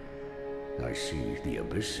dark. I see the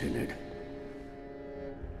abyss in it.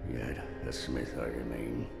 Yet a smith I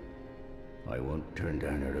remain. I won't turn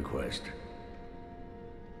down a request.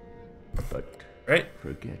 But Right?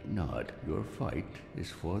 forget not, your fight is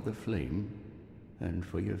for the flame and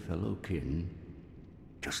for your fellow kin.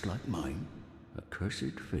 Just like mine, a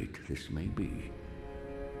cursed fate this may be.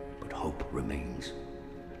 But hope remains,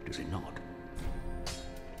 does it not?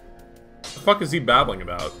 The fuck is he babbling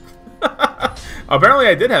about? Apparently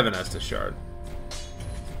I did have an Estus shard.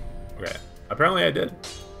 Okay. Apparently I did.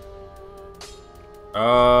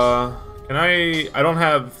 Can I don't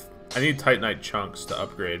have... I need Titanite chunks to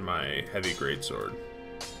upgrade my heavy greatsword.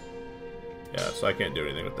 Yeah, so I can't do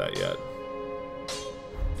anything with that yet.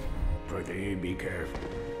 Prithee, be careful.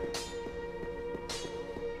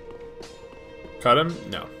 Cut him?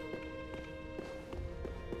 No.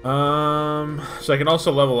 So I can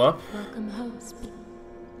also level up. Welcome, host.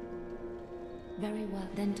 Very well,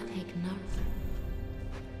 then take note.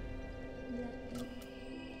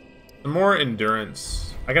 Some more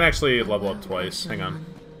endurance. I can actually level up twice. Hang on.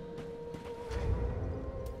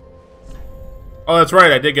 Oh, that's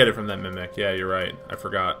right. I did get it from that mimic. Yeah, you're right. I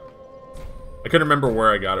forgot. I couldn't remember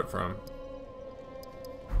where I got it from.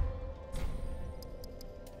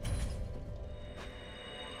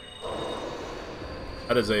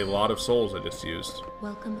 That is a lot of souls I just used.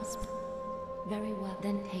 Welcome, host. Very well,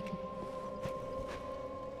 then take.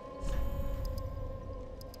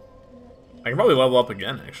 I can probably level up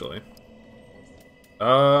again, actually.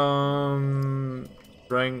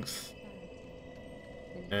 Strength.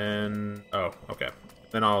 And... oh, okay.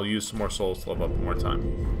 Then I'll use some more souls to level up one more time.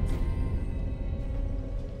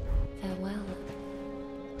 Farewell.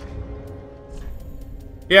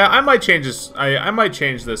 Yeah, I might change this. I might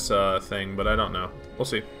change this thing, but I don't know. We'll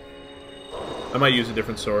see. I might use a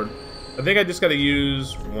different sword. I think I just gotta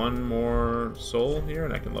use one more soul here,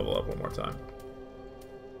 and I can level up one more time.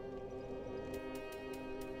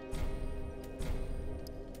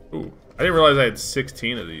 Ooh, I didn't realize I had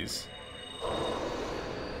 16 of these.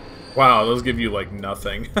 Wow, those give you, like,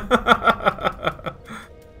 nothing.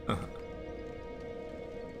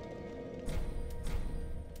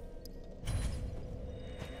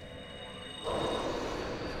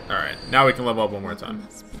 Alright, now we can level up one more time.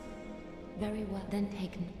 Very well, then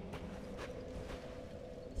taken.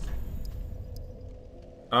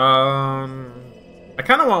 I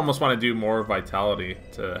kind of almost want to do more vitality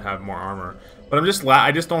to have more armor, but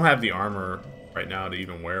I just don't have the armor right now to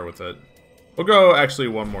even wear with it. We'll go actually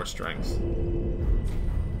one more strength.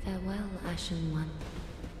 Ashen One.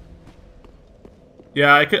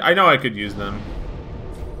 Yeah, I know I could use them.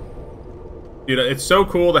 Dude, it's so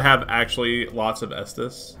cool to have actually lots of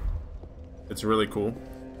Estus. It's really cool.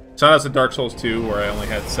 Shout out to Dark Souls 2, where I only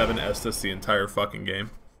had 7 Estus the entire fucking game.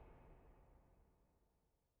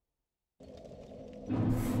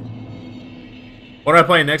 What am I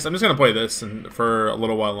playing next? I'm just gonna play this for a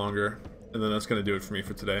little while longer, and then that's gonna do it for me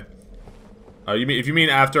for today. If you mean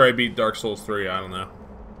after I beat Dark Souls 3, I don't know.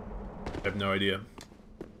 I have no idea.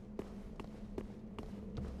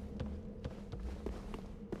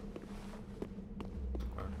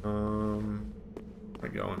 Where am I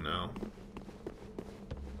going now?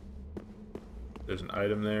 There's an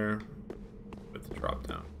item there with the drop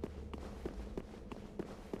down.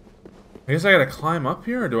 I guess I gotta climb up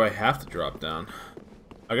here, or do I have to drop down?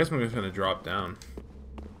 I guess I'm just gonna drop down.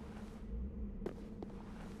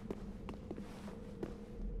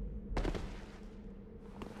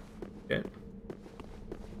 Okay.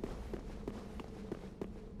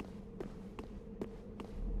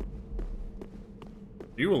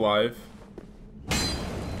 Are you alive?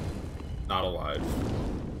 Not alive.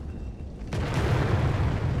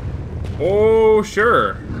 Oh,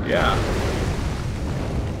 sure. Yeah.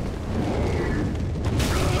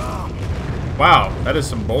 Wow, that is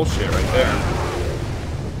some bullshit right there.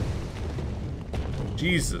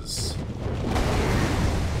 Jesus.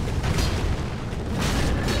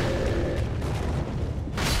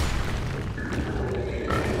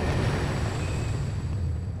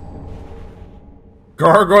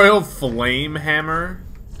 Gargoyle Flame Hammer?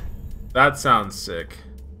 That sounds sick.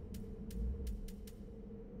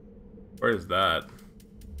 Where is that?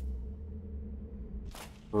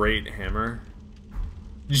 Great Hammer.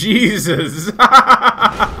 Jesus!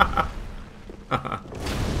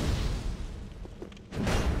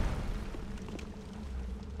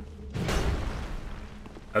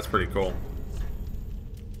 That's pretty cool.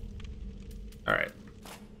 Alright.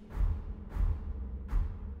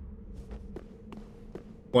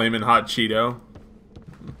 Flamin' Hot Cheeto.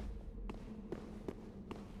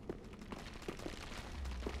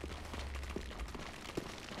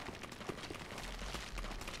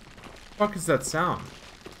 What the fuck is that sound?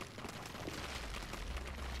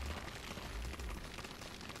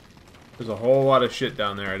 There's a whole lot of shit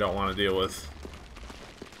down there I don't want to deal with.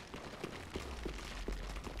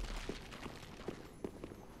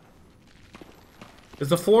 Is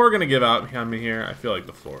the floor gonna give out behind me here? I feel like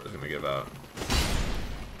the floor is gonna give out.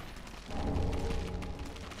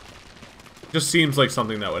 Just seems like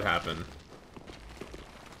something that would happen.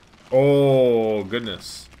 Oh,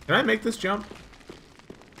 goodness. Can I make this jump?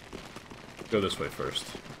 Go this way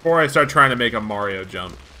first. Before I start trying to make a Mario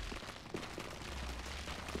jump.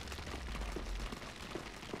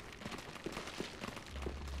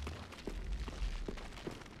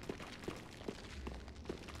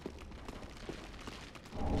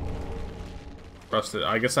 Rusted.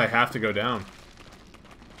 I guess I have to go down.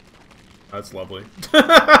 That's lovely.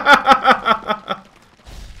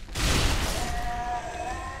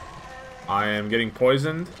 I am getting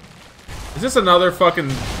poisoned. Is this another fucking...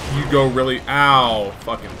 You go really... Ow.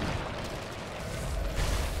 Fucking...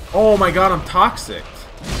 Oh my god, I'm toxic.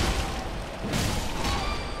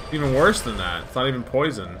 Even worse than that. It's not even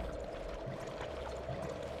poison.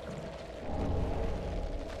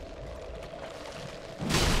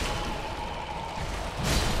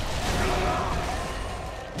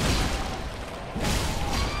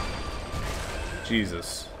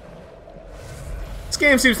 Jesus. This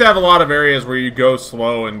game seems to have a lot of areas where you go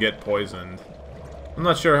slow and get poisoned. I'm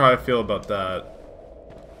not sure how I feel about that.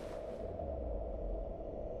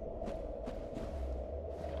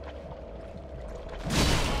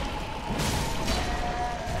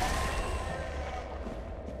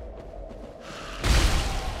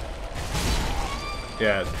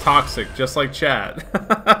 Yeah, toxic, just like chat.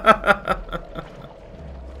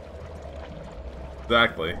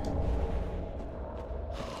 Exactly.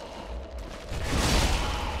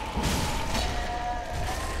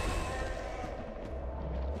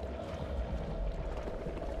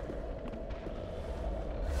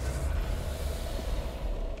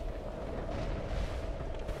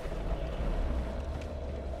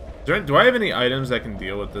 Do I have any items that can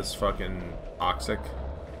deal with this fucking toxic?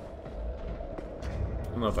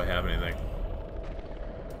 I don't know if I have anything.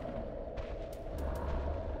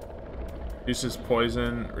 Reduces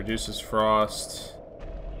poison, reduces frost,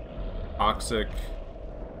 toxic,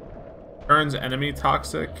 turns enemy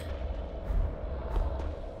toxic.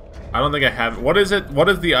 I don't think I have. What is it? What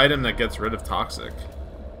is the item that gets rid of toxic?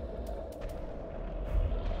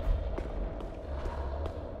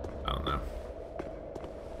 I don't know.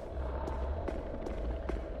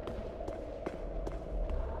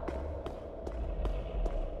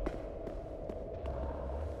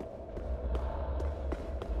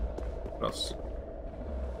 boss.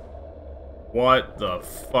 What the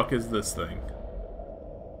fuck is this thing?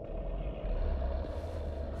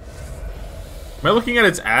 Am I looking at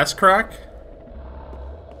its ass crack?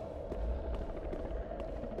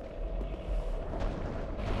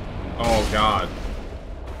 Oh god.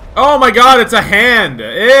 Oh my god, it's a hand!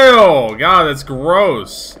 Ew! God, that's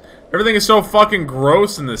gross. Everything is so fucking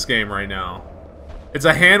gross in this game right now. It's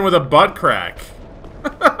a hand with a butt crack.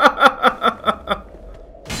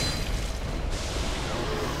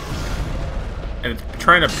 And it's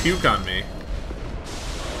trying to puke on me.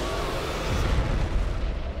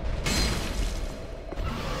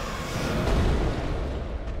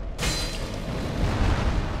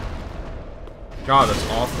 God, that's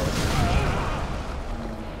awful.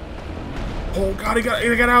 Oh god, it got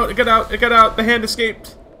out, it got out, it got out. The hand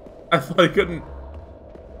escaped. I thought I couldn't.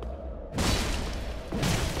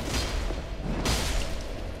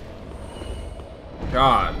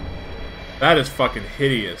 God. That is fucking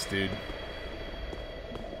hideous, dude.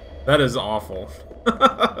 That is awful.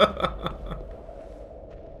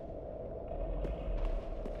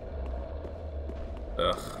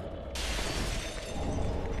 Ugh.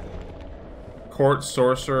 Court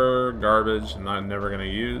sorcerer, garbage, I'm never gonna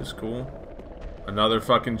use, cool. Another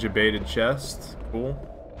fucking jebaited chest, cool.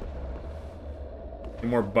 Any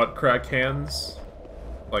more butt crack hands?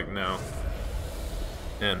 Like, no.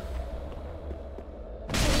 Man.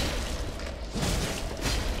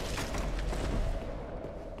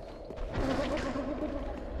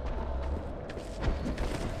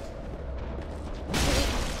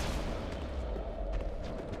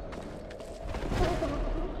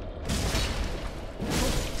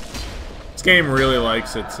 This game really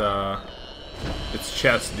likes its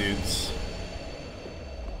chest dudes.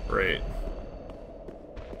 Great.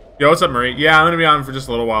 Yo, what's up, Marie? Yeah, I'm gonna be on for just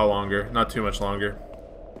a little while longer. Not too much longer.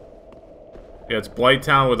 Yeah, it's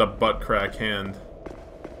Blighttown with a butt crack hand.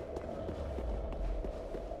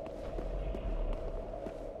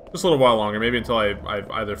 Just a little while longer, maybe until I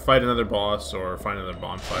either fight another boss or find another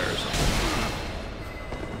bonfire or something.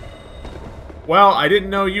 Well, I didn't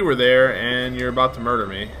know you were there, and you're about to murder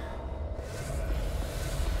me.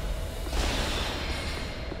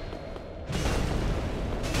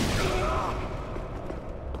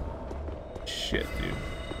 Shit, dude.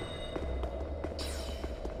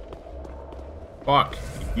 Fuck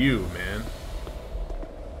you, man.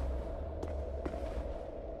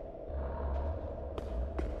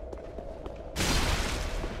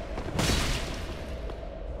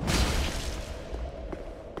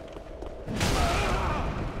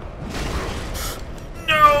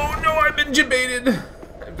 No, I've been jebaited.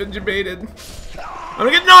 I've been jebaited. I'm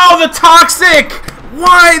gonna get— no, the toxic!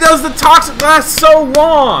 Why does the toxic last so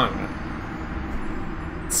long?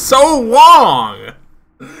 So long!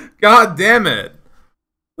 God damn it.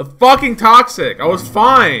 The fucking toxic. I was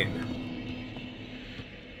fine.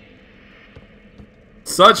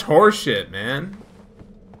 Such horseshit, man.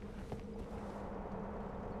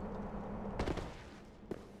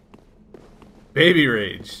 Baby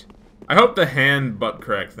rage. I hope the hand butt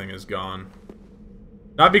crack thing is gone.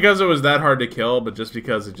 Not because it was that hard to kill, but just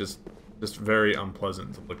because it's just very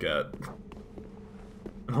unpleasant to look at.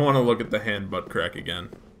 I don't want to look at the hand butt crack again.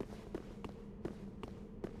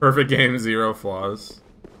 Perfect game, 0 flaws.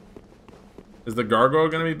 Is the gargoyle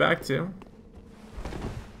gonna be back too?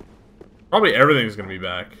 Probably everything's gonna be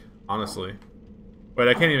back, honestly. Wait,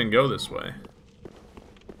 I can't even go this way.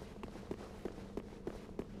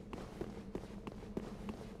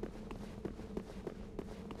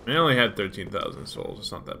 I only had 13,000 souls.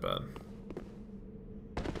 It's not that bad.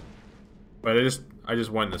 But I just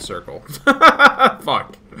went in a circle.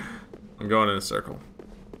 Fuck. I'm going in a circle.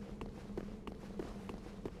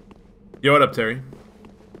 Yo, what up, Terry?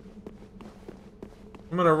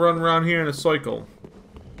 I'm gonna run around here in a cycle.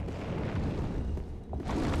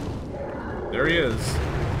 There he is.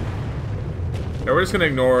 Yeah, we're just gonna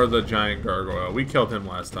ignore the giant gargoyle. We killed him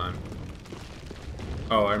last time.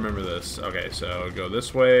 Oh, I remember this. Okay, so go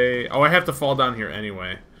this way. Oh, I have to fall down here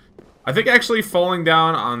anyway. I think actually falling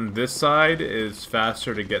down on this side is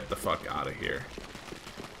faster to get the fuck out of here.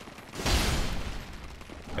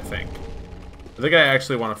 I think. I think I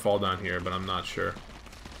actually want to fall down here, but I'm not sure.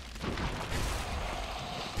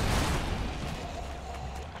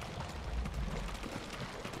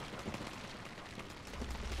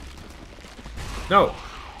 No!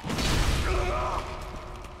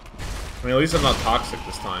 I mean, at least I'm not toxic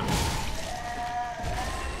this time.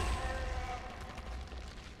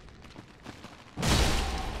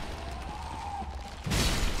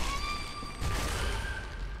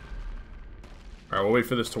 Alright, we'll wait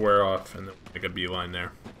for this to wear off and then make a beeline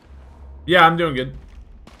there. Yeah, I'm doing good.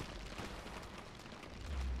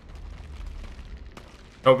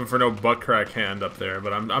 hoping for no butt crack hand up there,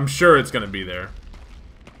 but I'm sure it's gonna be there.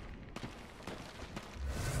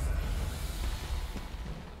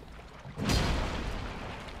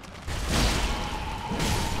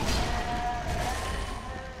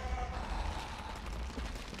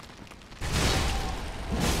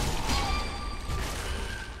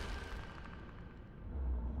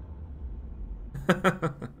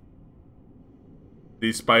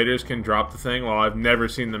 These spiders can drop the thing? Well, I've never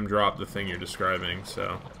seen them drop the thing you're describing,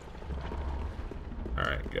 so...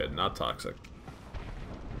 Alright, good. Not toxic.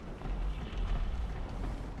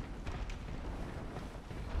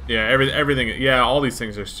 Yeah, everything... Yeah, all these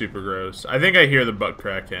things are super gross. I think I hear the butt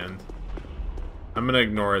crack end. I'm gonna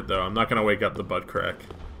ignore it, though. I'm not gonna wake up the butt crack.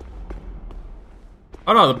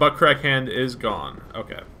 Oh no, the butt crack hand is gone.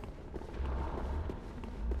 Okay.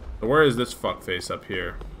 So where is this fuckface up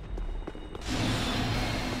here?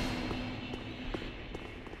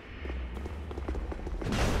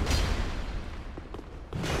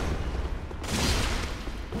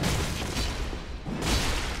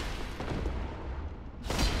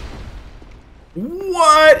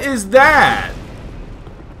 What is that?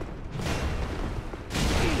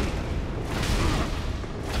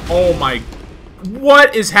 Oh my...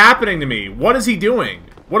 What is happening to me? What is he doing?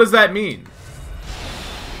 What does that mean?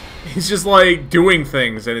 He's just like doing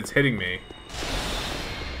things and it's hitting me.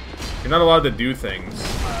 You're not allowed to do things.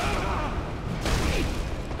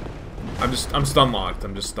 I'm stun locked.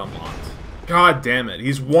 I'm just stun locked. God damn it.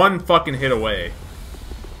 He's one fucking hit away.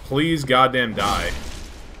 Please goddamn die.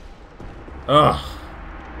 Ugh.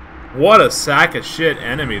 What a sack of shit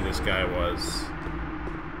enemy this guy was.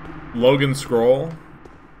 Logan Scroll.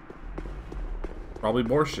 Probably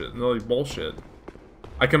bullshit. No, like bullshit.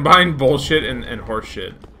 I combined bullshit and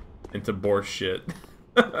horseshit into borseshit.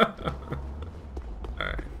 Alright.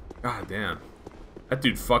 God damn. That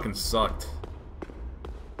dude fucking sucked.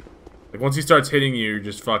 Like, once he starts hitting you, you're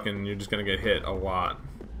just gonna get hit a lot.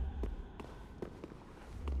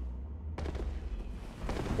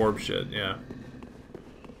 Orb shit, yeah.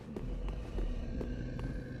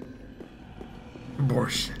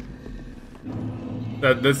 Borseshit.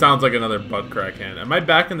 That sounds like another butt crack hand. Am I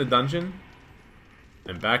back in the dungeon?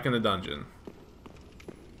 I'm back in the dungeon.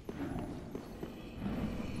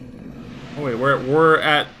 Oh wait, we're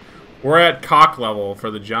at cock level for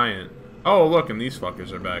the giant. Oh look, and these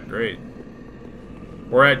fuckers are back. Great.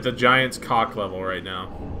 We're at the giant's cock level right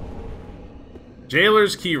now.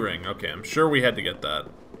 Jailer's keyring. Okay, I'm sure we had to get that.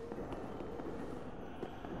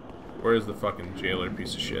 Where's the fucking jailer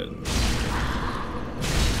piece of shit?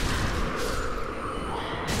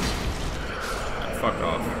 Fuck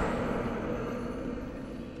off.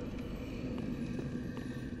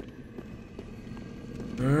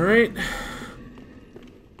 Alright.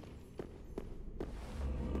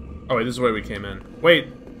 Oh wait, this is the way we came in. Wait.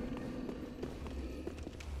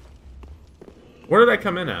 Where did I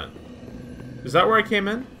come in at? Is that where I came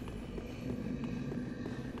in?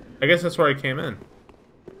 I guess that's where I came in.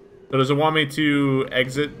 So does it want me to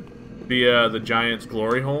exit via the giant's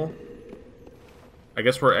glory hole? I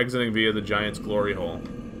guess we're exiting via the giant's glory hole.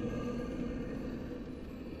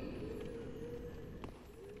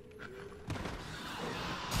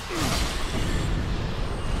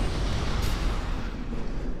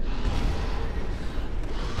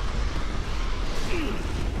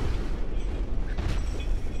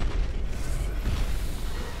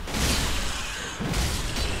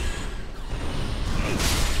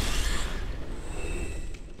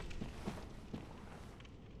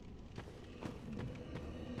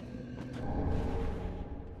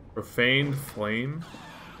 Profaned flame?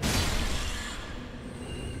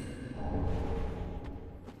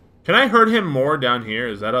 Can I hurt him more down here?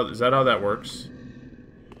 Is that how that works?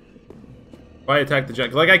 If I attack the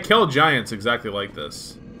giant, like I kill giants exactly like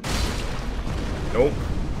this. Nope.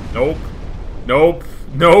 Nope. Nope.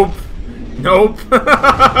 Nope. Nope.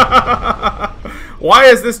 Why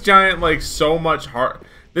is this giant like so much hard?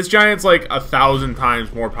 This giant's like 1,000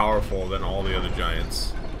 times more powerful than all the other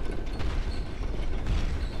giants.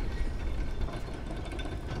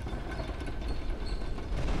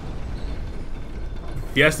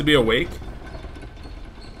 He has to be awake?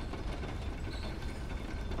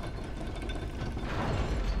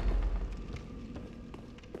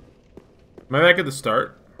 Am I back at the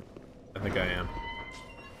start? I think I am.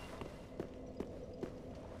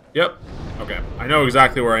 Yep. Okay. I know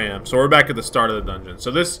exactly where I am. So we're back at the start of the dungeon.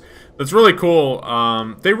 So that's really cool.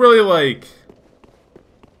 They really like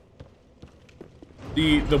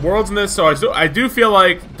the worlds in this. So I do feel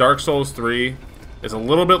like Dark Souls 3 is a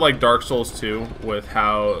little bit like Dark Souls 2 with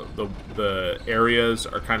how the areas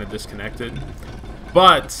are kind of disconnected.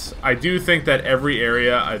 But I do think that every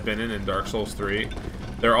area I've been in Dark Souls 3,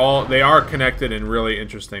 they are connected in really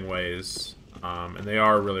interesting ways, and they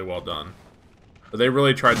are really well done. They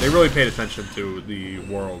really paid attention to the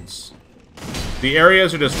worlds. The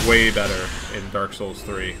areas are just way better in Dark Souls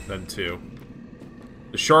 3 than 2.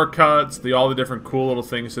 The shortcuts, all the different cool little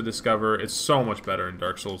things to discover, it's so much better in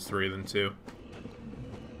Dark Souls 3 than 2.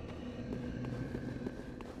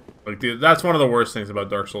 Like, that's one of the worst things about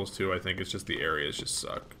Dark Souls 2, I think. It's just the areas just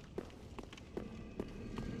suck.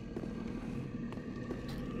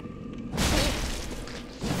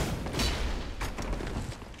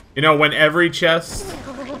 You know, when every chest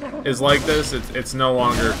is like this, it's no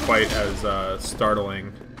longer quite as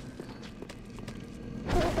startling.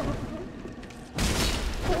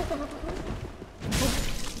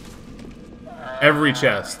 Every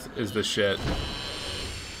chest is the shit.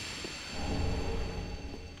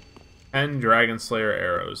 10 Dragon Slayer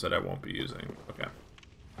arrows that I won't be using. Okay.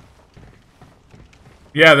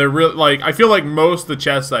 Yeah, they're real. Like, I feel like most of the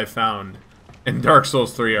chests I found in Dark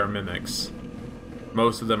Souls 3 are mimics.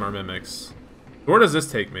 Most of them are mimics. Where does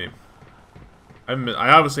this take me? I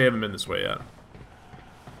obviously haven't been this way yet.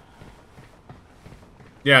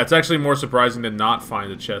 Yeah, it's actually more surprising to not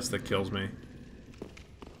find a chest that kills me.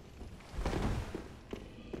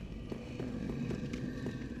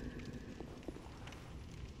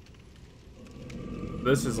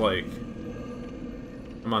 This is like...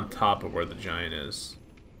 I'm on top of where the giant is.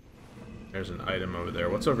 There's an item over there.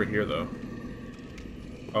 What's over here, though?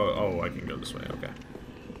 Oh, I can go this way. Okay.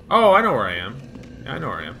 Oh, I know where I am. Yeah, I know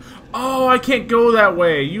where I am. Oh, I can't go that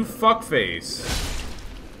way. You fuckface.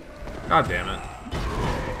 God damn it.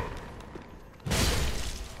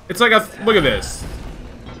 It's like a... Look at this.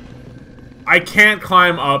 I can't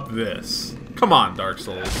climb up this. Come on, Dark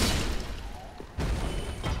Souls.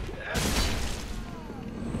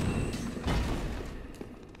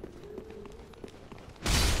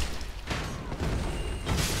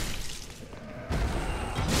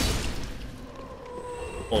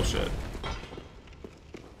 Bullshit.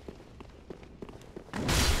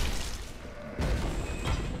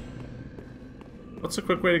 What's a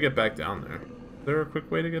quick way to get back down there? Is there a quick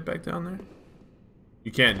way to get back down there?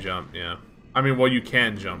 You can't jump, yeah. I mean, well, you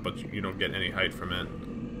can jump, but you don't get any height from it.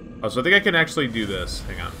 Oh, so I think I can actually do this.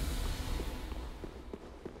 Hang on.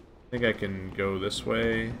 I think I can go this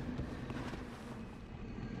way.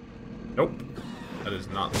 Nope. That is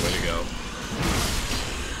not the way to go.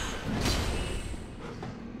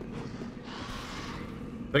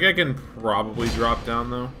 I think I can probably drop down,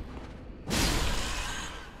 though.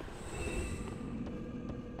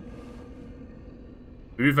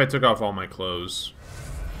 Maybe if I took off all my clothes.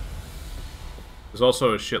 There's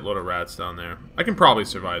also a shitload of rats down there. I can probably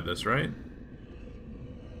survive this, right?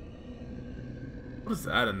 What is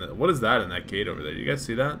that in that gate over there? You guys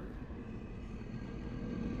see that?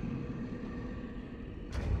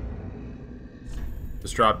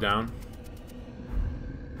 Just drop down.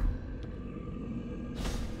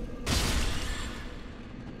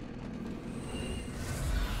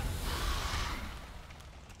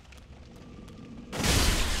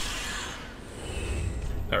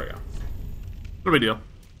 There we go. No big deal.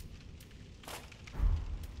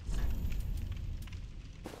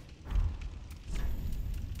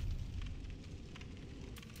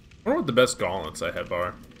 I wonder what the best gauntlets I have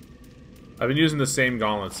are. I've been using the same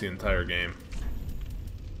gauntlets the entire game.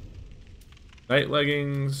 Night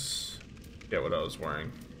leggings. Forget what I was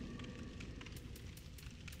wearing.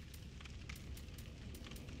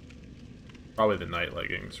 Probably the night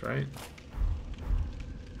leggings, right?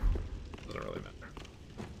 Doesn't really matter.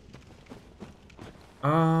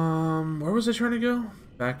 Where was I trying to go?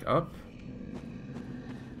 Back up?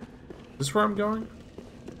 Is this where I'm going?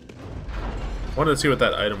 I wanted to see what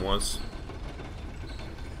that item was.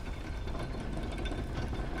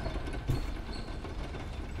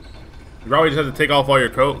 You probably just have to take off all your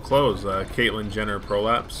clothes, Caitlyn Jenner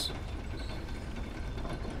prolapse.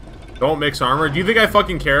 Don't mix armor. Do you think I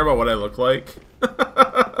fucking care about what I look like?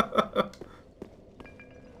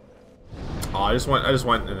 Oh, I just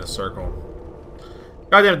went in a circle.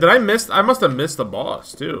 God damn, did I miss? I must have missed the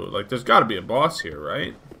boss, too. Like, there's gotta be a boss here,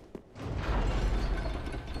 right?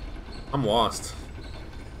 I'm lost.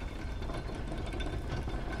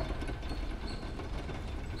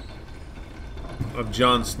 Of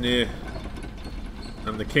Jon Snow.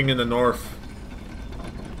 I'm the king in the north.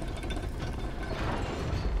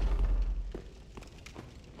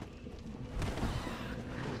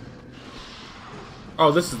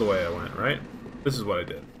 Oh, this is the way I went, right? This is what I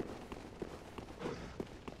did.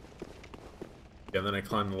 Yeah, then I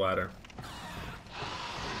climbed the ladder.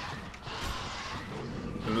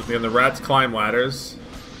 Can the rats climb ladders?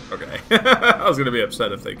 Okay. I was gonna be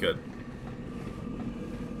upset if they could.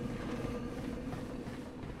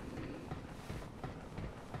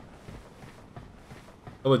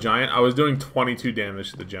 Kill the giant? I was doing 22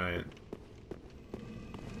 damage to the giant.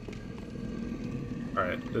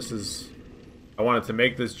 Alright, this is... I wanted to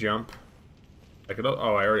make this jump. I could...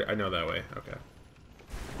 Oh, I know that way. Okay.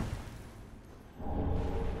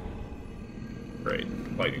 Great.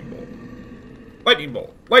 Lightning bolt. Lightning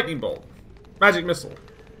bolt! Lightning bolt! Magic missile!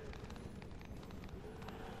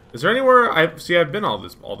 Is there anywhere... I've been all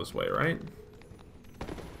this way, right?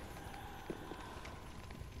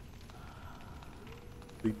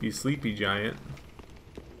 Sleepy, sleepy giant.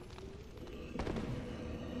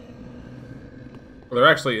 Well, there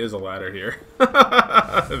actually is a ladder here.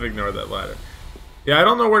 I've ignored that ladder. Yeah, I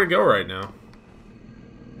don't know where to go right now.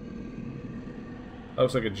 That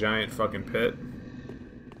looks like a giant fucking pit.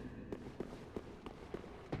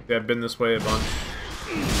 Yeah, I've been this way a bunch.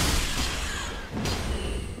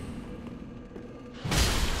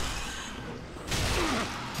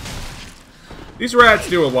 These rats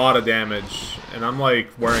do a lot of damage, and I'm like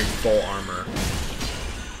wearing full armor.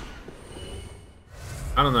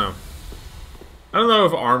 I don't know. I don't know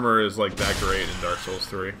if armor is like that great in Dark Souls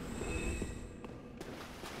 3.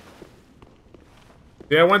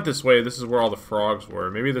 Yeah, I went this way. This is where all the frogs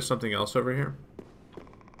were. Maybe there's something else over here?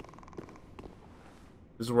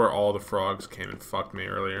 This is where all the frogs came and fucked me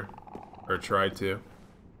earlier. Or tried to.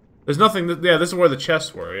 There's nothing... Yeah, this is where the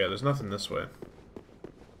chests were. Yeah, there's nothing this way.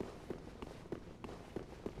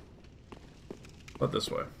 What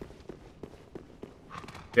this way?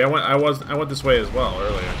 Yeah, I went this way as well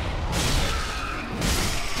earlier.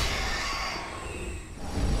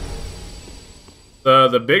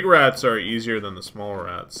 The big rats are easier than the small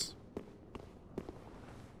rats.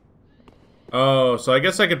 Oh, so I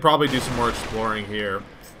guess I could probably do some more exploring here.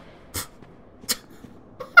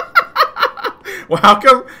 Well,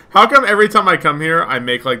 how come every time I come here I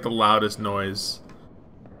make like the loudest noise?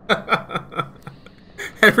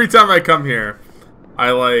 Every time I come here,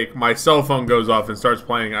 my cell phone goes off and starts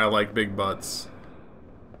playing I Like Big Butts.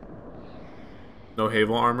 No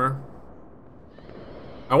Havel armor.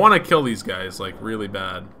 I want to kill these guys like really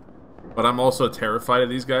bad, but I'm also terrified of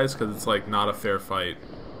these guys because it's like not a fair fight.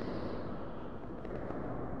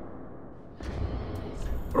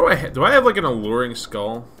 What do I have like an alluring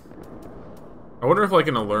skull? I wonder if like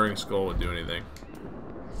an alluring skull would do anything.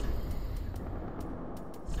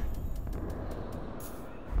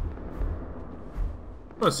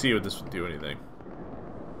 Let's see if this would do anything.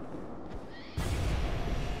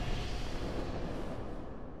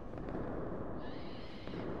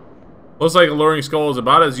 Looks like Alluring Skull is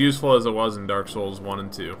about as useful as it was in Dark Souls 1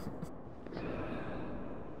 and 2.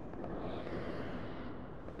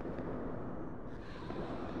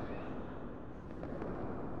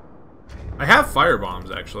 I have fire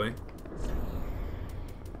bombs, actually.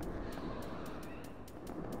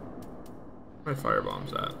 Where are my fire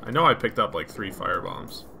bombs at? I know I picked up like 3 fire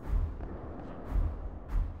bombs.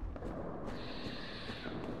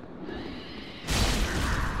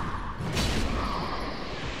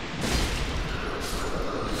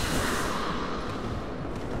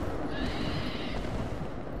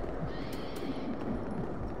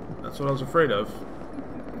 That's what I was afraid of.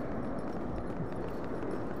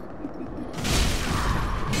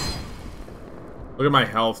 Look at my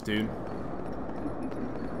health, dude.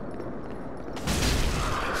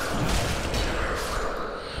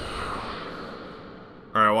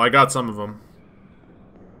 Alright, well, I got some of them.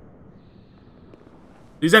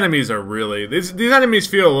 These enemies are really... These enemies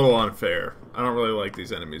feel a little unfair. I don't really like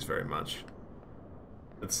these enemies very much.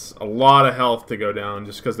 It's a lot of health to go down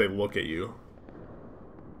just because they look at you.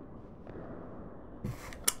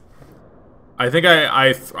 I think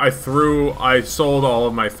I sold all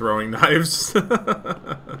of my throwing knives. They're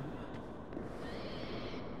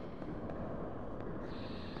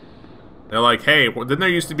like, hey, didn't there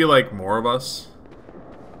used to be like more of us?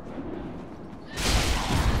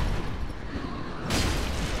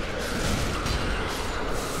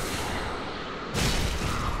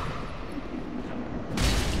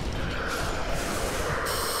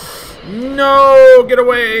 No! Get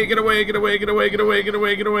away! Get away! Get away! Get away! Get away! Get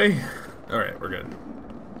away! Get away! Alright, we're good.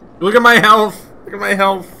 Look at my health! Look at my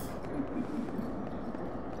health!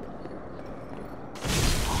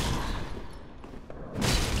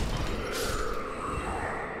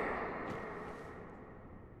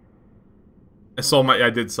 I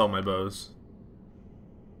did sell my bows.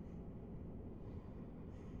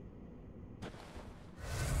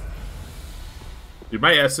 Dude,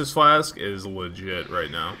 my Estus flask is legit right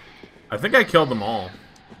now. I think I killed them all.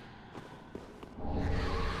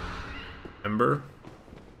 Ember.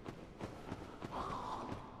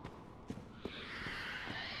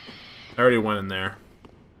 I already went in there.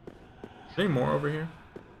 Any more over here?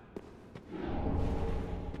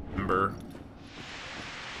 Ember.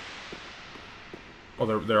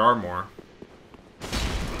 Oh, there are more.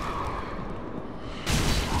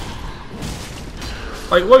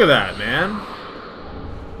 Like, look at that, man.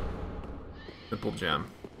 Simple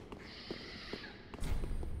gem.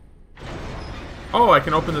 Oh, I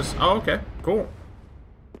can open this. Oh, okay. Cool.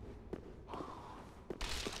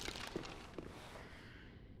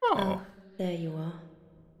 Oh. There you are.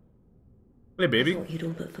 Hey, baby. I thought you'd all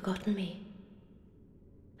but forgotten me.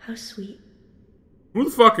 How sweet. Who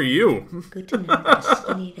the fuck are you? Good to know that a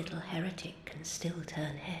skinny little heretic can still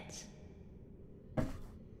turn heads.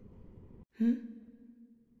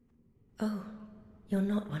 Oh, you're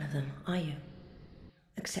not one of them, are you?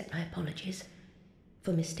 Accept my apologies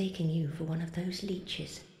for mistaking you for one of those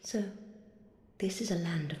leeches. So, this is a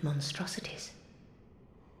land of monstrosities.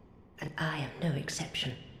 And I am no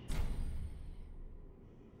exception.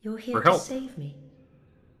 You're here For to help. save me,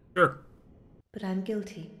 Sure. but I'm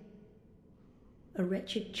guilty. A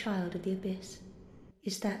wretched child of the abyss.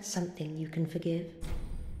 Is that something you can forgive?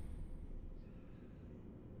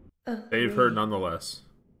 Oh, Save her really? nonetheless.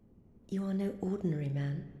 You are no ordinary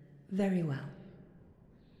man. Very well.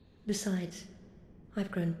 Besides, I've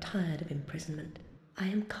grown tired of imprisonment. I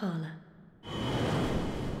am Carla.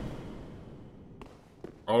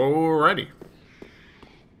 Alrighty.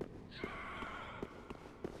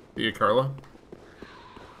 See you, Carla.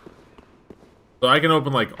 So I can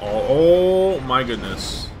open like all. Oh my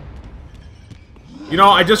goodness. You know,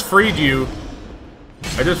 I just freed you.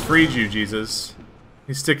 I just freed you, Jesus.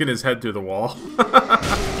 He's sticking his head through the wall.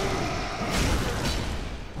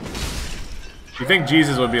 You think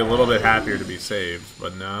Jesus would be a little bit happier to be saved,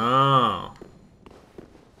 but no.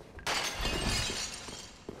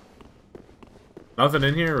 Nothing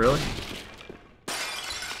in here, really?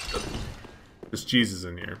 Just Jesus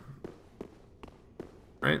in here.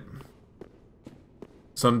 Right?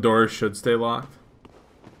 Some doors should stay locked.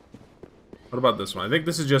 What about this one? I think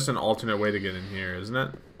this is just an alternate way to get in here, isn't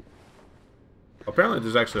it? Apparently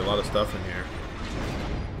there's actually a lot of stuff in here.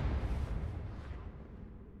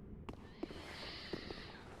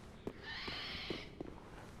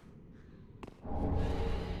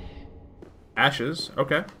 Ashes,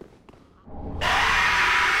 okay.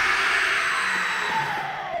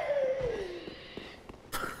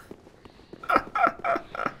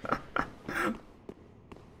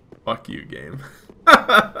 Fuck you, game.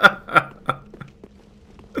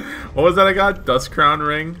 What was that I got? Dust Crown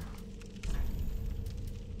Ring?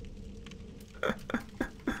 I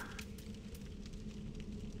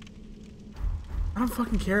don't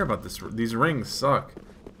fucking care about this. These rings suck.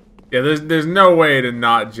 Yeah, there's no way to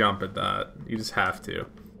not jump at that. You just have to.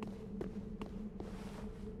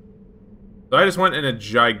 So I just went in a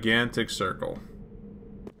gigantic circle.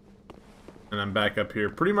 And I'm back up here,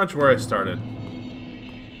 pretty much where I started.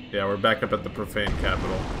 Yeah, we're back up at the Profane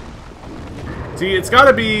Capital. See, it's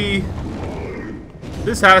gotta be...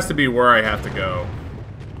 This has to be where I have to go.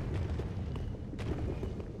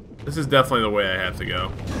 This is definitely the way I have to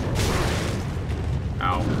go.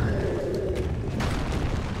 Ow.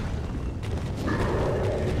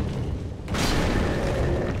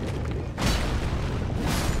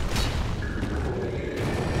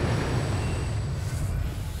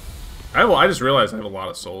 I just realized I have a lot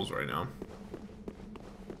of souls right now.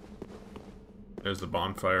 There's the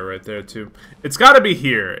bonfire right there, too. It's got to be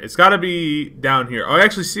here. It's got to be down here. Oh, I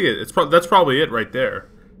actually see it. That's probably it right there.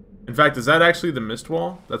 In fact, is that actually the mist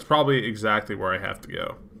wall? That's probably exactly where I have to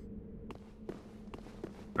go.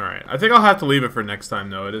 Alright. I think I'll have to leave it for next time,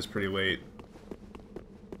 though. It is pretty late.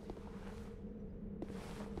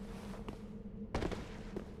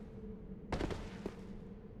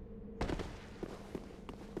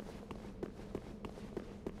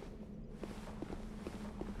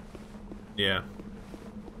 Yeah.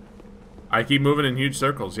 I keep moving in huge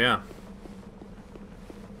circles, yeah.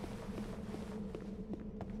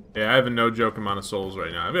 Yeah, I have a no joke amount of souls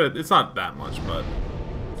right now. I mean, it's not that much, but...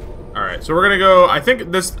 Alright, so we're gonna go... I think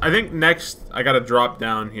next I gotta drop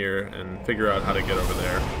down here and figure out how to get over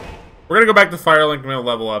there. We're gonna go back to Firelink, I'm gonna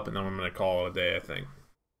level up, and then I'm gonna call it a day, I think.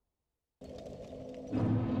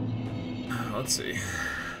 Let's see.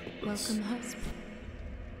 Welcome, host.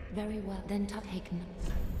 Very well, then Tuthaken.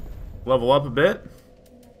 Level up a bit.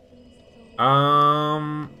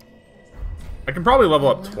 I can probably level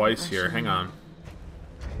up twice here. Hang on.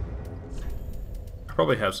 I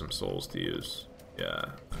probably have some souls to use. Yeah.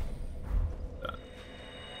 That.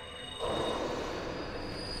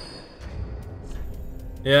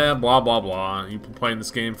 Yeah, blah, blah, blah. You've been playing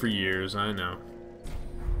this game for years, I know.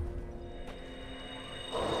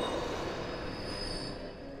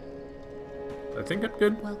 I think I'm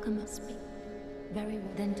good. Welcome. Speak. Very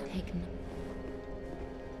well. Then taken.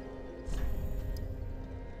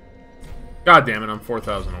 God damn it, I'm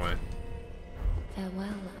 4,000 away. Farewell.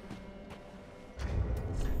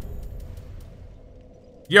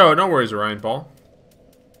 Yo, no worries, Orion Paul.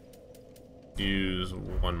 Use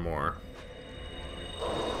one more.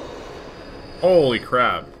 Holy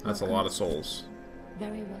crap, that's a lot of souls.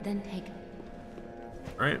 Very well. Then taken.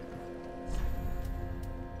 Alright.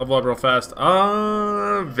 Level up real fast.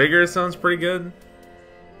 Vigor sounds pretty good.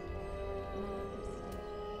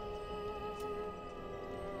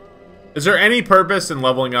 Is there any purpose in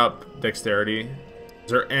leveling up dexterity?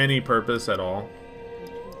 Is there any purpose at all?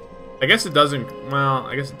 I guess it doesn't. Well,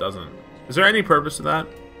 I guess it doesn't. Is there any purpose to that?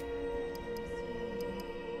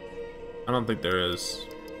 I don't think there is.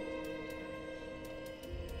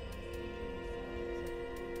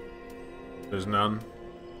 There's none.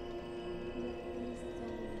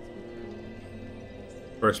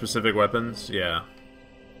 For specific weapons? Yeah.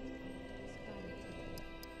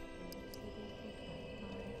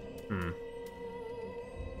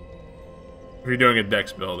 If you're doing a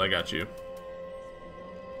dex build, I got you.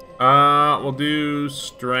 We'll do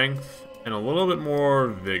strength and a little bit more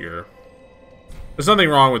vigor. There's nothing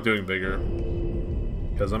wrong with doing vigor,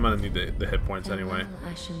 because I'm gonna need the hit points anyway.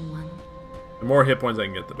 The more hit points I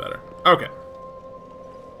can get, the better. Okay.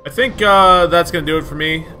 I think that's gonna do it for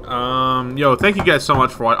me. Yo, thank you guys so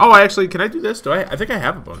much for watching. Oh, actually, can I do this? Do I think I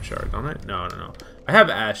have a bone shard, don't I? No, no, no. I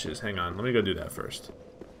have ashes. Hang on, let me go do that first.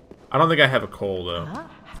 I don't think I have a coal though.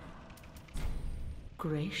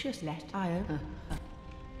 Gracious, let I over.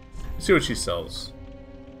 Let's see what she sells.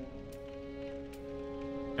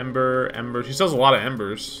 Ember. She sells a lot of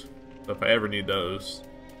embers. So if I ever need those.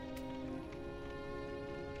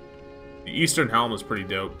 The Eastern Helm is pretty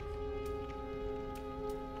dope.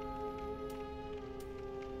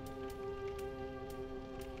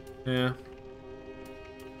 Yeah.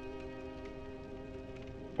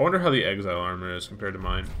 I wonder how the Exile armor is compared to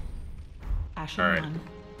mine. Alright.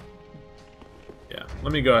 Yeah,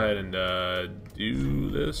 let me go ahead and do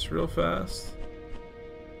this real fast.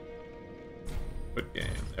 Quick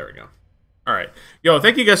game. There we go. Alright. Yo,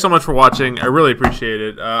 thank you guys so much for watching. I really appreciate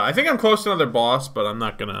it. I think I'm close to another boss, but I'm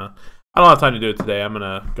not gonna... I don't have time to do it today. I'm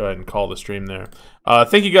gonna go ahead and call the stream there.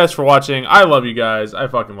 Thank you guys for watching. I love you guys. I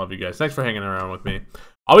fucking love you guys. Thanks for hanging around with me.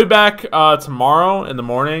 I'll be back tomorrow in the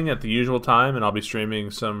morning at the usual time, and I'll be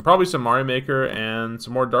streaming probably some Mario Maker and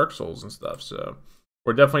some more Dark Souls and stuff. So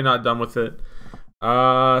we're definitely not done with it.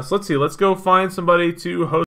 So let's see. Let's go find somebody to host.